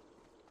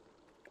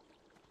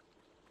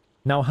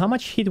 Now, how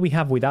much hit we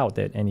have without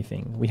it?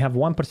 Anything? We have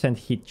 1%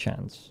 hit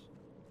chance.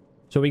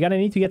 So we're gonna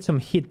need to get some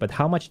hit, but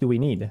how much do we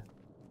need?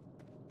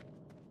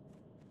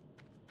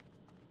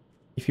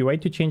 If you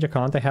wait to change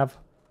account, I have...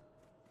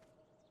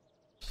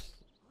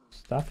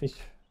 Stuff is...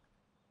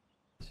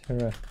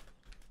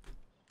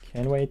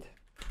 Can wait.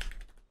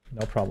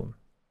 No problem.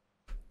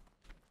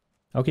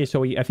 Okay,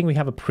 so I think we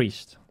have a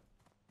priest.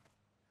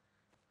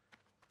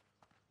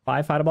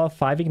 5 Fireball,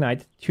 5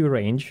 Ignite, 2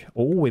 range.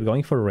 Oh, we're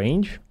going for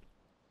range?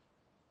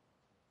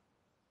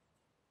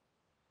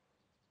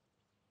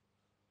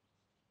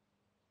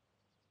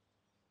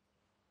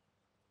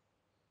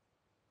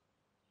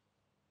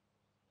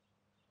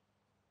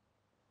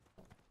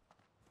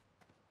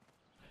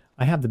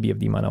 I have the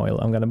BFD mana oil.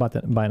 I'm gonna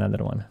buy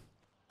another one.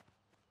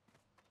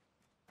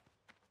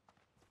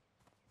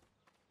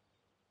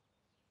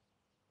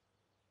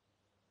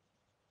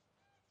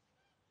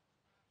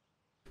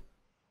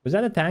 Was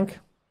that a tank?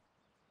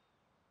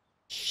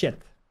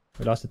 Shit.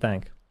 We lost the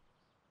tank.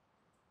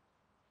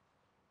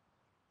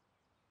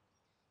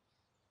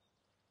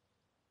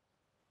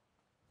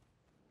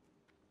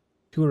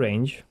 Two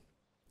range.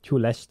 2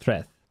 less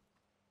strength.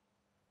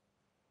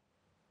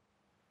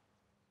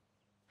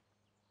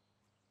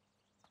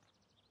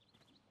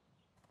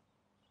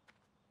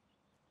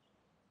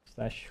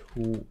 Slash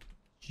who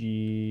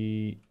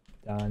G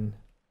done.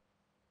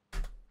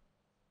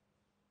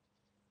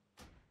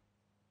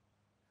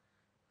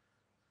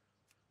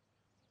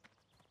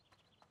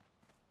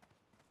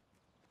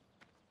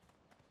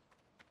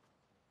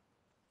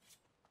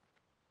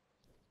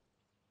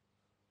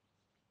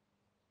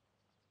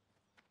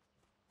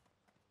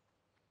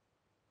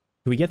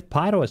 we get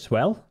Pyro as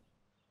well?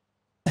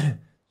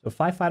 So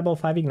 5 Fireball,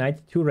 5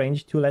 Ignite, 2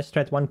 Range, 2 Less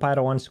Threat, 1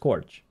 Pyro, 1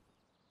 Scorch.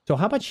 So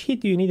how much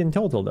heat do you need in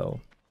total though?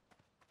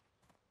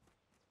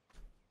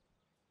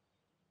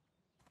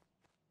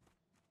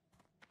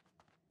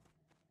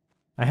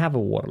 I have a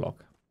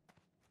Warlock.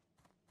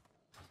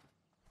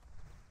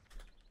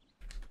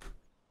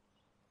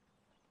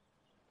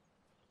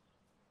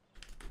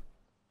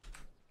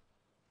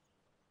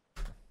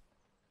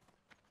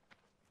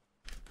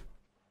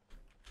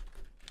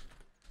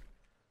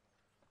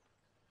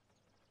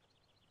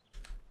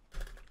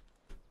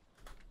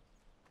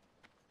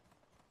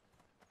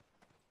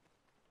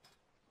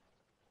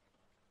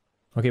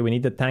 Okay, we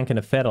need a tank and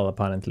a feral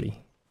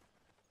apparently.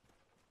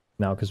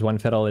 Now, because 1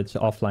 feral it's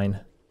offline.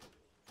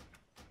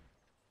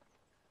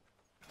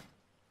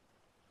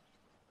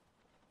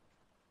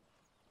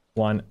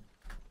 One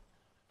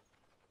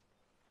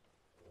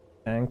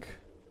tank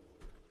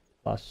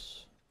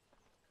plus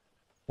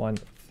 1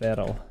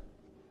 feral.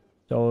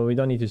 So we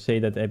don't need to say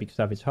that epic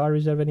stuff is hard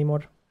reserve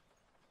anymore.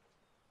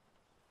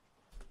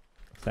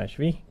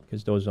 /V,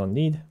 because those don't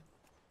need.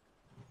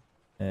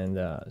 And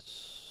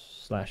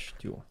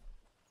 /2.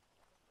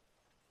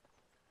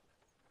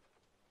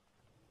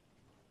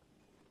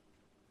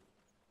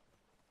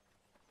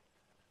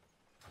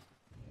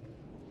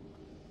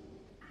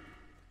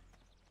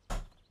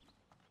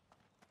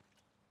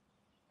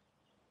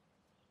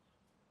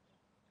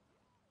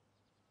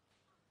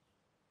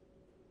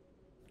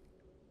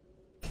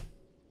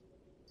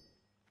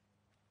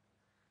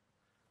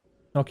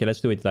 Okay,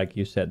 let's do it like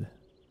you said.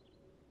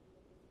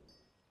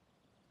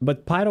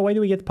 But Pyro, why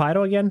do we get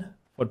Pyro again?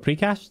 For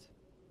precast?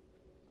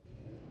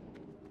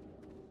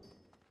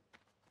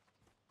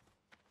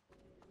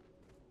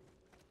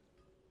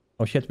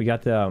 Oh shit, we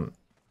got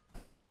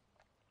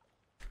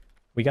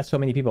so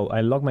many people. I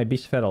log my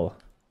beast feral.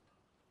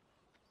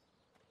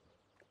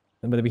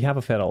 But we have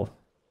a feral.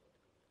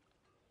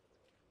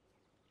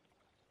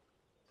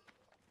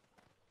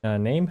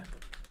 Name?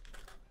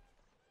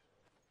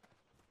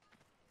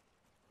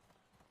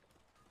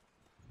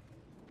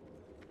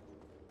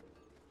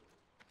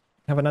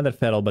 Have another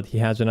feral, but he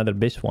has another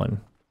bis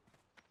one.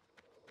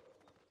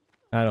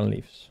 Iron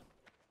leaves.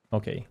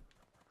 Okay.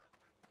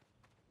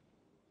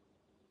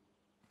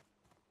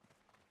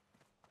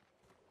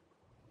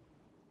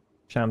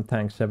 Sham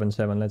tank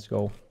 7/7. Let's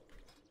go.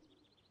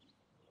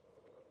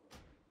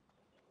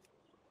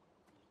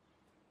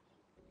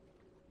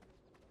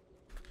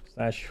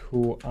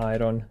 /who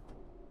iron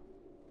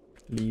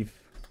leaf.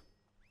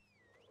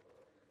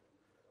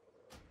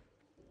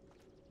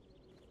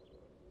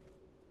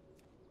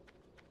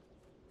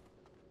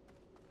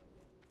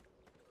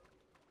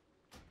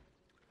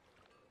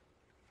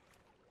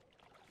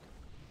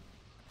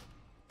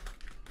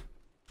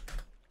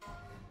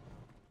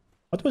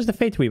 What was the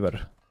Fate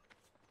Weaver?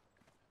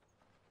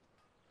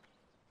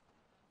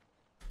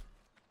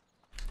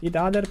 Did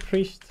other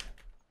priest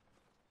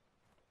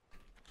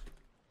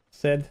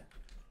said...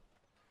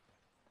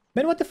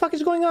 Man, what the fuck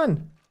is going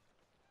on?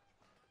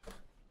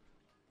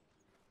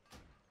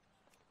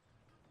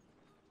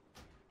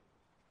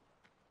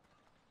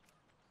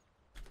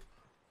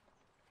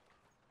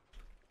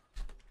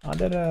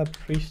 Other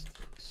priest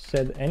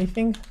said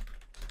anything?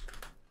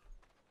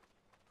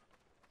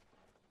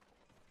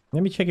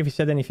 Let me check if he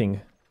said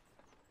anything.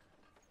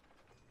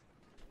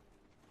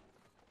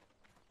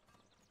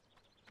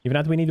 If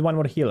not, we need 1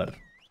 more healer.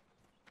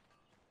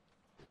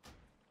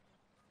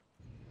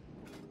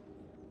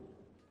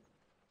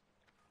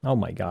 Oh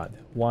my god.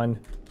 1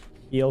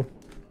 heal.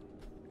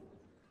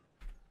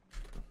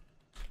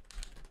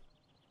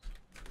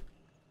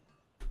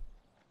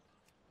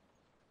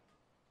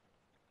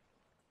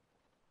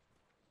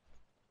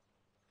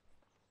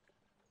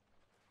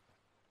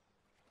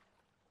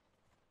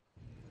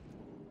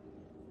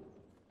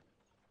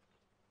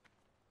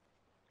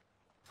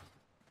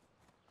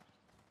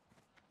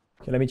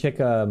 Okay, let me check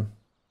the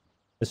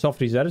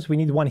soft reserves. We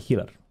need 1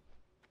 healer.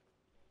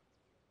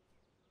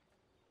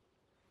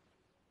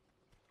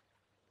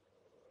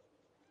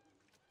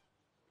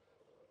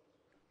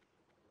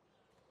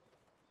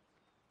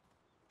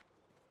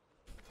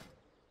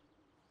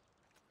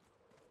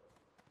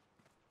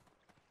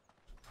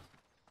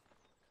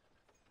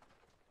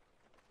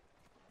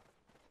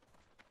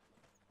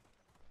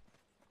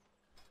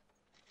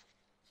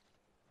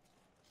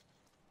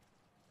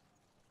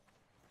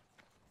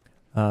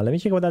 Let me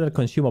check what other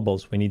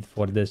consumables we need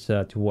for this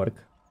to work.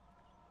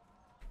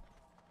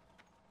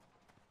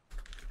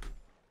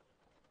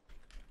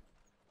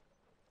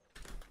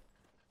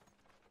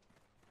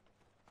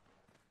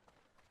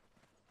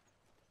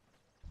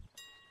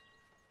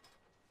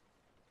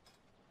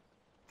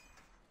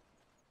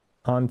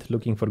 Hunt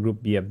looking for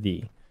group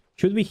BFD.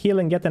 Should we heal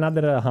and get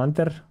another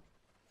hunter?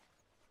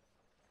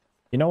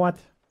 You know what?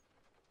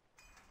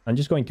 I'm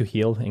just going to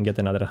heal and get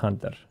another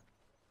hunter.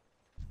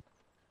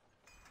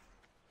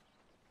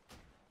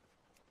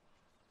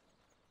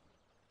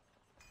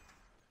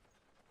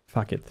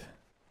 Fuck it.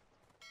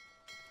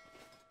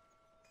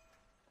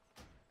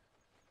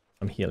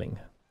 I'm healing.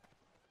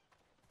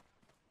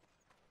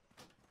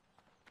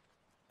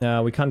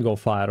 We can't go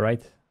far,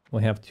 right?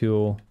 We have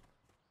to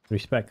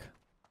respec.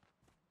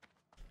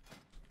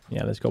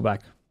 Yeah, let's go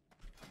back.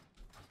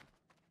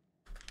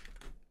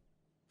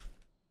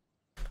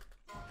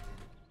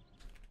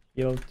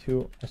 Heal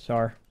to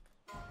SR.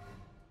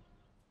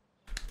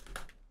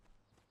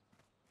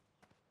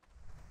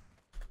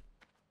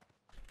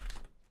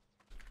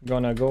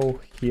 Gonna go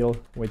heal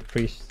with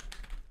priest.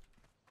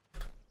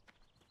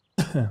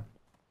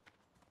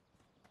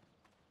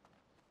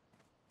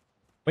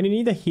 When you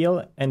need a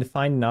heal and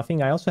find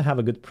nothing, I also have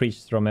a good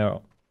priest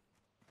Romero.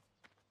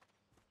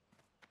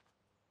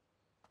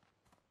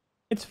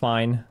 It's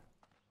fine.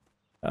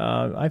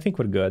 I think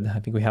we're good. I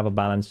think we have a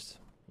balanced.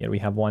 Here we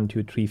have 1,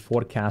 2, 3,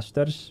 4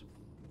 casters.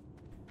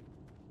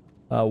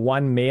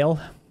 1 male,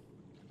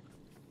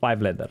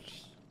 5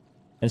 leathers.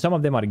 And some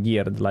of them are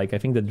geared. Like I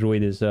think the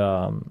druid is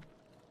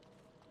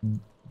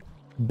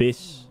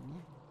bis.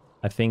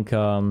 I think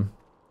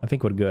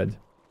we're good.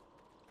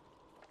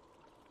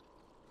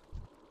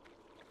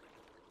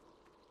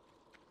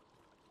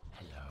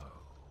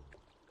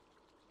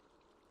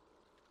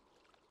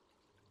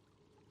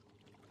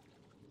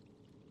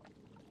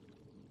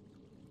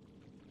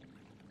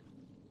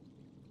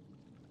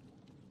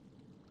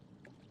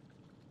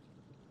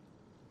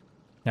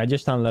 I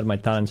just unlearned my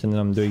talents and then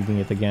I'm doing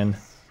it again.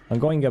 I'm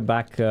going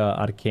back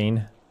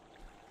arcane.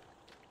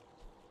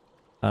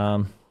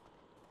 Should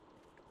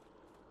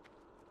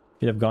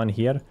have gone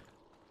here.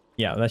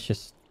 Yeah, let's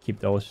just keep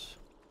those.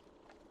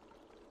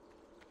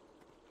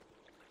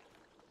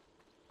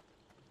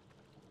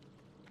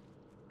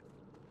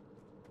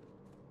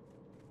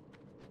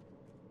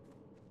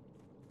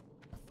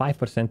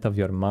 %5 of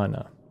your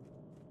mana.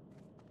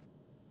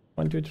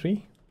 1, 2,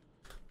 3.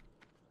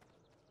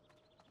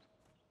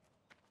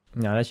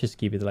 No, let's just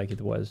keep it like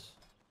it was.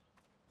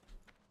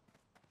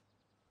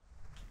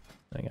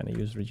 I'm gonna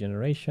use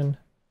regeneration.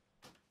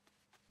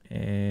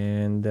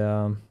 And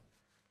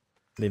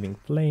living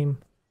flame.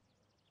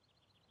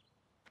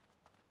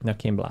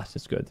 Arcane blast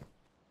is good.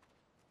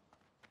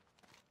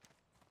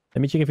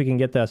 Let me check if we can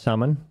get the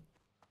summon.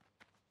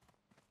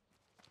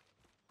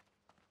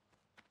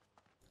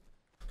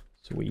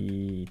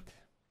 Sweet.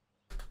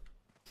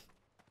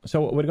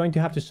 So we're going to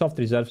have to soft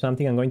reserve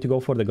something. I'm going to go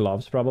for the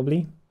gloves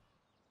probably.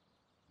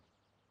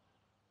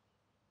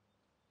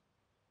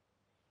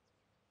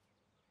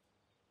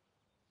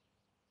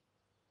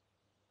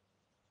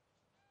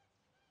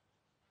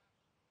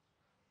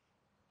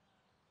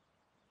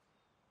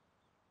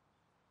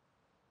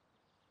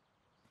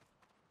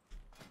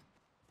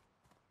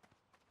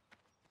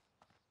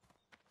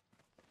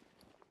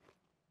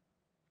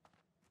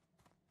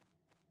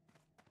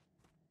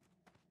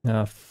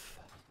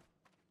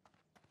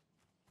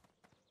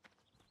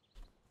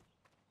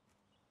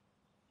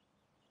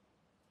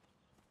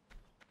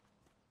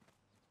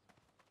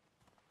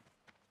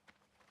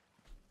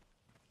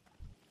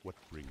 What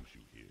brings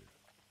you here?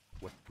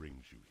 What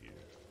brings you here?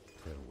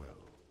 Farewell.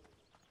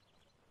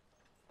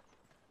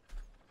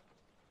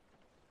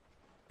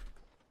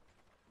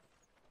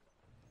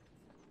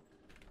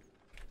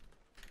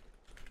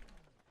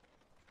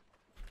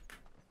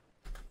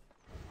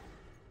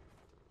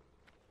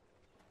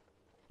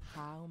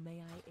 How may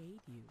I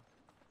aid you?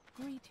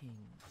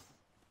 Greetings.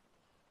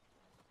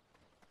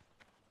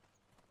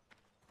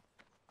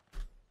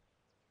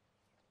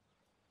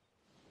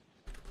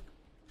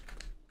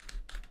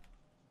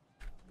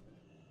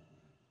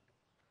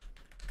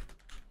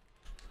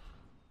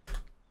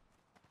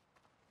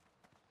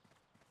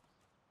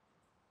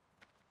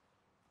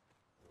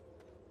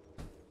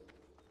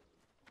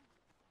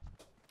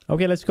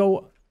 Okay, let's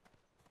go.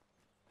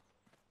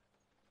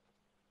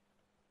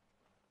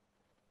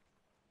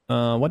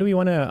 What do we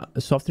want to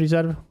soft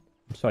reserve?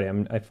 Sorry,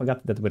 I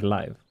forgot that we're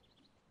live.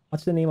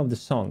 What's the name of the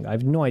song? I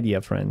have no idea,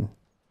 friend.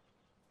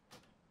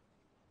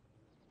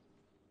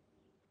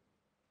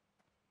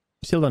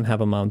 Still don't have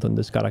a mount on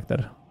this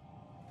character.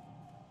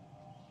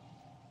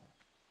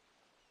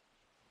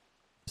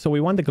 So we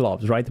want the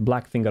gloves, right?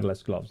 Black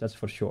fingerless gloves, that's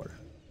for sure.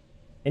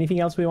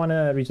 Anything else we want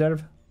to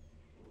reserve?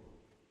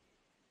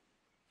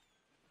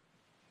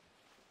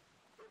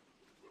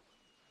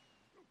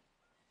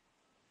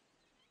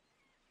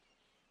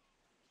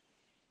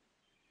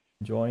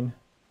 Join.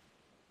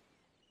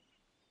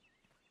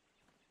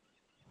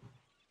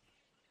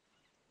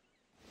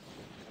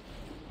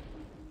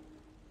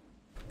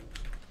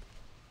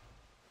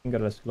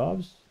 Fingerless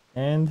gloves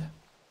and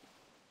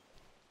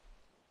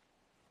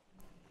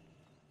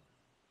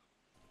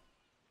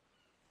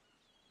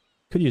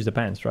could use the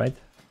pants, right?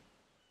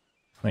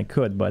 I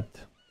could, but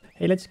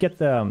hey, let's get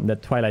the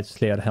Twilight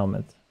Slayer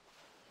helmet.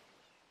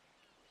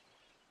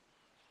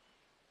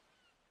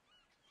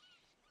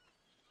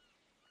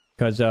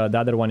 Because the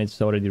other one is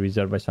already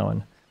reserved by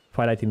someone.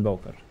 Twilight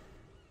Invoker.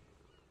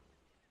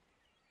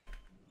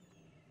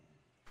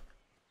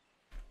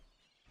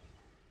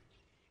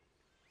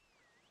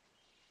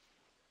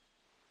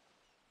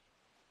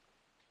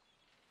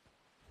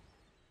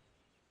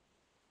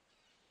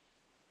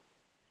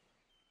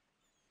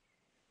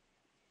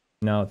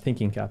 Now,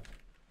 thinking cap.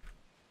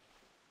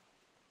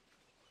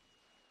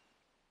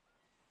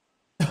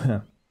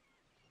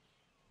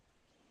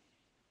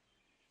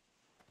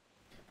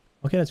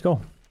 Okay, let's go.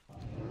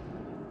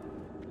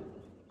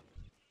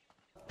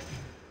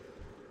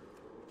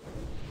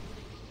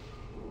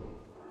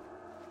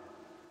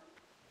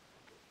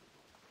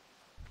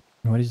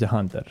 Where is the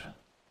hunter?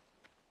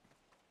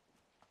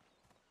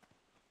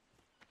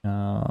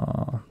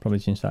 Probably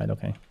it's inside,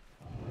 okay.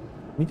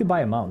 Need to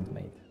buy a mount,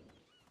 mate.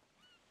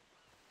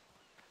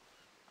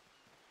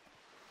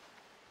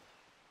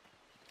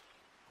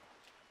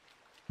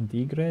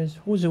 Digress?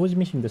 Who's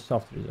missing the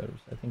soft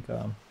reserves? I think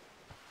oh,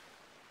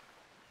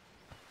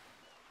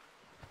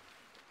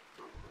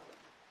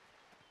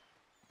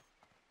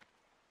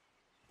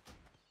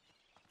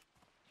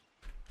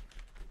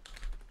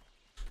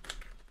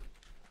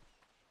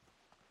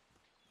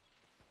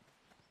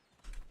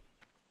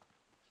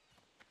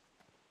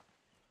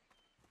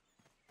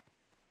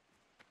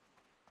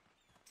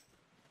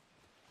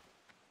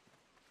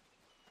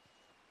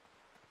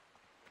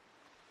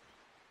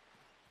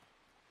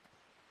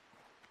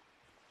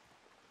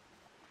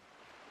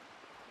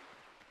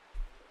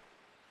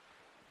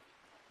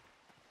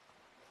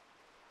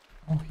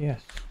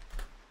 yes.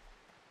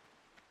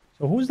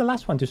 So who's the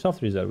last one to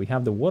soft reserve? We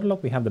have the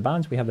Warlock, we have the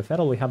Bounce, we have the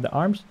Feral, we have the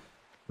Arms.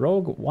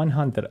 Rogue, one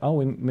Hunter. Oh,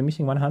 we're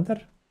missing one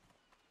Hunter?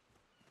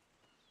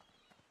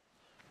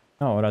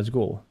 Oh,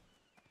 Razgul.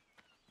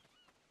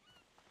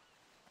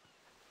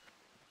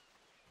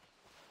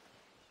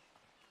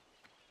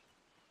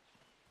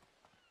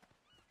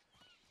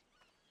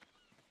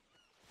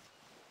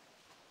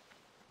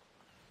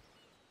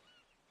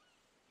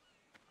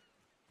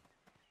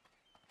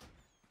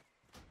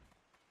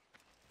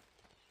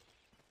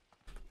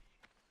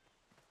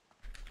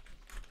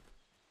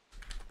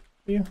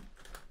 You.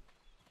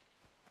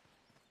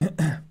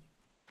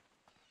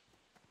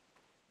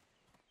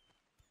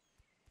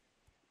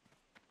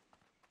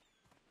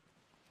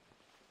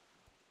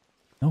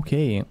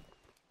 Okay.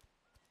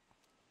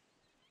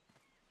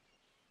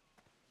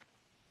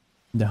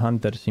 The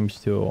hunter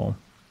seems to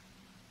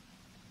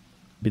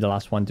be the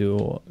last one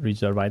to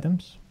reserve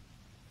items.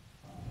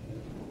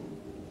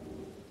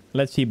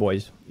 Let's see,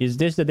 boys. Is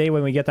this the day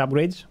when we get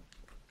upgrades?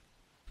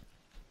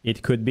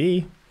 It could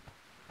be.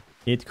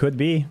 It could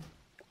be.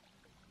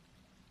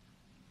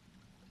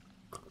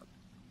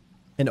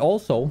 And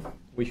also,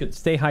 we should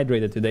stay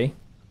hydrated today.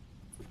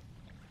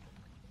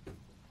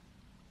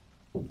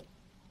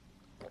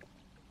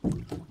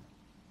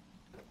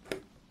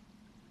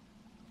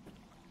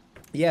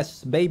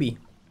 Yes, baby.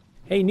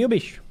 Hey,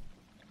 Newbish.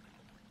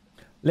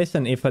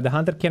 Listen, if the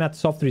hunter cannot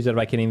soft reserve,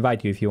 I can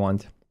invite you if you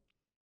want.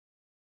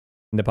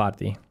 In the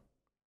party.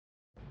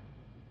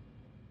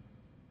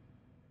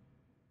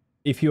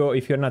 If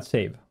you're not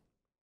safe.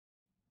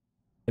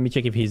 Let me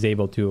check if he's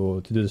able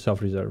to do the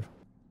soft reserve.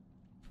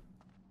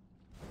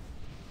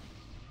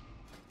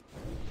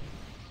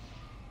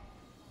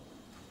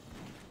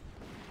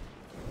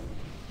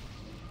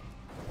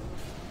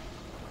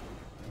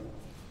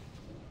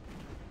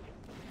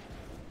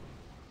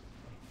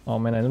 Oh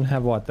man, I don't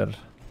have water.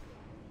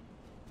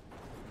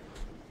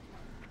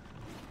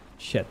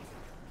 Shit.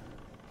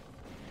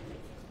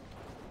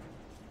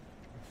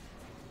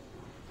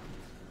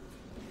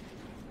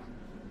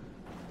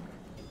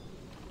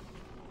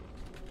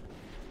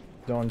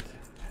 Don't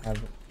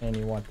have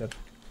any water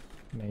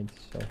made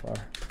so far.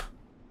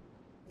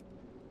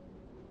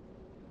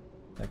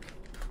 Like.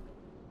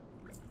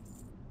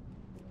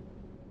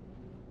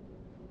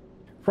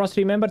 Frost,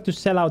 remember to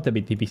sell out a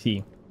bit,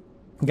 TPC.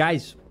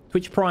 Guys,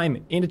 Twitch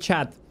Prime in the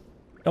chat.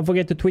 Don't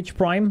forget to Twitch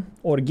Prime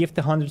or gift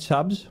 100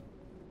 subs.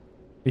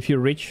 If you're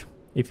rich.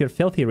 If you're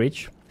filthy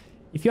rich.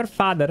 If your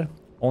father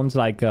owns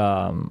like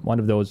one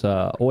of those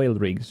oil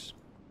rigs.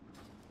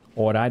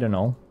 Or I don't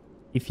know.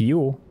 If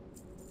you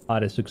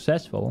are a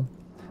successful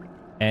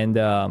and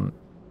how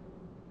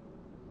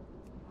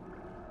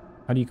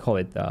do you call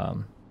it?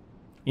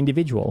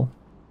 Individual.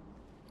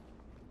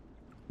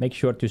 Make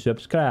sure to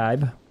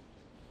subscribe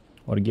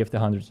or gift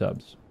 100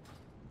 subs.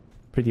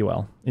 Pretty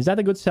well. Is that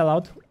a good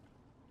sellout?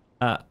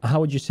 How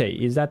would you say?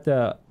 Is that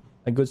a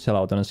good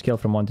sellout on a scale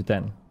from 1 to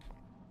 10?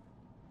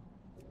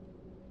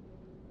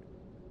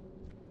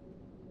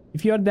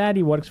 If your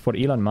daddy works for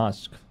Elon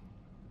Musk.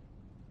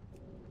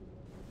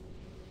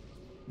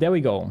 There we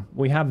go.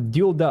 We have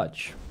Dual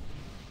Dutch.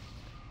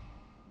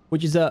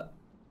 Which is a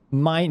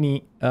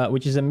mini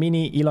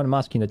Elon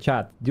Musk in the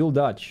chat. Dual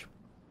Dutch.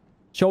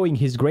 Showing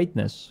his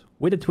greatness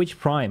with a Twitch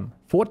Prime.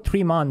 For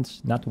 3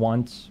 months, not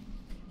once.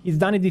 He's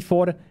done it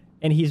before.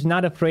 And he's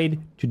not afraid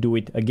to do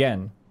it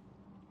again.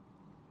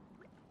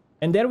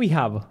 And there we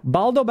have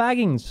Baldo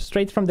Baggins,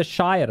 straight from the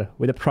Shire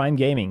with a Prime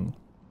Gaming.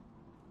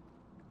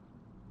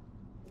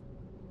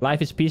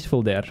 Life is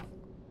peaceful there.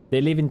 They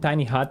live in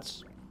tiny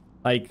huts,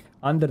 like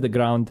under the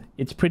ground.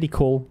 It's pretty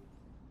cool.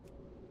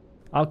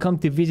 I'll come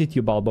to visit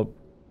you, Baldo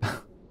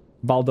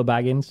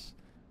Baggins.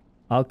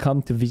 I'll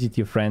come to visit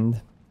you, friend.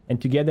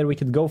 And together we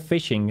could go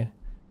fishing,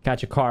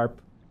 catch a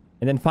carp,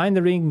 and then find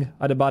the ring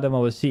at the bottom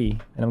of the sea.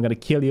 And I'm gonna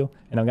kill you.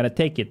 And I'm gonna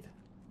take it.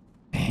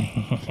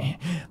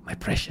 My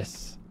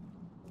precious.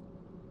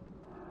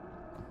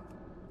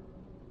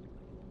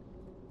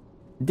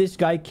 This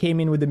guy came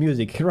in with the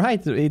music.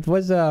 Right, it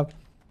was...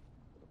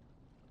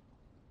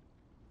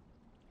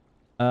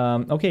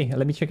 okay,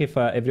 let me check if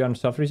everyone's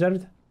soft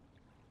reserved.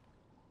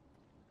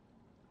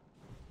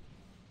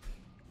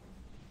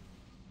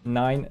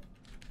 9.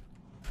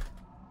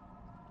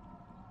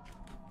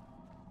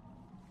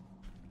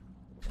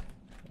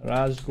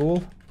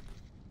 Razgul.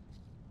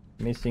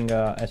 Missing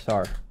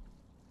SR.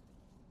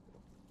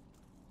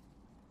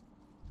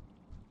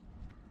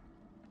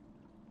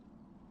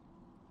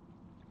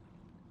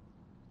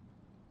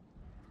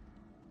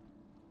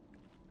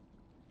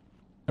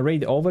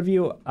 Raid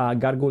overview,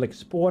 Gargoyle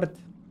export.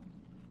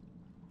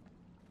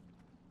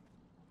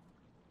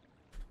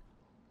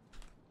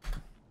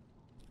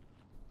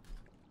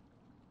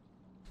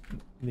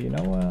 Do you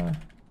know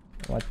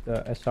what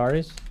the SR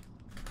is?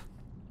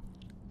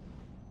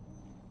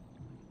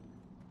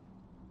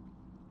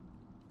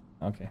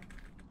 Okay.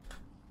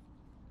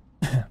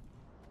 Let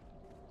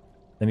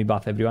me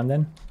buff everyone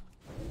then.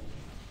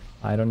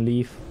 Iron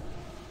Leaf.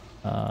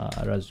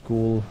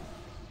 Razgul.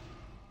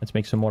 Let's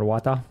make some more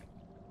water.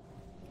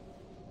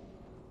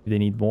 Do they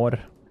need more?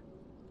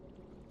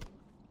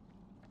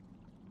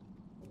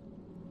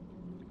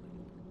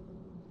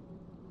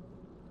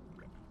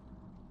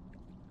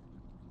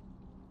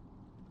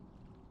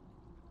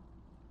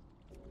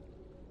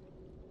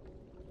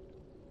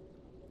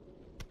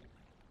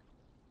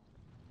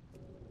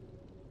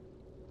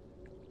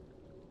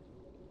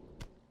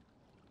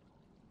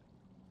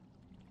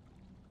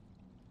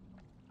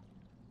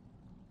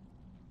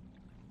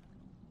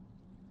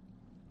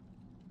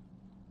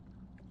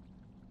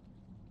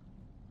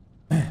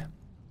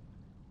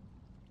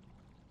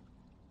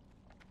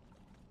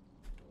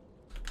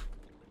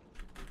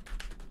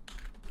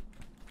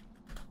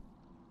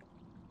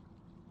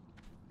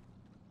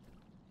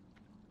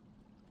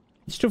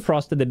 It's true,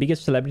 Frosted, the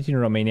biggest celebrity in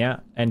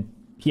Romania, and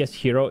PS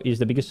Hero is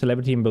the biggest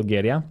celebrity in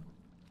Bulgaria.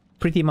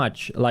 Pretty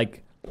much,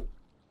 like...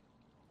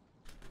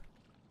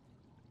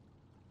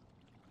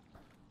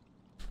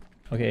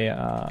 Okay,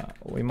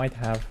 we might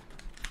have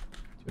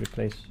to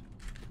replace...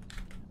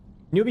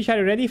 Newbie, are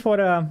you ready for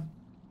a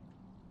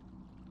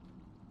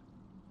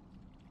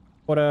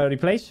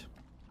replace?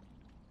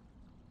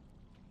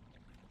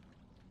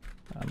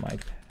 I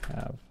might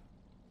have...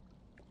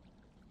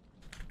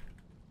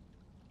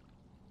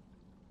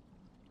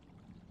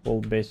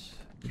 Full base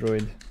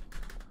druid.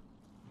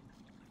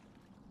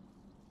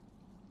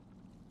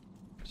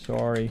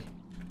 Sorry,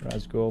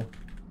 Razgul.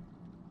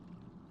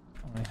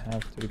 I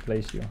have to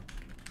replace you.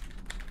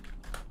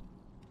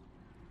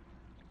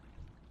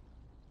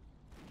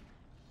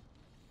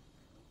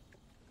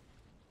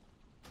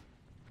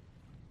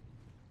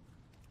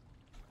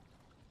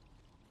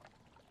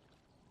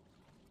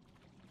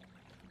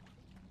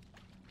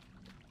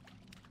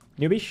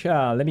 Newbish,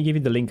 let me give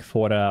you the link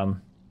for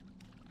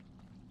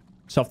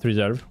soft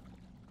reserve.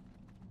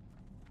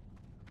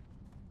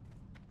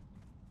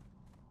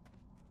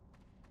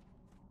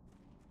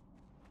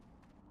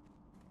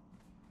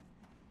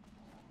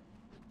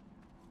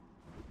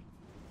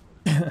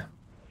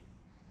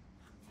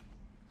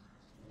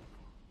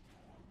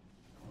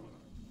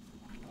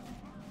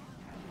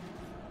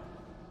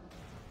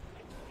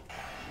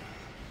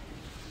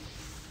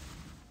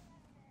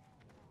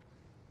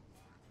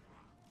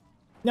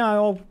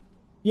 No,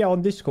 yeah,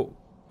 on Discord.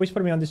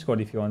 Whisper me on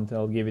Discord if you want.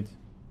 I'll give it.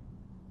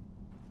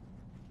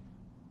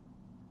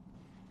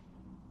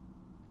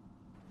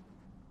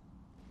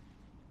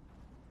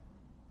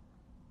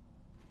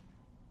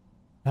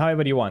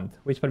 However you want.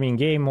 Whisper me in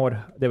game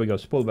or... There we go,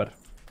 Spulber.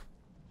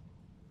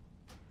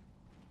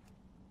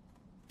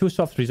 2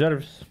 soft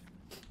reserves.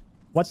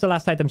 What's the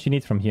last items you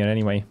need from here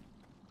anyway?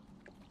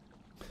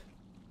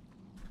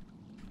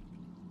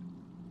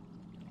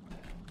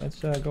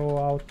 Let's go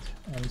out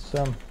and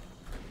some...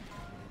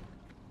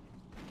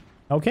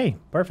 Okay,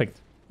 perfect.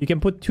 You can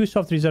put 2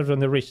 soft reserves on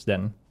the wrist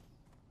then.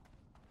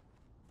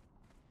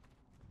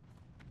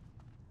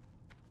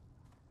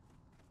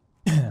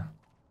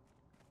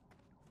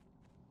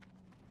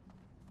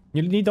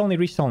 You need only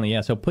wrist only,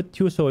 yeah. So put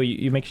 2 so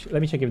you make...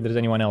 Let me check if there's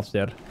anyone else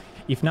there.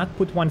 If not,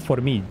 put 1 for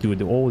me,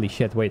 dude. Holy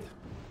shit, wait.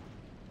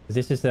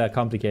 This is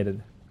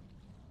complicated.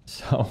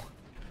 So...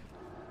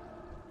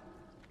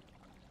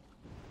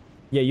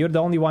 Yeah, you're the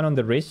only one on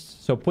the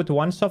wrist. So put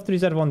 1 soft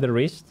reserve on the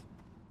wrist.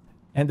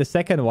 And the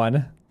second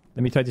one...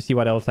 Let me try to see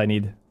what else I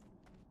need.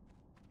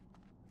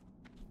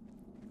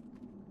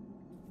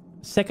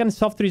 Second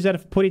soft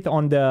reserve, put it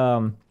on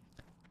the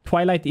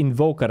Twilight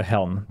Invoker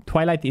helm.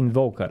 Twilight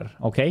Invoker,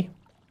 okay?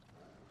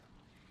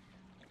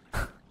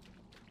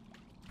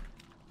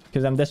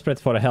 Because I'm desperate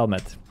for a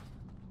helmet.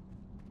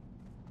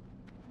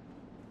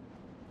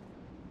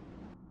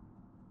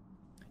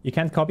 You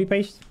can't copy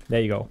paste?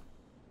 There you go.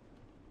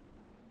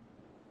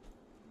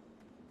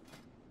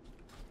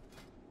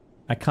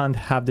 I can't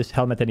have this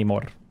helmet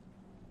anymore.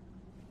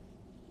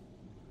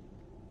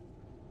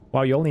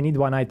 Wow, you only need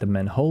 1 item,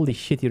 man. Holy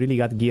shit, you really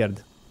got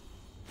geared.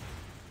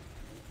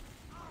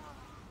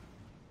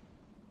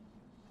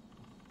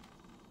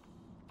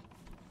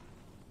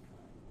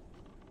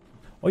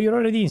 Oh, you're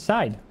already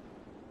inside.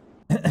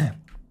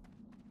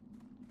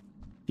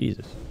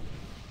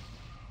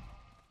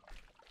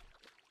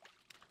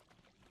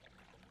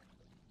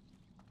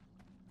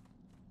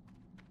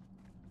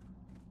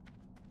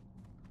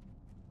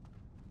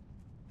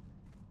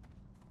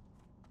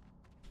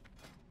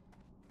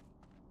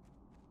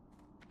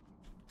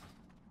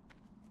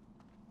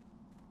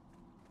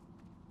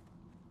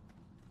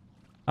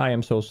 I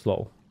am so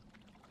slow.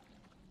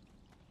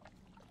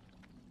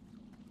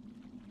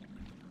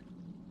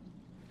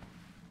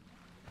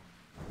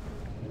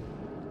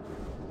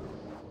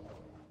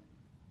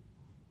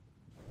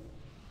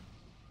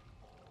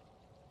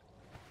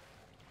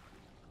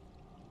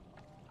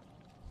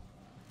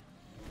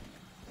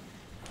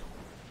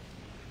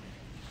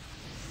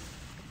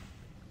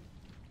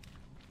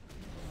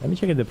 Let me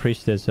check if the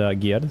priest is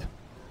geared.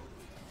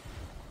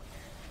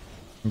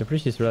 The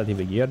priest is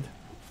relatively geared.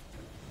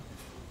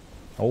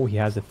 Oh, he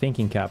has a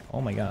thinking cap. Oh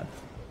my god.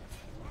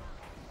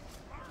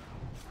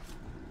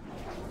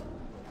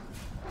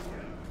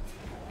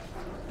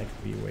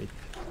 Actually, wait.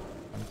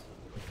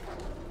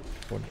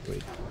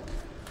 48.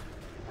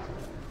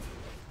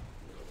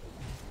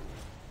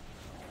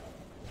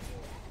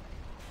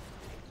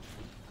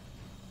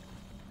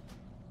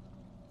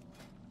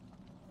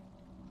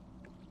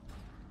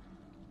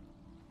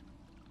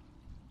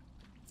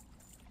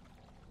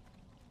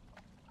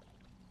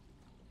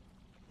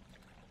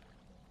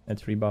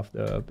 Let's rebuff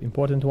the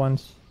important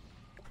ones.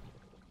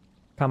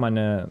 Come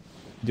on,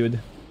 dude.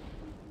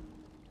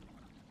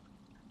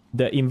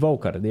 The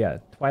Invoker, yeah.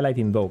 Twilight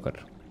Invoker.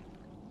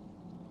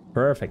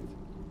 Perfect.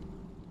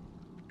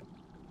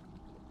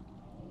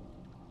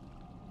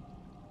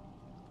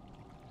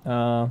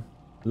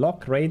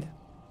 Lock, raid.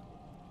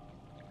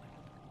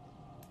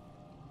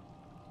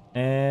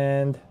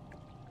 And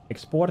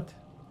export.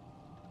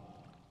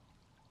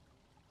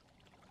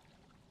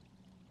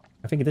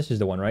 I think this is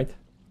the one, right?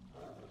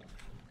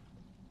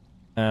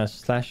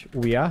 Slash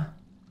WIA.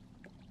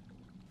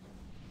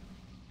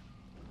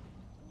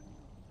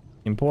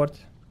 Import.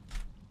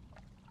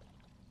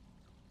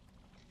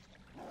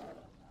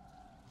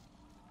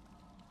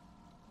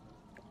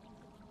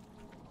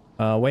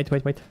 Wait.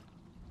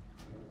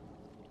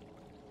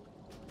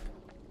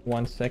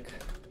 1 sec.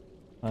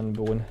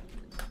 Unboon.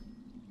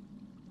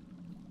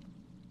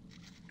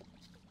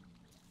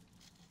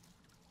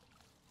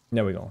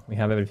 There we go. We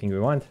have everything we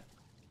want.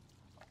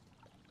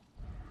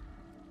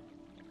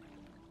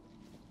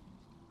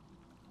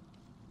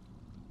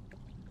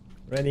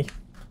 Ready?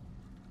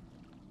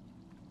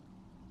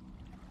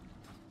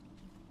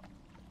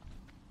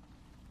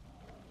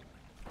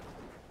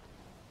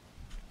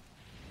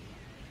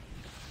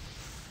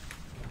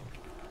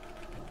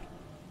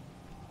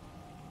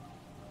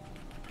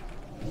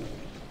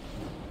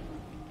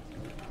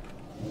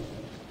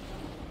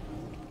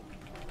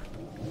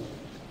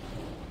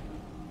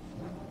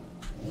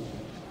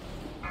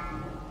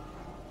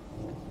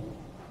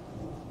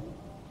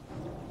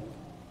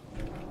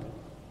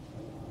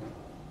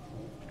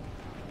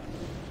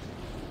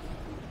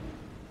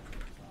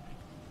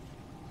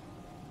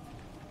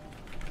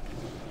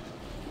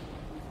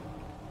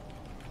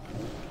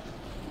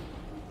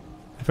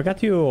 I forgot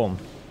to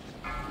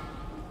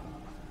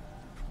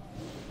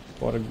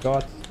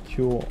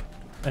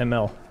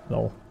ML.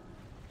 No.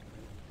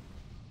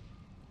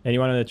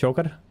 Anyone on the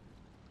choker?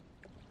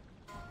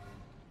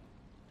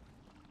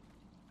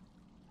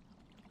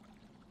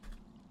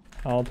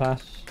 I'll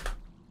pass.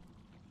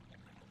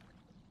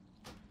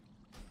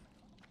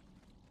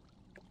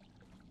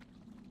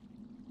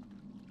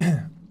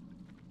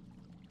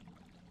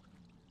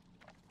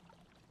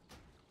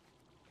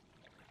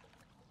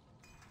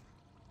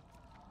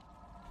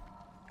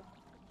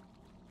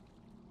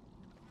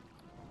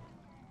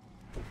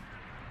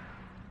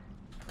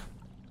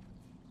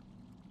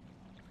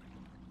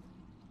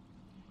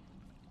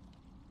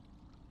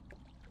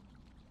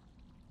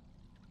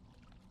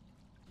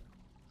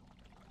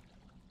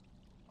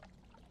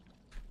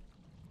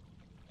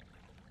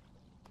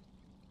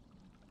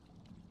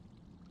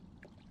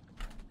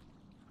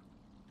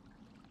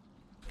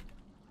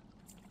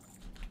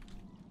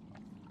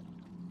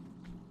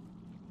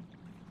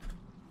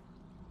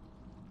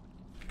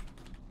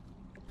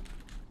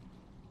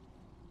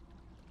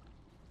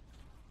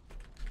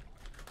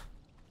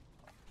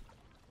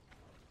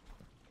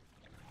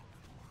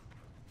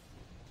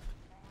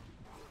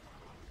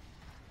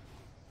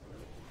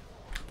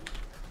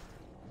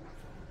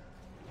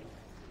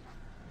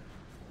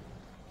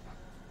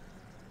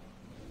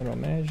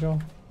 Measure.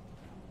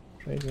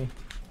 Trade me.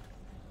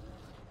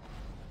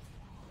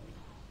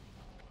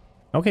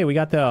 Okay, we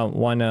got the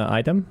one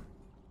item.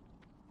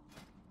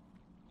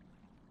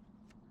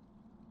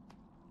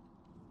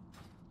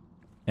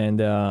 And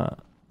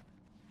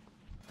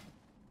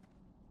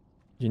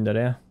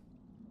Jindarea.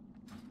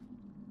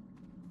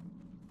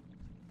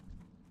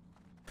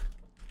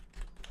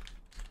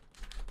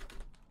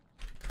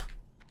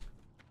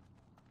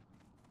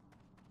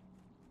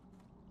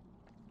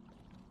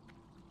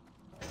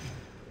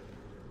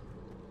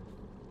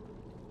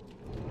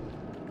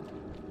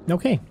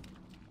 Okay.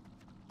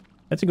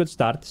 That's a good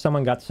start.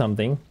 Someone got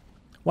something.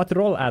 What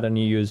role add-on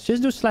you use?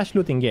 Just do slash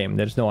loot in game.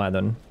 There's no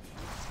add-on.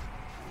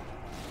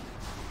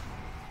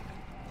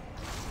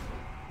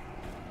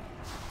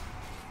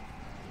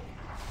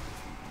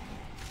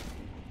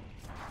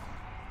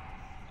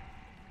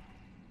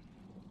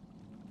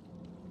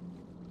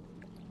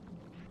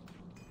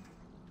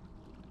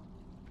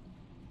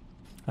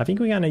 I think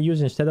we're gonna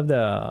use, instead of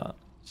the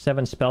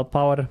 7 spell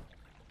power.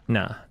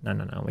 Nah,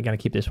 no. We gotta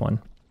keep this one.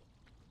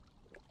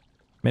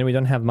 Man, we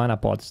don't have mana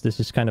pots. This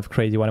is kind of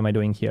crazy. What am I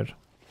doing here?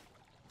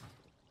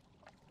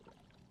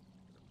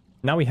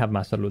 Now we have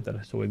Master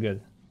Looter, so we're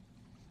good.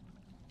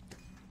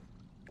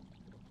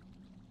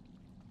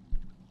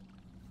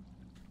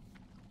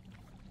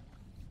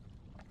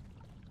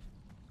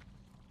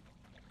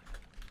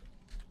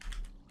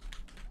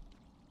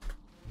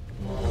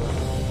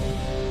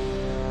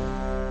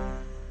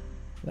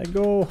 Let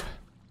go.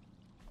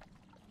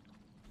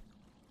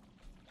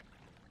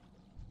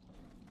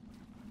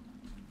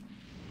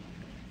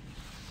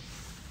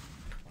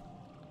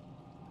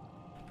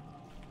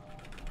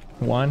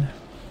 One,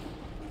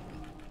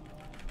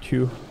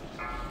 2,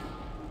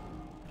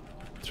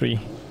 3.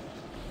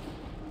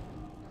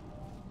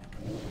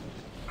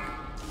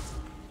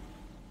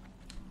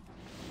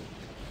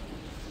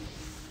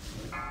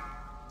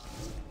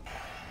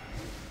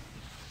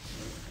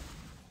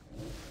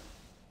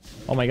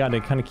 Oh my god, they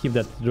kind of keep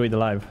that druid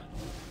alive.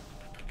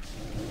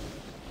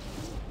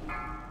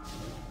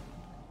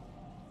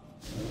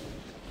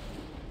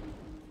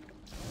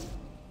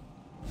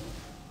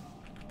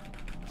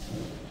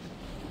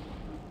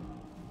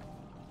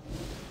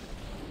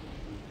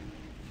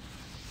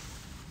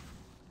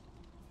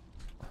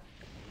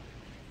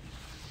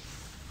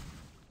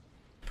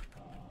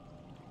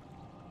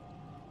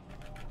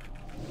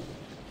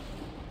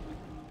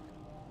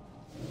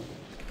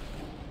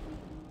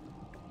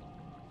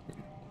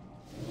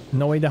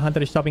 No way the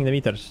hunter is stopping the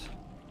meters.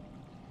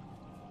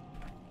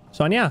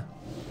 Sonia?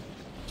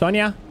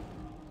 Sonia?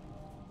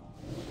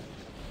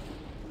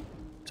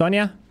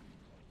 Sonia?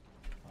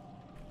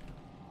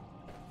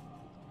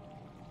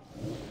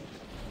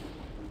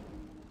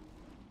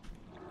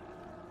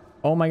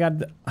 Oh my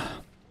god.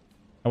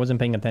 I wasn't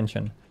paying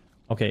attention.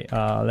 Okay,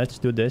 let's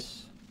do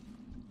this.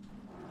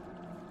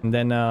 And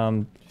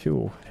then,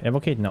 phew.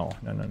 Evocate? No.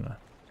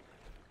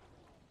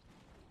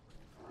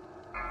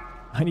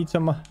 I need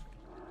some...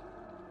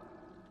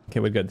 Okay,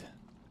 we're good.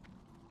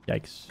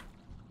 Yikes.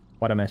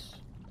 What a mess.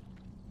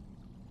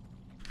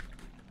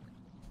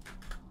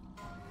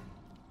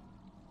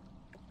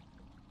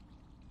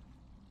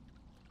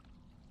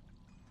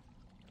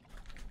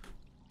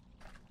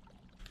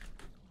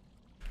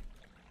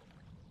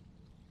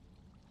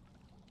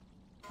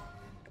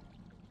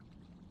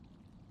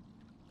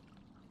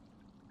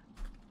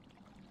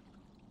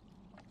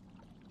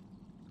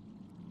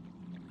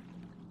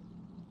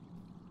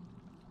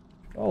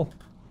 Oh.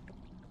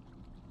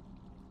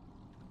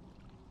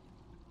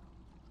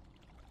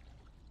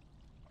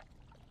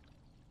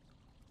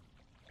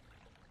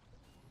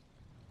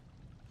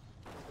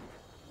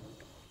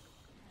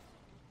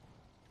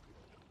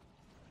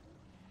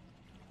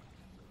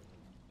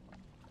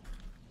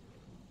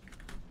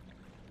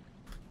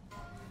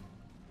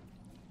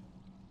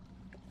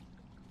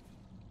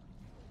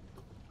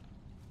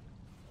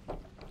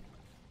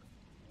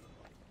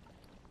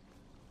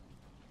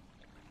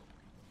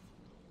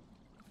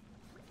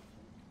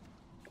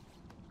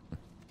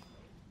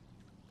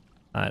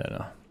 I don't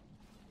know.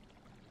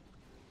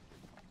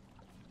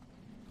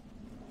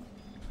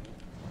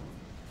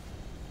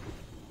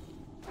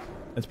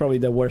 It's probably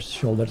the worst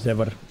shoulders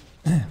ever.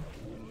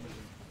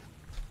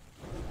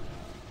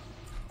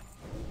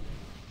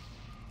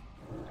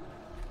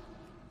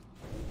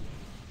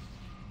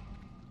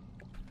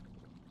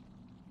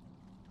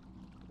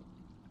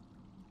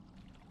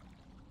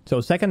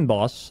 So second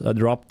boss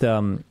dropped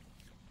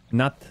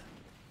not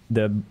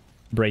the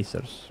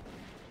bracers.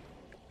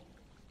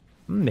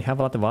 They have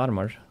a lot of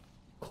armor.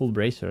 Cool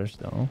bracers,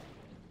 though.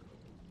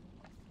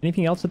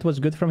 Anything else that was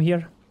good from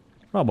here?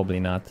 Probably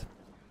not.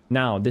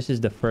 Now, this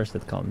is the first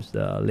that comes.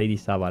 The Lady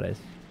Savares.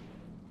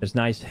 There's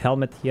nice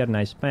helmet here,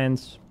 nice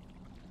pants.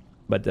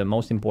 But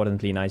most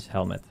importantly, nice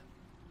helmet.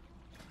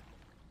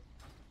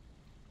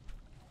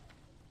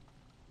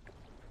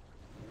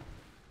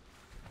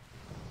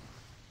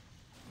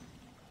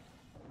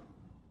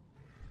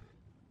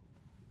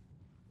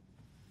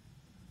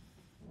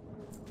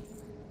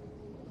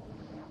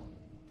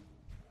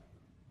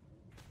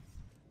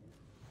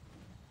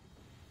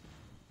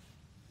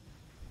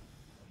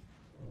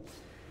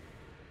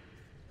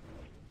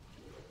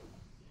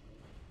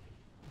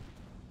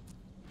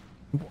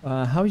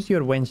 How is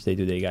your Wednesday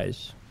today,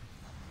 guys?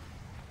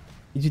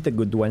 Is it a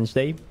good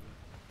Wednesday?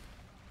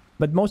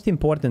 But most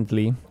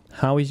importantly,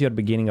 how is your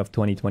beginning of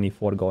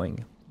 2024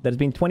 going? There's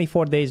been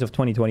 24 days of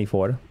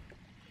 2024.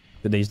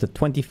 Today is the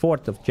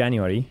 24th of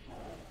January.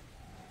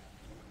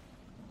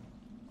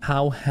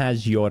 How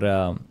has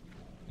your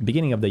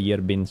beginning of the year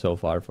been so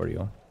far for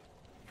you?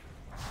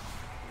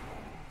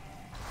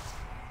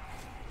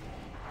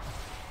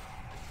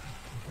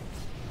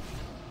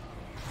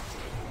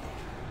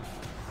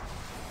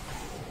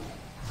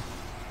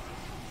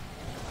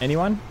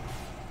 Anyone?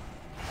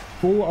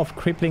 Full of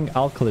crippling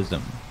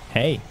alcoholism.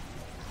 Hey.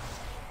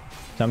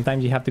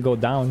 Sometimes you have to go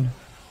down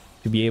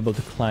to be able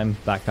to climb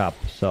back up.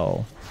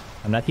 So,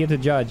 I'm not here to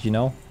judge, you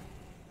know?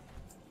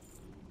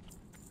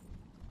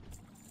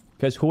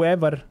 Because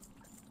whoever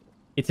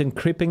it's in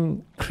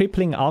crippling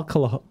crippling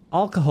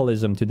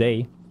alcoholism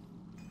today.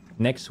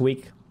 Next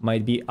week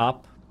might be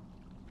up,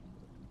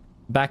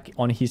 back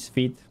on his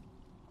feet,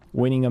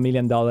 winning $1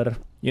 million.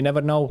 You never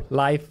know.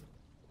 Life,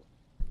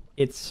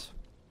 it's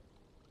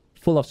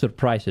full of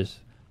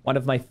surprises. One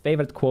of my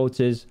favorite quotes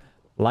is,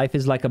 life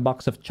is like a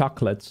box of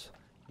chocolates.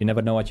 You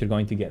never know what you're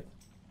going to get.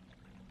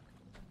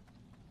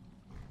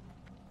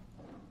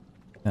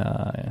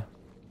 Yeah.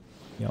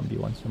 Yombi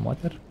wants some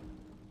water.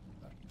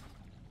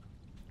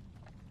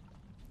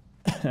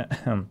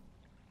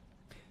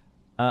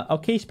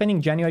 Okay,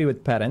 spending January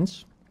with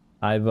parents.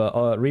 I've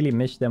really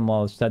missed them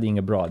while studying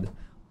abroad.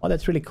 Oh,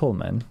 that's really cool,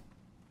 man.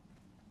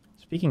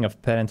 Speaking of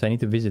parents, I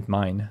need to visit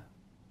mine.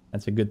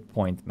 That's a good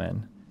point,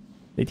 man.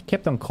 They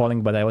kept on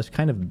calling, but I was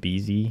kind of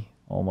busy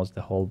almost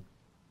the whole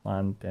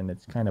month, and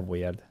it's kind of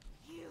weird.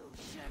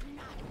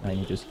 I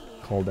need to just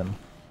call them.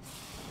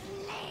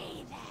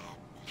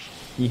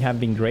 You have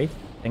been great.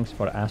 Thanks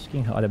for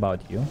asking. How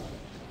about you?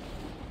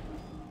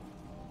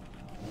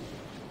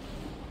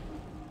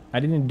 I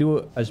didn't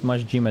do as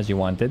much gym as you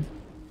wanted,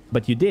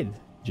 but you did,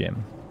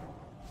 Jim.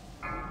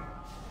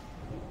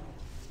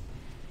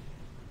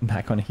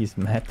 Back on his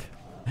mat.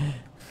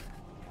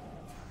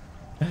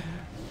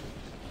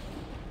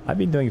 I've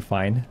been doing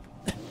fine.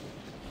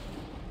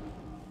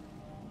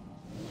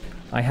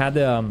 I had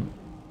a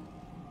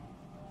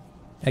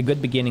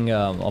good beginning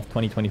of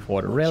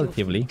 2024,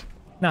 relatively.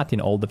 Not in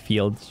all the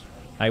fields.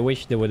 I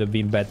wish they would have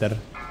been better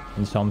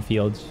in some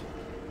fields.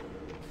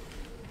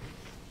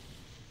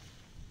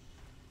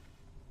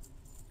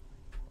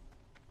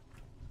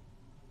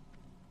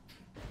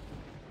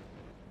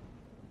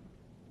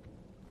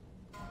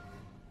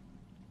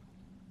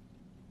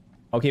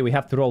 Okay, we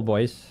have to roll,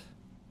 boys.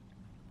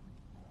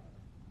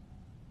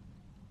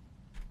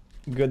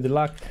 Good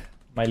luck,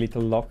 my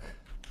little lock.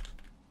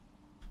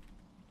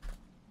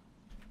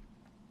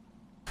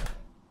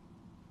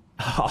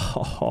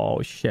 Oh,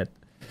 shit.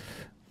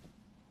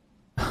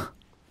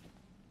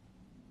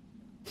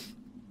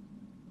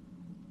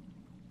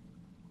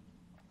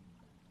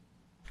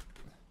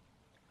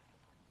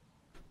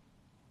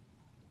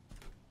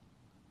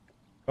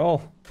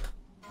 Oh.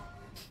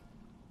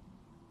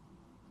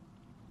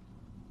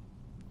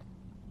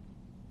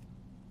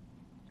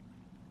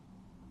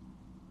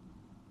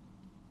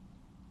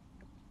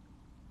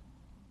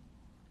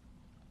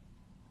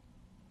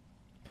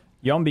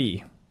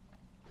 Yombi.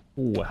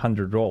 Ooh,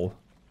 100 roll.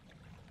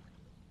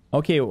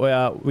 Okay,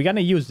 we're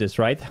gonna use this,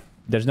 right?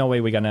 There's no way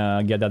we're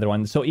gonna get the other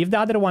one. So if the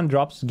other one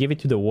drops, give it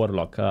to the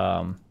Warlock.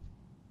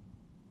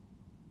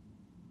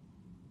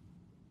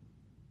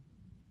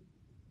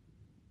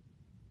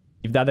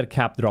 If the other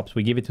cap drops,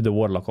 we give it to the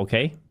Warlock,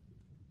 okay?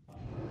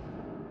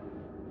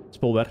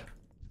 Spulver.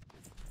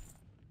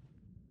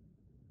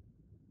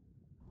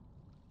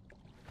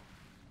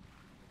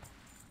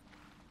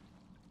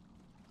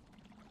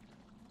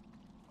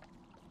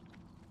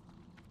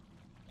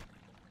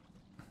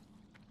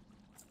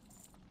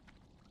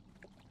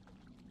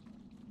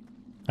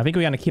 I think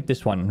we're gonna keep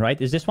this one,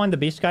 right? Is this one the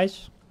beast,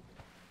 guys?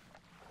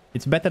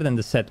 It's better than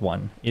the set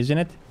one, isn't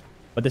it?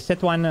 But the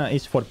set one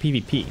is for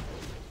PvP.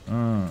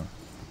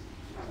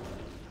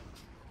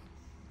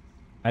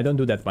 I don't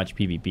do that much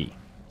PvP.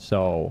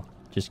 So,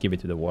 just give it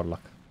to the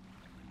Warlock.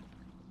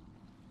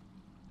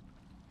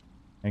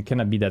 I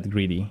cannot be that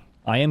greedy.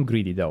 I am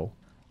greedy, though.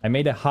 I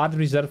made a hard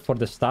reserve for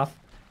the stuff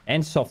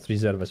and soft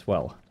reserve as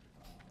well.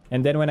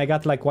 And then when I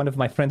got like one of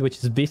my friends, which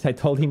is Beast, I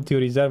told him to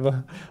reserve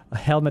a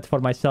helmet for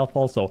myself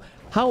also.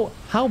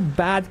 How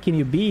bad can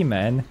you be,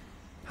 man?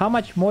 How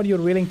much more you're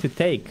willing to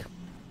take?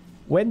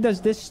 When does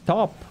this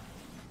stop?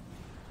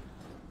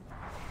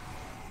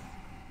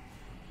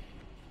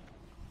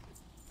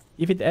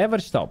 If it ever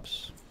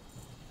stops.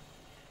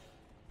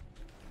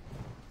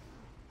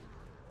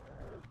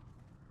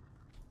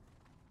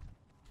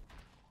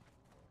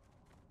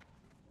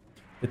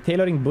 The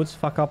tailoring boots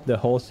fuck up the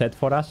whole set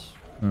for us.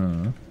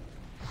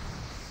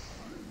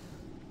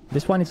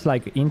 This one is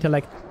like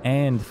intellect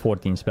and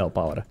 14 spell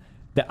power.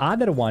 The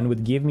other one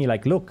would give me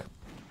like, look,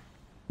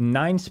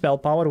 9 spell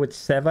power with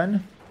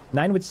 7.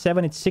 9 with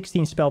 7, it's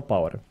 16 spell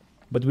power.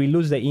 But we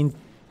lose the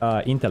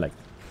intellect.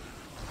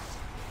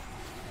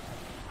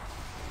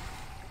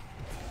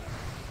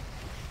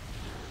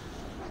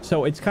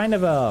 So it's kind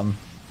of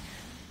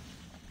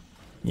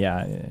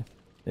yeah,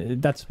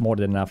 that's more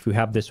than enough. We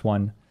have this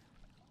one.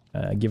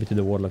 Give it to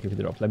the Warlock if it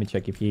drops. Let me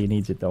check if he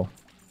needs it though.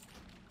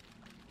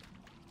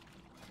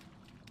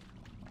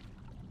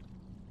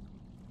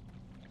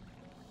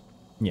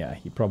 Yeah,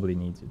 he probably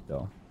needs it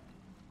though.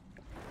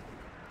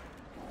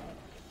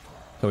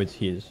 So it's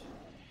his.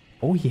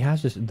 Oh, he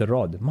has the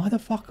rod.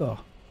 Motherfucker.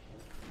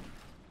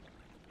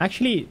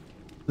 Actually,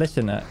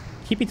 listen,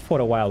 keep it for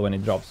a while when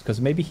it drops,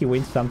 because maybe he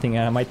wins something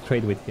and I might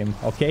trade with him,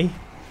 okay?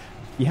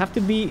 You have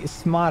to be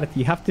smart.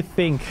 You have to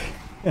think.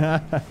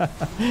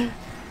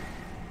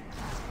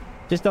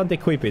 Just don't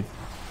equip it.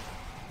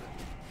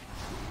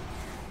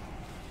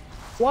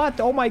 What?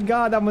 Oh my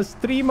god, I'm a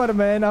streamer,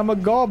 man. I'm a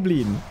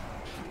goblin.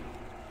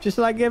 Just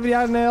like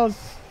everyone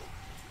else.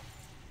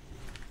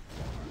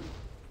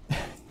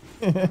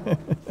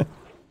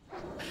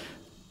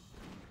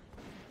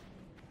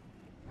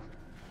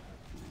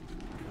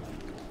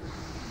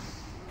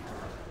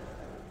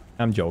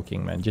 I'm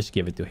joking, man. Just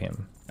give it to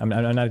him. I'm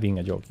not being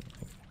a joking.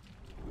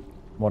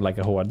 More like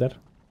a hoarder.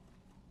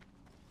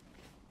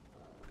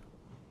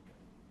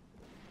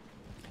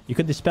 You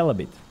could dispel a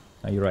bit.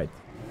 Oh, you're right.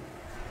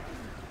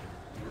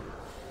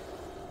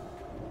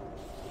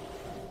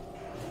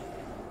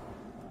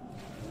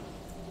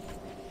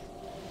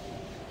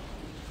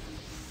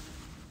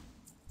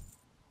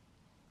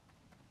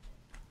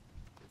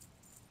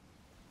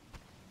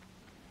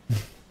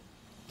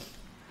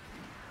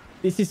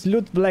 This is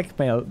loot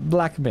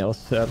blackmail,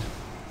 sir.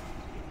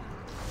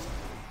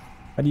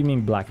 What do you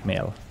mean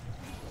blackmail?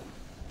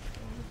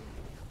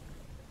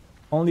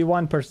 Only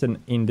one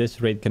person in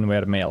this raid can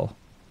wear mail.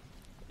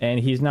 And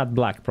he's not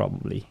black,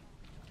 probably.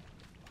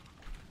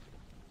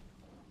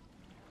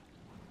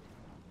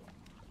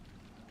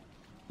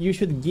 You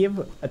should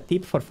give a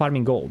tip for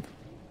farming gold.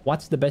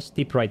 What's the best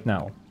tip right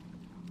now?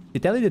 To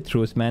tell you the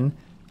truth, man,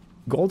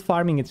 gold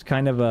farming, it's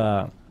kind of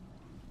a...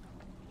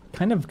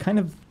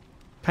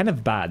 Kind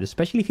of bad,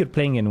 especially if you're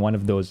playing in one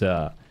of those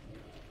in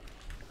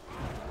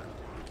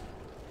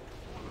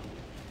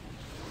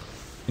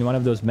one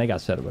of those mega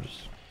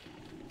servers.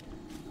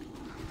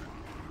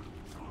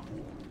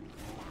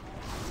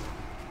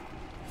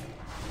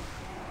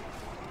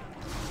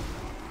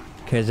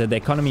 Because the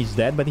economy is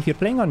dead, but if you're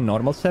playing on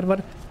normal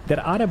server, there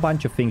are a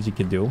bunch of things you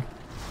can do.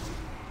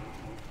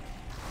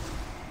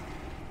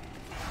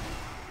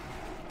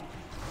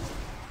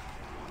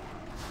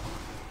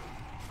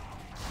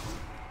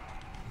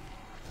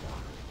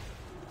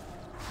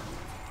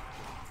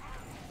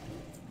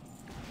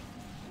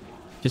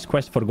 Just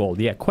quest for gold.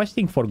 Yeah,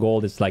 questing for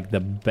gold is like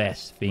the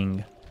best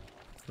thing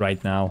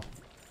right now.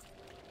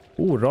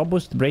 Ooh,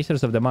 robust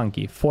bracers of the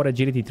monkey. 4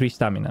 agility, 3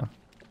 stamina.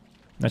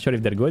 Not sure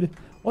if they're good.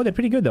 Oh, they're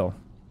pretty good though.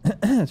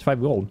 It's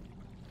 5 gold.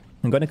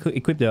 I'm gonna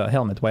equip the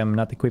helmet. Why I'm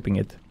not equipping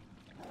it?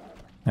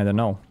 I don't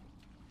know.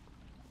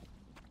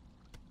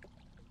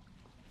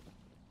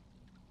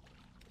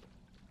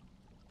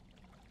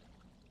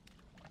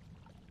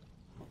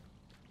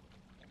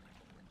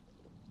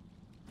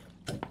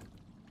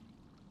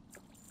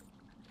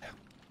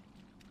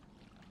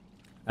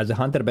 As a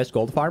hunter, best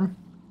gold farm?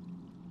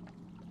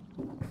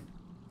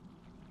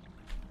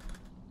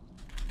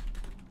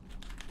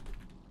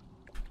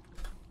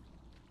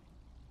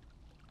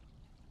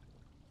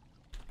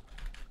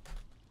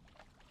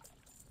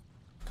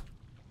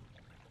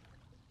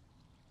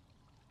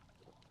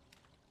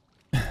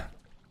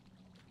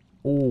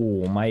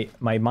 Oh, my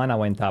mana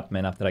went up,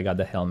 man, after I got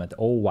the helmet.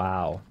 Oh,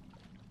 wow.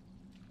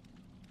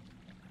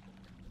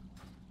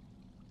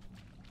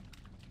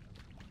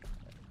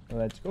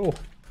 Let's go.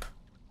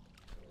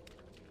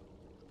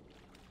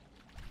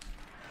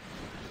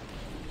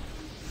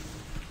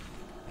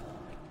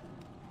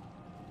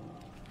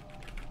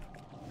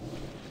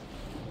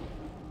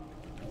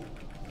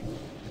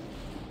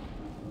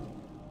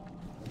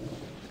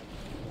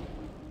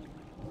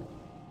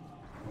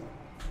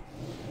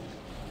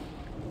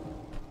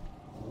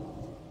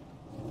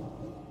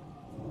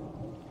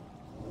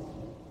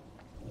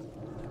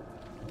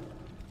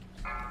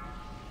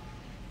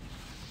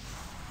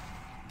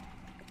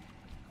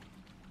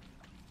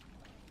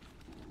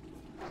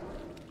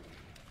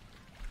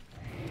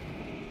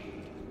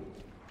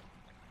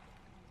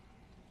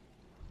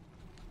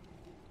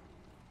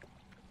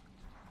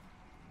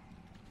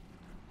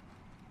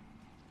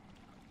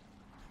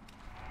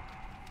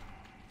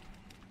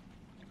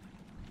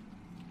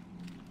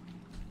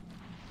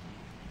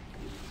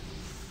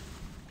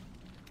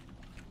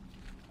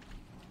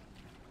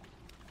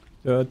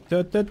 Da,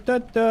 da, da, da,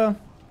 da.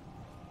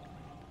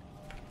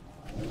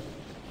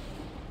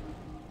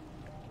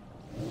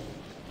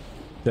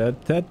 Da,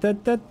 da, da,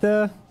 da,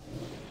 da.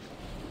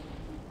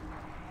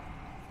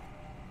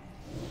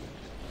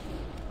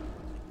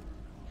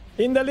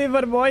 In the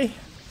liver, boy.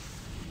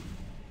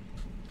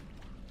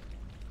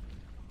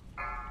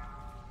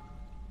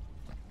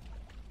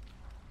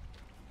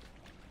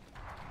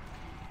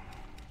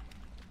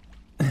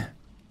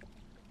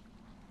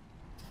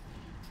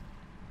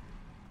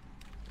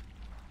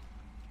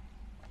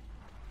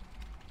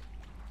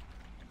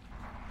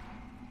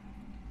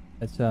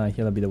 Let's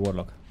heal a bit the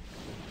warlock.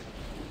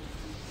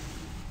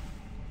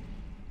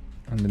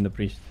 And then the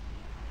priest.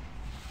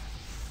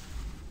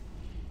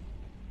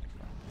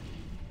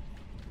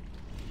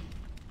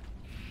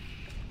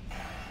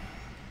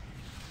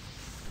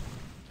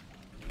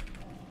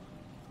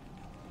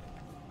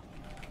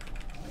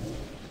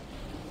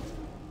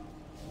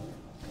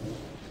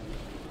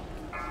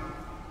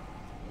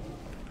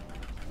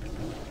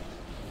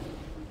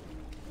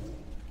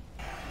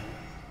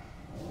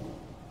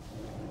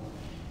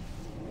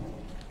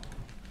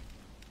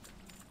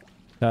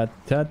 Ta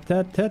ta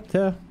ta ta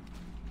ta.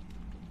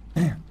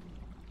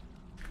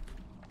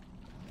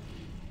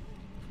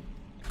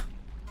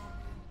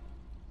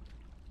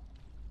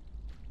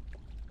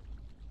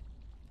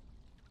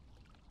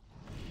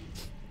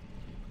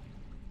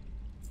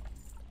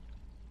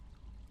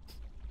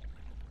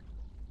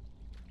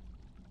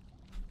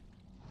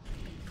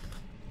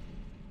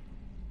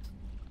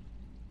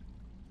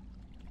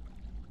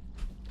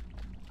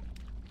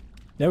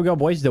 There we go,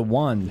 boys. The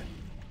wand.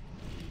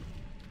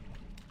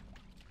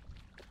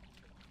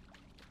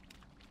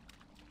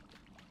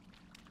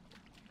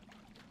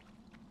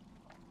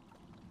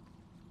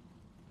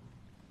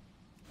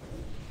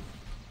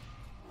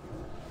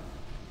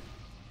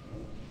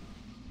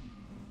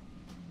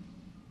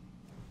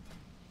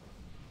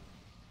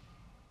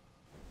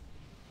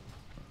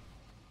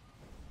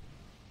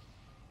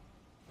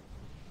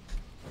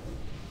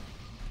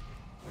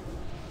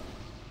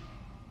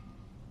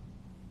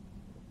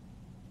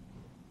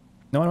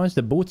 No one wants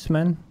the boots,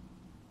 man.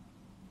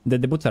 The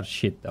boots are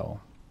shit, though.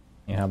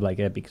 You have, like,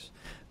 epics.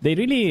 They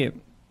really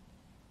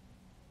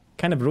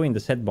kind of ruined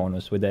the set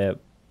bonus with the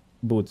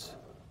boots.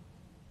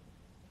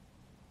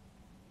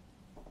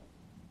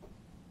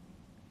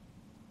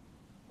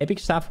 Epic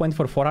stuff went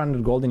for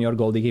 400 gold in your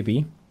gold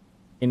EKP.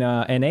 In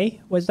NA?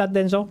 Was that,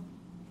 Denzo?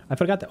 I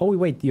forgot. Oh,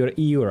 wait. You're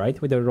EU, right?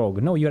 With the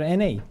rogue. No, you're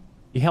NA.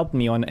 You helped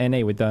me on NA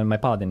with my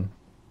paladin.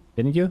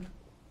 Didn't you?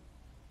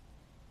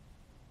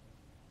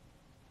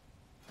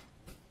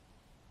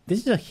 This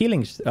is a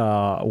healing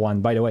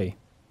one, by the way.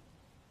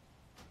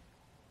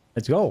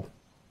 Let's go.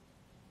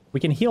 We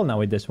can heal now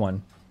with this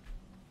one.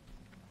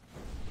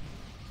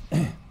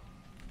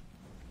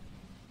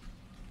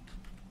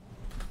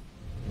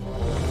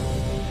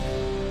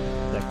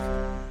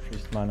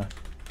 Just mana.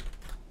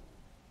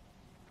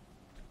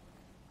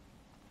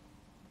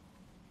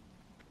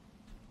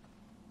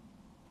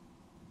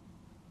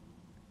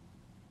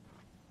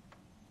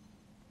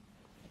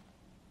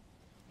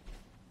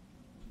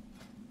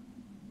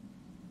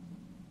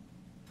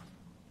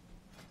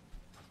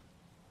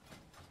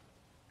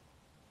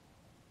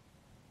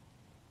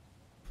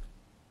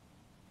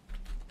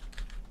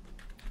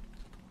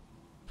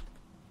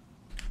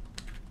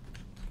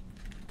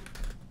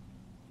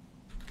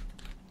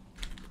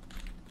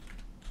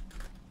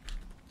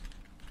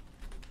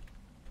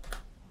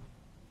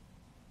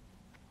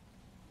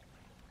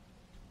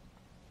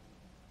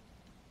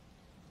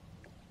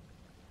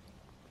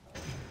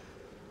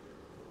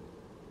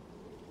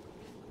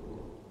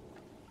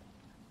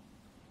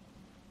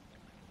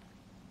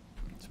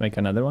 Make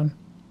another one.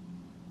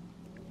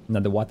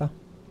 Another water.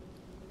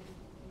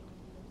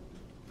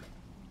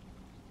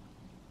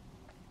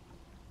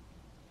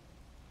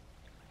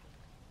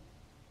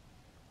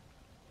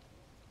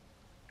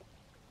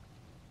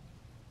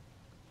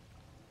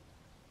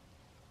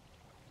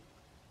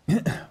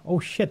 Oh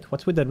shit,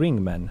 what's with the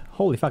ring, man?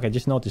 Holy fuck, I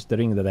just noticed the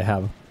ring that I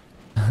have.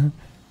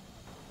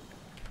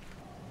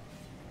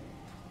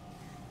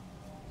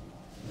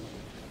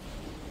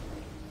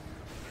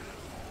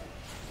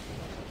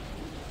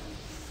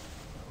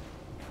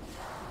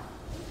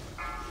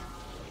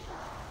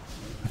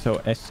 So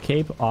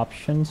escape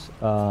options.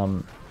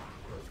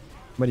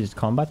 What is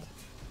combat?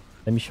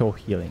 Let me show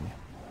healing.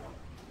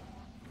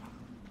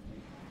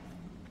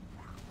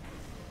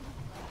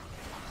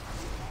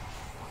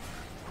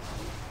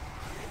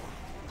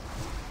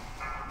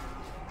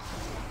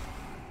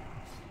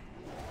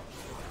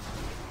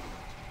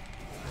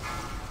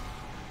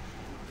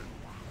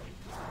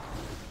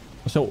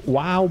 So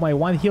wow, my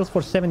wand heals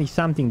for 70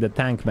 something the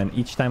tank, man,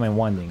 each time I'm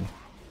wanding.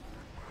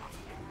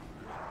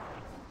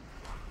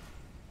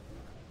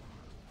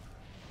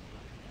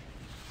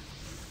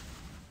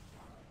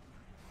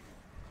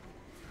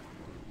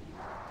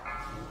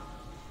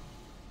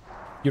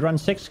 You run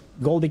 6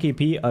 gold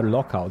EKP or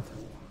lockout.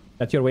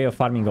 That's your way of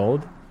farming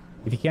gold.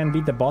 If you can't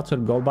beat the bots or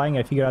gold buying,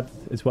 I figure out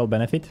it's well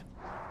benefit.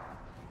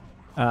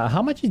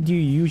 How much do you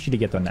usually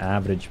get on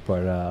average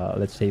per,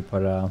 let's say,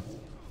 per...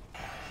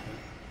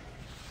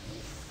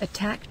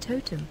 Attack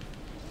totem.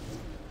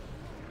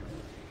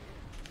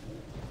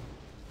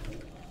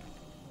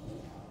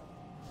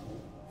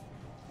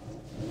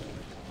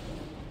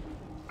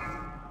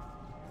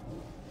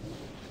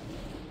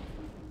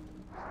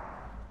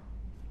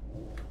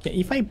 Okay,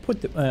 if I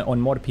put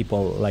on more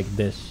people like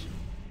this,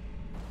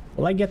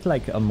 will I get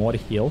like a more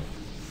heal?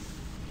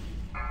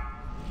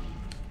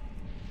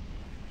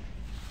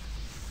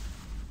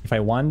 If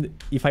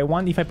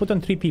I put on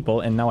 3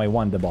 people and now I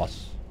won the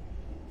boss,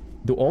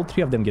 do all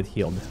 3 of them get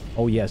healed?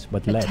 Oh yes,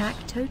 but less. Attack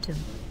totem.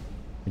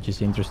 Which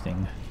is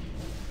interesting.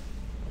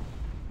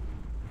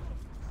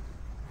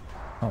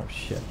 Oh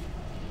shit.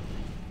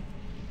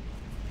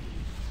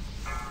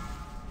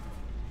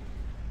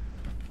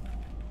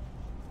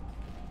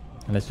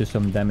 And let's do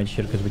some damage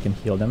here because we can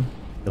heal them.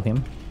 Heal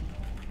him.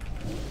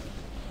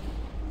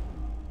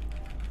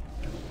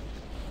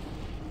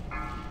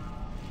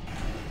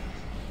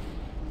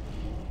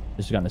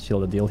 Just gonna seal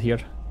the deal here.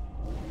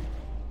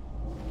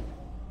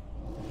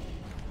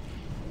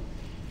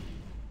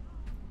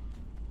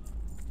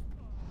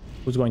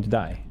 Who's going to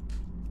die?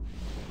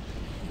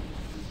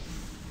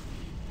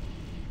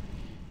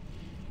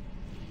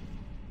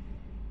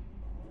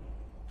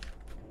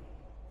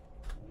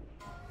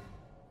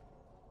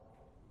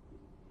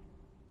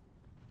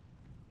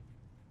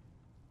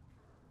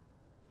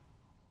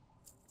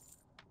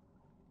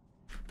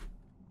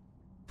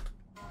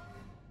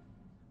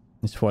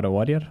 It's for a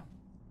warrior.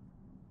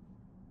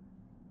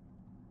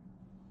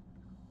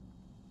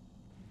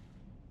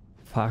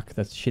 Fuck,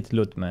 that's shit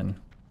loot, man.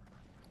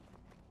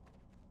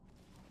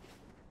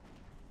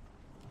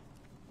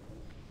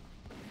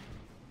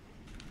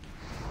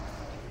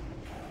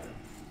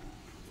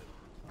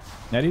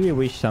 I really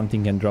wish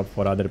something can drop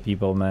for other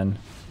people, man.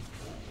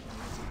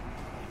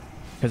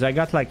 Because I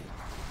got like...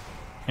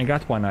 I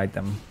got one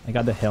item. I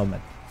got the helmet.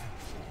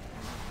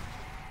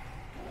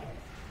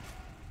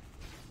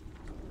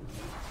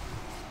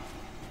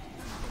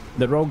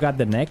 The rogue got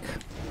the neck,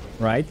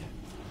 right?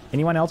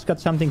 Anyone else got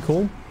something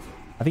cool?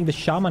 I think the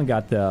shaman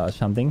got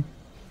something.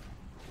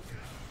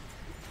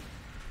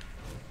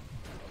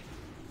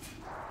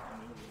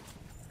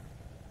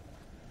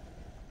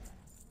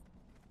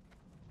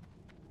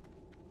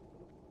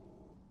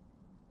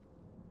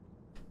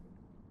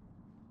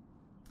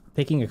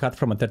 Taking a cut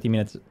from a 30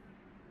 minutes.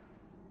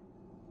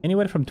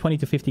 Anywhere from 20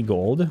 to 50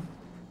 gold,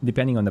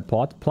 depending on the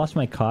pot, plus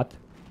my cut.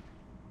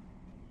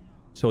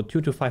 So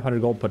 2 to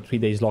 500 gold per 3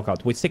 days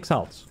lockout with 6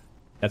 alts.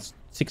 That's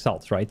 6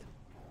 alts, right?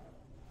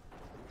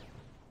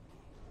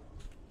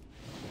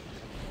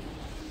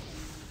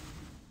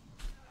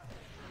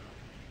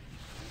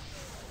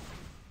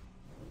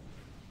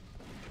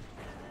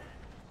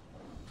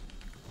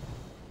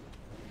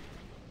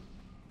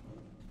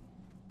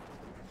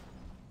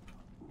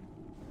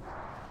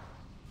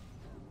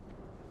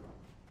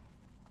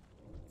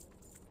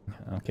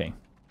 Okay.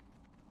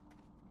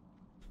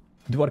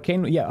 Do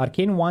arcane... Yeah,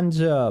 arcane ones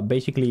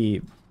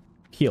basically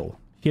heal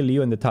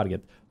you and the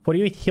target. For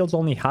you, it heals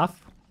only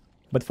half.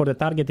 But for the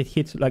target, it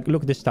hits... Like,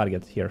 look this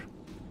target here.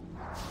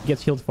 It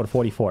gets healed for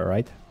 44,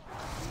 right?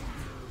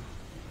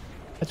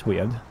 That's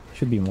weird.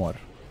 Should be more.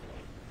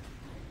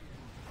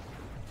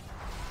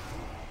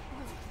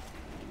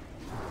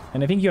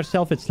 And I think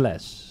yourself, it's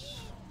less.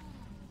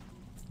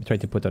 Try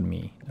to put on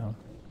me. No.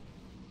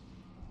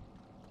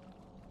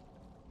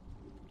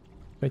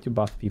 Try to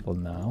buff people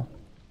now.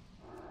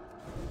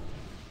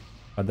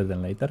 Rather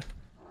than later.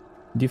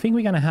 Do you think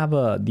we're gonna have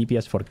a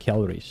DPS for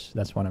calories?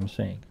 That's what I'm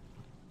saying.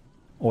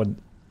 Or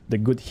the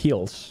good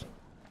heals.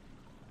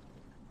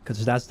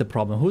 Because that's the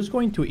problem. Who's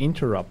going to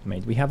interrupt,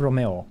 mate? We have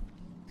Romeo.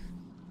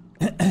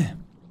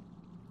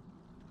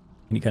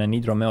 You're gonna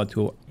need Romeo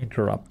to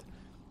interrupt.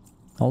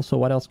 Also,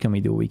 what else can we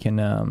do? We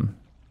can...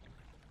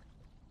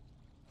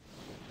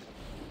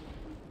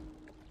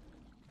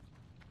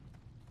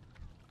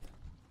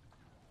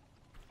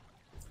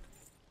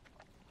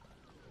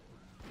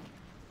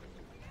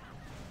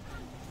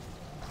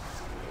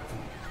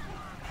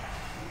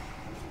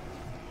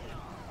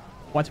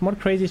 What's more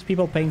crazy is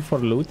people paying for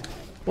loot.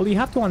 Well, you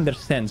have to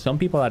understand, some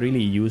people are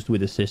really used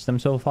with the system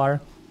so far.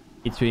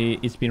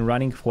 It's been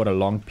running for a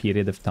long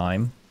period of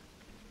time.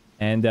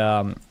 And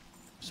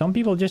some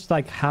people just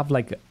like have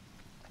like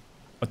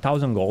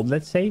 1,000 gold,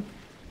 let's say,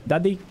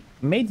 that they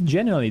made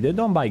genuinely. They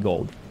don't buy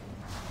gold.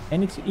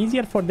 And it's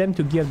easier for them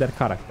to gear their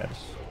characters.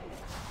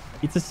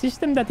 It's a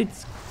system that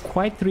it's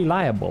quite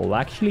reliable.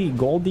 Actually,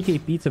 gold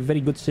DKP, it's a very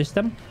good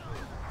system.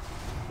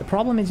 The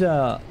problem is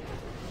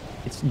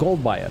it's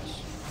gold buyers.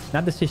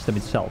 Not the system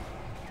itself.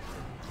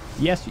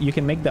 Yes, you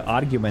can make the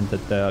argument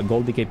that the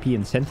gold DKP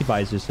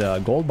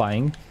incentivizes gold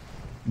buying,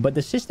 but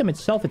the system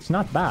itself, it's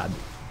not bad.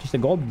 Just the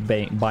gold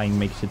buying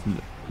makes it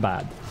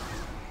bad.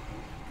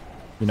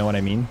 You know what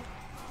I mean?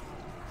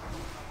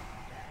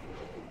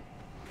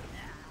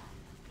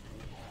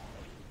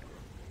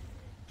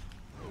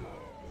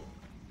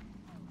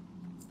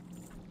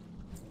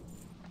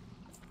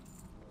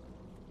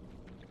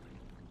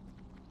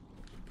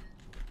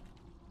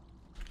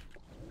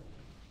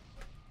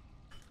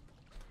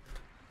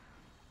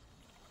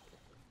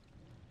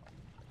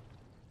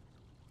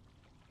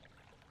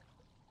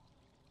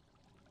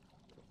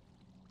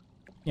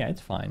 Yeah,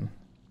 it's fine.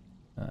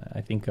 I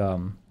think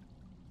we'll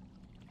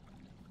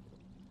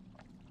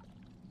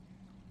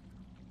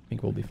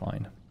be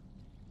fine.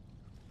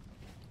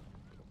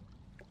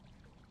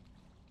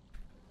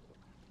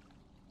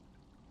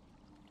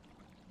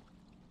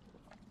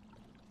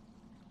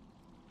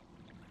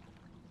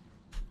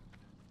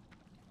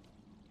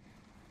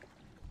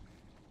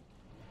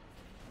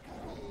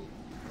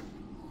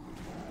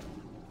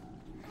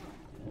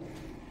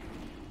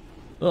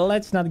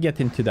 Let's not get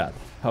into that,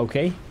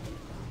 okay?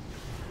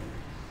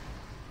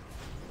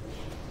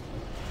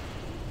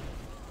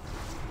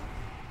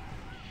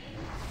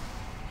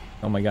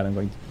 Oh my god, I'm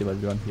going to kill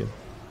everyone here.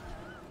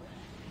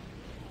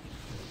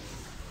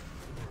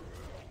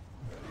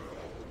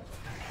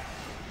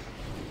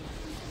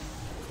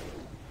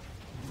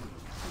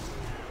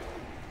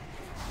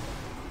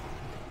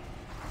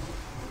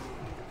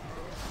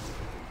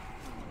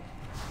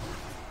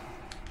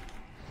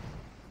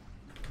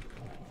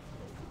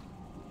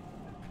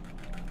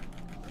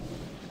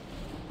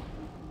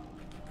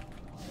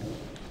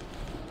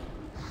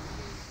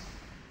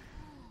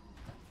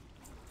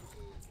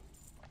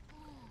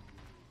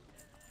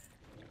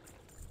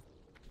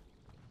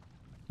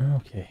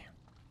 Okay.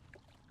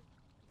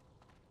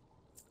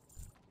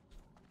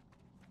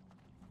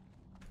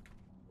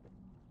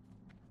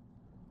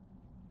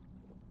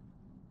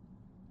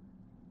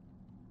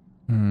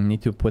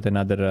 Need to put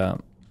another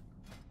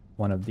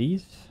one of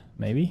these,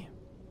 maybe.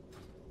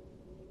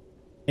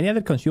 Any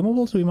other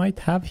consumables we might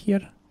have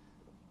here?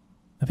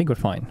 I think we're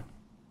fine.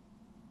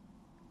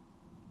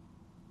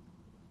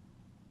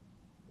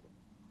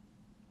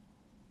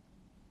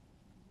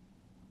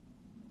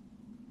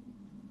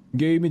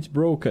 Game is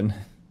broken.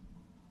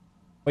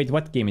 Wait,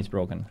 what game is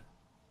broken?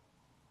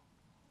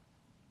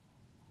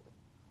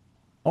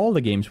 All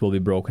the games will be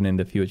broken in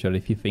the future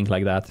if you think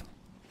like that.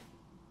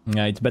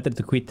 Yeah, it's better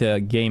to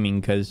quit gaming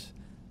because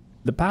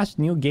the past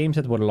new games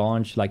that were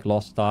launched, like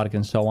Lost Ark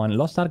and so on,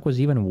 Lost Ark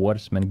was even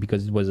worse, man,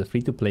 because it was a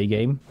free-to-play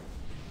game.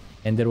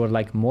 And there were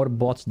like more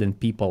bots than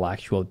people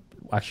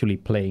actually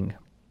playing.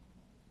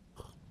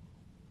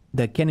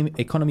 The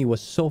economy was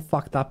so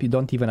fucked up you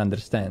don't even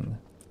understand.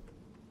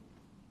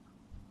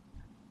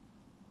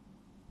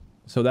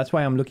 So that's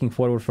why I'm looking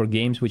forward for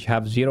games which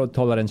have zero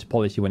tolerance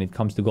policy when it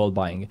comes to gold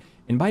buying.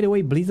 And by the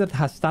way, Blizzard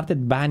has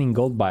started banning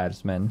gold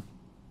buyers, man.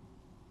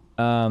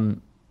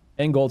 And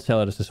gold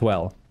sellers as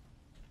well.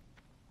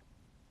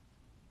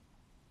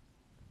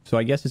 So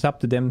I guess it's up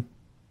to them.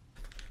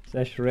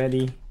 Slash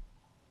ready.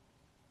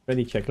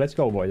 Ready check. Let's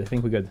go, boys. I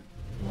think we're good.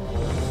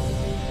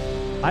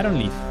 Iron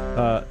Leaf.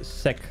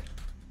 Sec.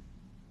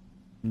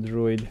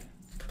 Druid.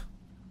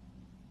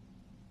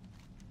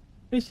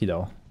 Where is he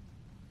though?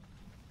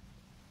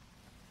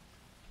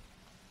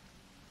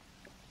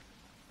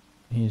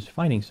 He's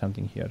finding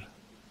something here.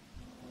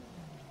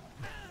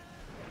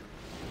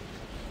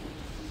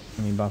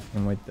 Let me buff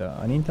him with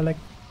an intellect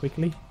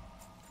quickly.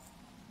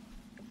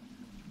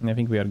 And I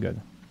think we are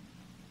good.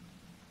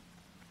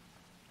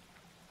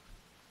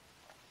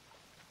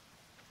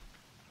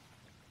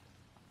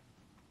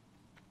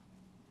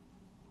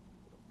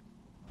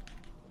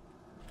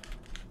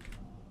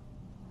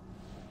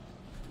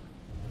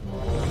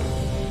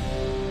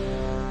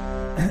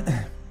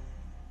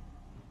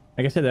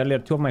 Like I said earlier,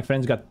 2 of my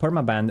friends got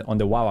permabanned on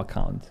the WoW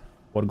account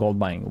for gold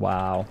buying.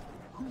 Wow.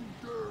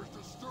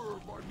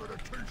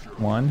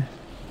 1,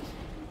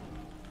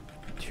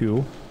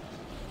 2,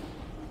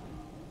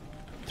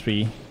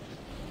 3,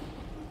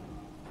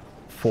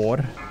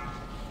 4.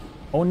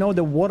 Oh no,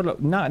 the warlock.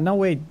 No,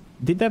 wait.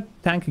 Did the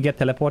tank get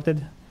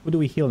teleported? Who do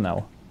we heal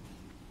now?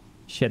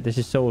 Shit, this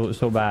is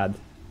so bad.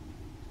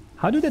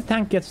 How do the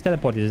tank get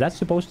teleported? Is that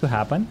supposed to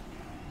happen?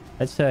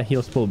 Let's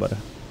heal Spulber.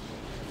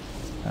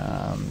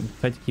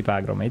 Try to keep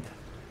aggro, mate.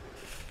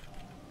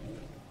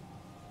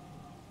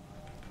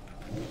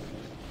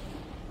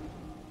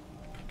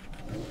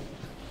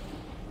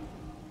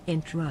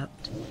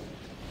 Interrupt.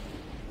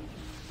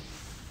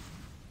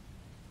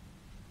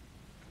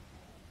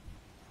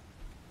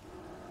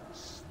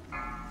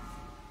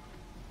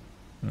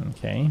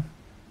 Okay.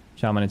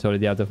 Shaman is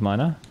already out of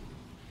mana.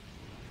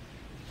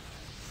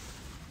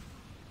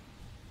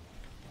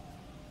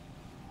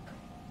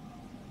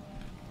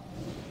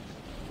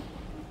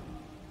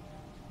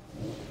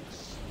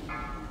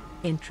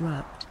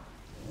 Interrupt.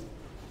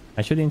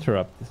 I should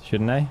interrupt,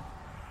 shouldn't I?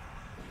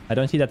 I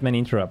don't see that many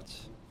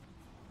interrupts.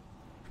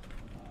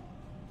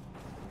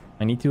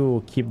 I need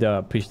to keep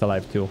the priest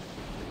alive too.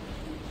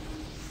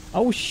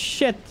 Oh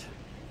shit!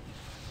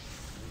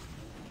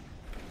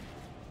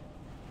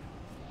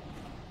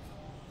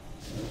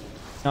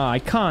 Oh, I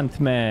can't,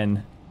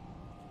 man.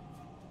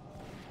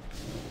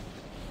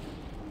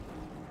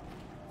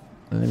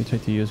 Let me try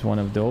to use one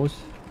of those.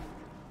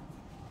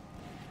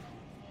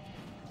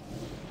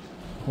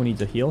 Who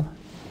needs a heal?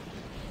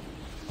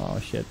 Oh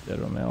shit, the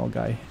Romeo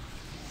guy.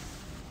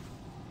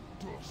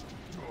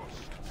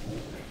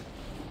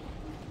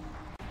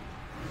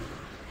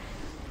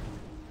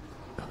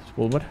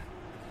 Spulber.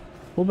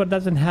 Spulber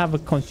doesn't have a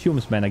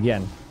consumes, man,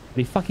 again. Are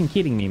you fucking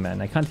kidding me,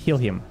 man? I can't heal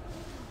him.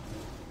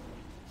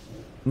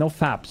 No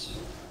faps.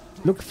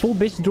 Look, full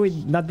base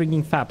druid not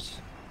bringing faps.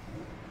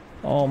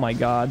 Oh my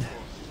god.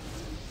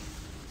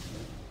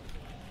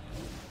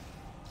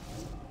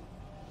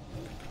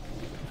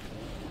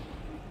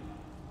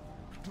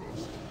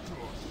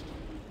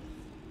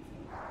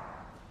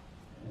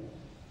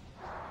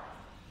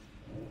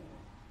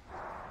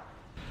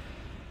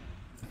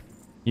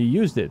 You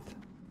used it.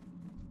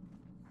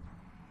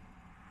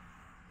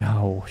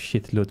 Oh,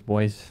 shit loot,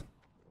 boys.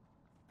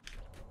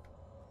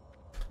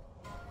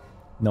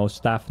 No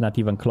staff, not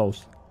even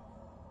close.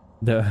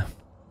 The...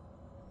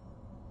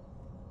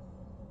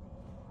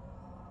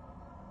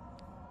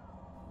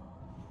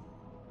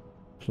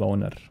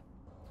 Cloner.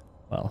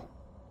 Well.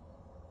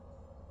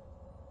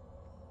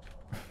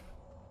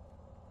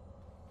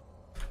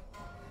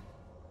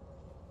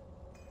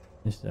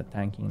 This is a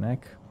tanking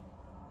neck.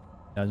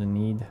 Doesn't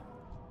need...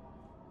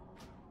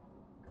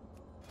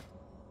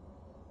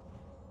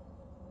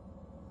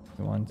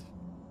 want.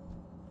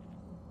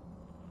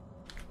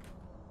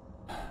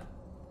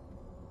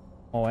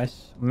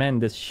 OS. Man,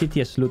 the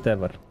shittiest loot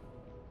ever.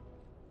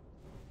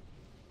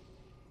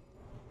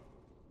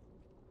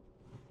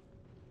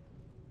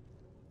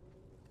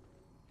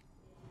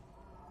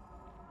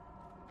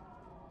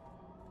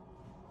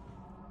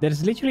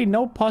 There's literally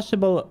no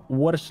possible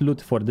worse loot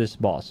for this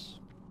boss.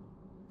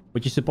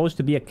 Which is supposed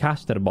to be a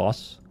caster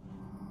boss.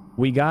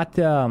 We got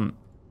the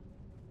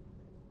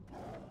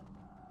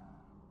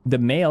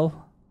male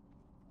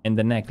And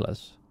the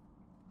necklace.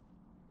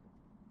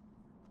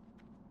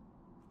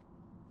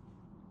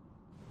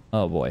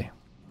 Oh boy.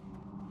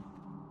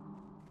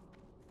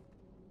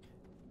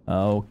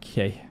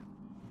 Okay.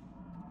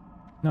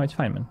 No, it's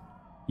fine, man.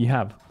 You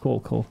have. Cool,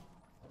 cool.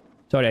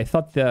 Sorry, I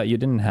thought you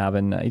didn't have,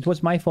 and it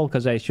was my fault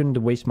because I shouldn't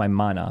waste my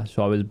mana,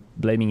 so I was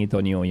blaming it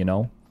on you, you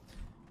know?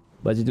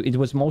 But it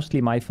was mostly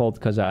my fault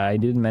because I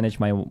didn't manage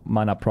my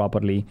mana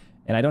properly,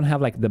 and I don't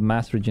have, like, the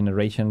mass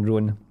regeneration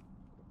rune.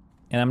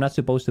 And I'm not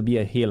supposed to be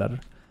a healer.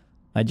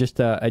 I just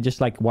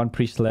like, one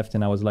priest left,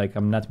 and I was like,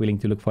 I'm not willing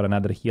to look for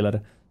another healer,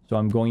 so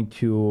I'm going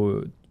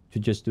to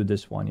just do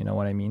this one, you know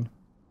what I mean?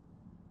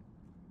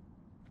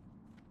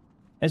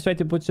 Let's try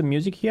to put some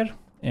music here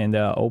and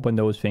open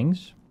those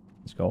things.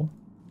 Let's go.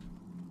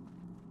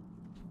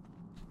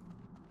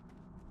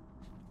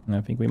 I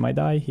think we might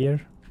die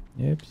here.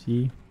 Yep,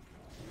 see.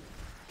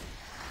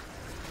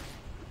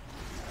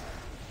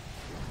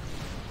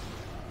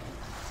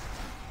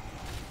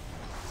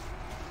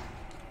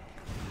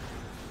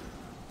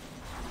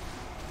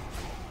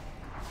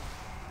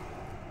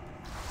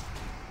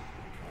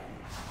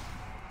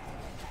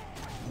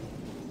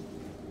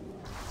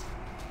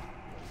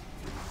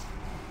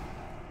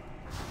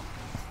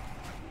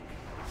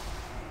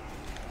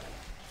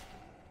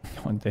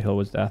 What the hell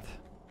was that?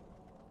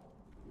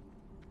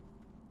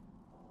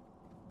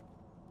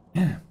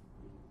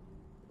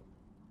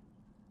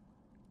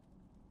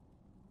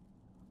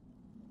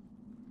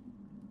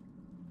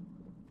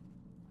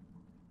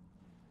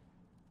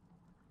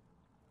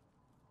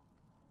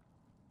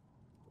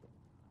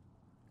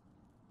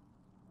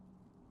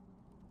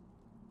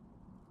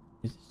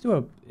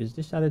 Is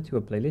this added to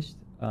a playlist?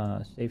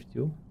 Save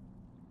to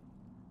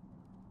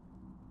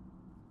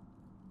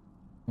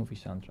movie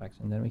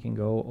soundtracks, and then we can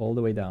go all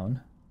the way down.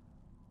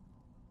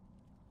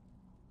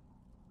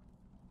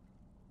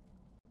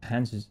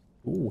 Hans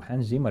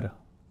Zimmer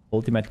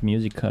ultimate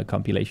music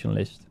compilation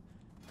list.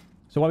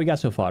 So what we got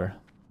so far?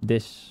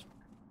 This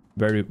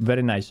very,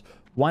 very nice.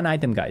 One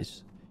item,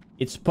 guys.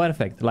 It's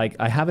perfect. Like,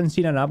 I haven't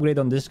seen an upgrade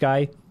on this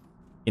guy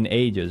in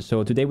ages.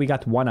 So today we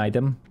got one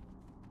item,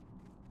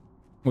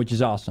 which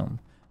is awesome.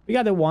 We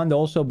got the wand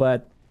also,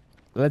 but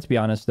let's be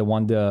honest, the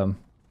wand,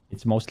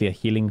 it's mostly a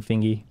healing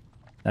thingy.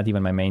 Not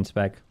even my main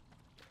spec.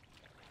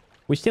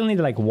 We still need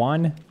like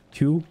 1,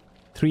 2,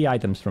 3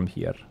 items from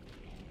here.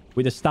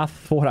 With the stuff,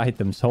 4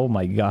 items. Oh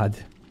my god.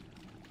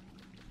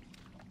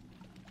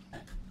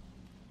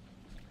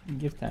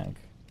 Gift tank.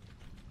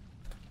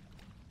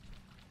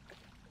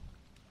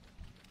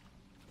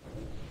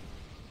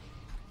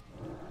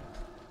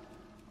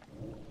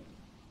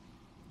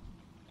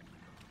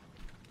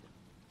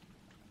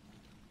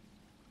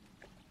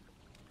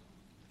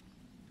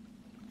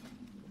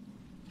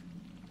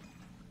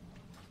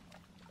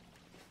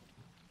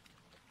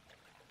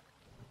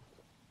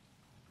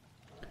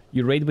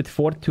 You raid with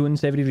 4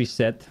 tunes every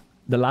reset.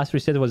 The last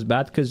reset was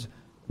bad because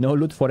no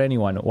loot for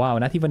anyone. Wow,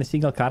 not even a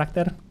single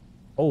character?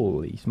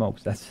 Holy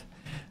smokes, that's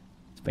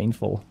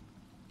painful.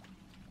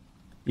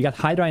 You got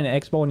Hydra and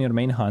Expo on your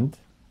main hunt.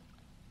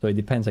 So it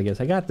depends, I guess.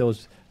 I got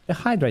those. The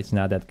Hydra's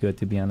not that good,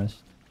 to be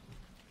honest.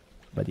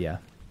 But yeah.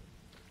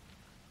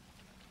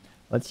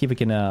 Let's see if we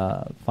can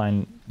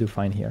do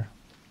fine here.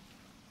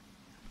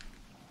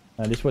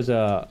 This was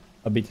a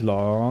bit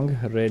long.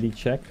 Ready,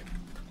 check.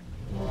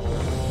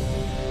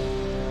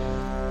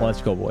 Well,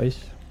 let's go,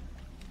 boys.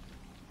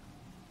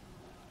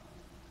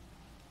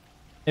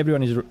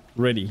 Everyone is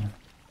ready.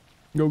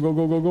 Go, go,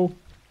 go, go, go.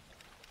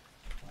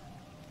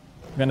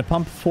 We're gonna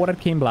pump 4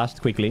 Arcane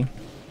Blast quickly.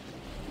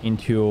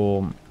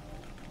 Into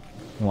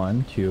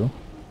 1, 2,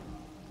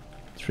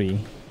 3,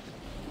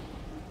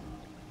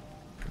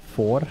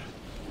 4.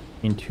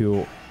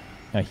 Into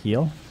a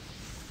heal.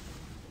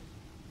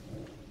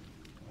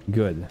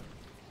 Good.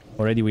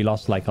 Already we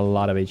lost like a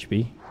lot of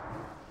HP.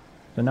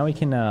 So now we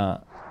can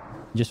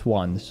just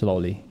one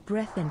slowly.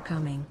 Breath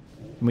incoming.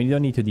 We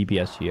don't need to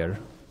DPS here.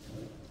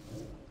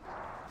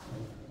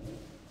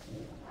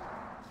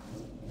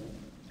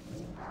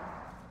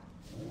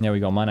 There we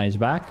go. Mana is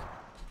back.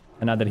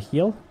 Another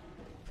heal.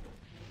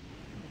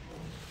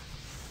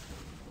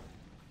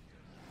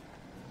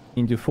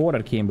 Into 4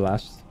 Arcane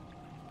Blast.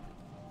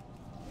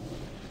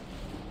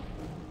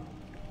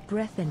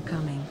 Breath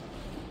incoming.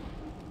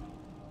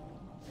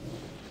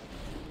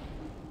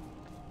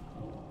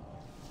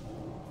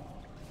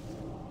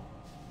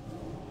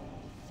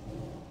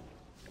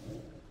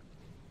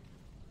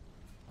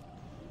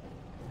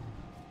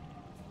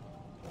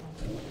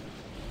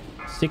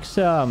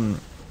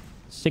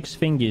 Six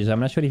fingies. I'm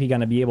not sure if you're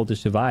gonna be able to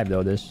survive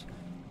though this.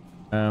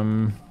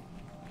 Gonna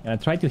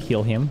try to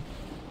heal him.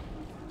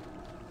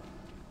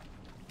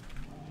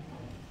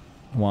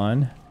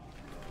 1,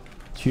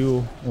 2,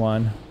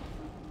 1,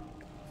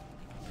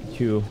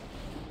 2,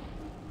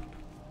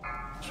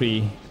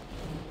 3,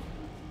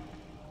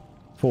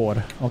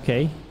 4.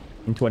 Okay.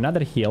 Into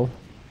another heal.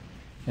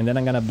 And then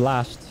I'm gonna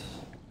blast.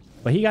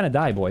 But he's gonna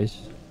die, boys.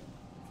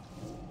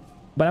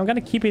 But I'm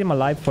gonna keep him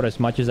alive for as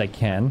much as I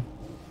can.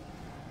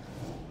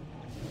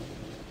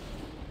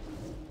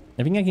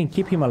 I think I can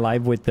keep him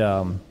alive with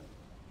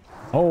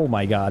Oh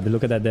my god,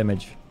 look at that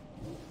damage.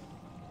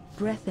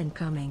 Breath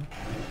incoming.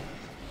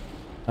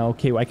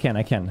 Okay, I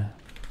can.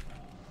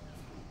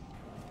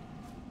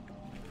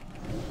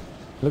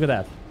 Look at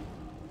that.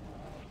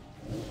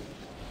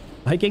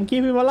 I can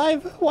keep him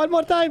alive one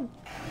more time.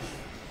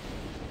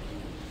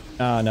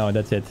 Oh no,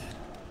 that's it.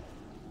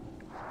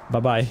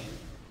 Bye-bye.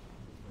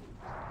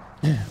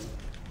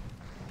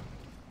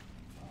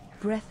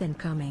 Breath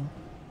incoming.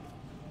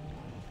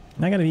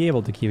 Not gonna be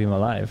able to keep him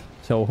alive.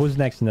 So who's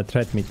next in the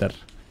threat meter?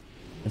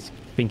 I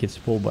think it's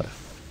Pulbar.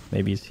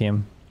 Maybe it's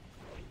him.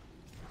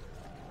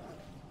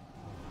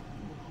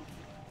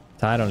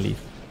 Tyron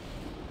Leaf.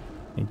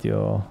 Need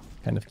to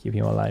kind of keep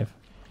him alive.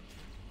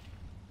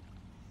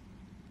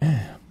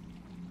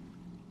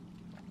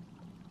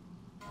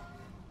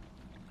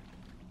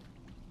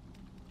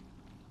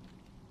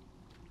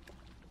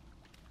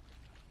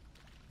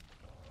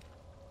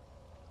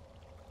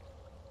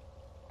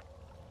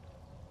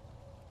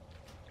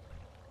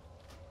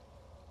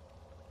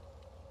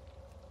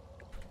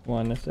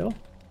 One still.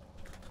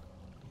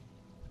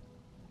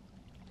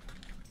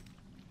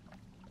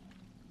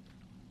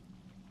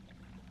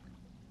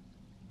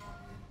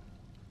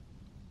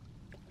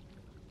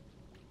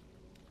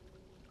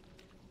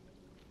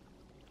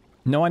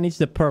 No one needs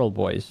the pearl,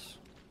 boys.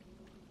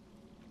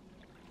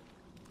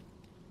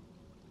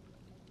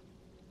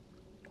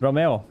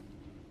 Romeo.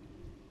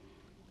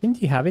 Didn't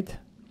he have it?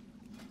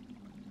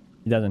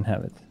 He doesn't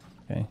have it.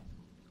 Okay.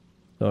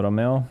 So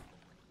Romeo.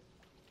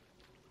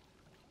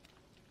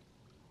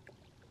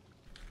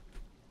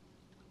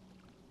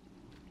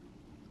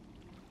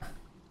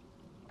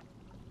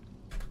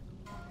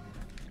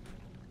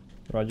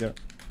 Roger.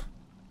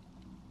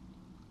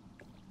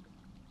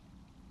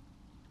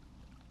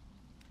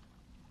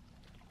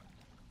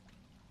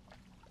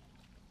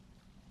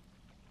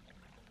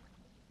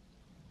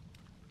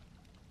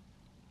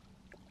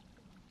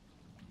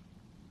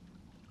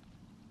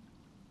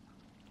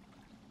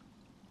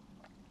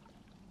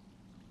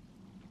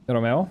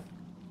 Romeo.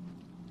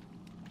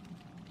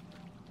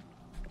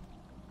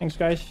 Thanks,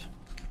 guys.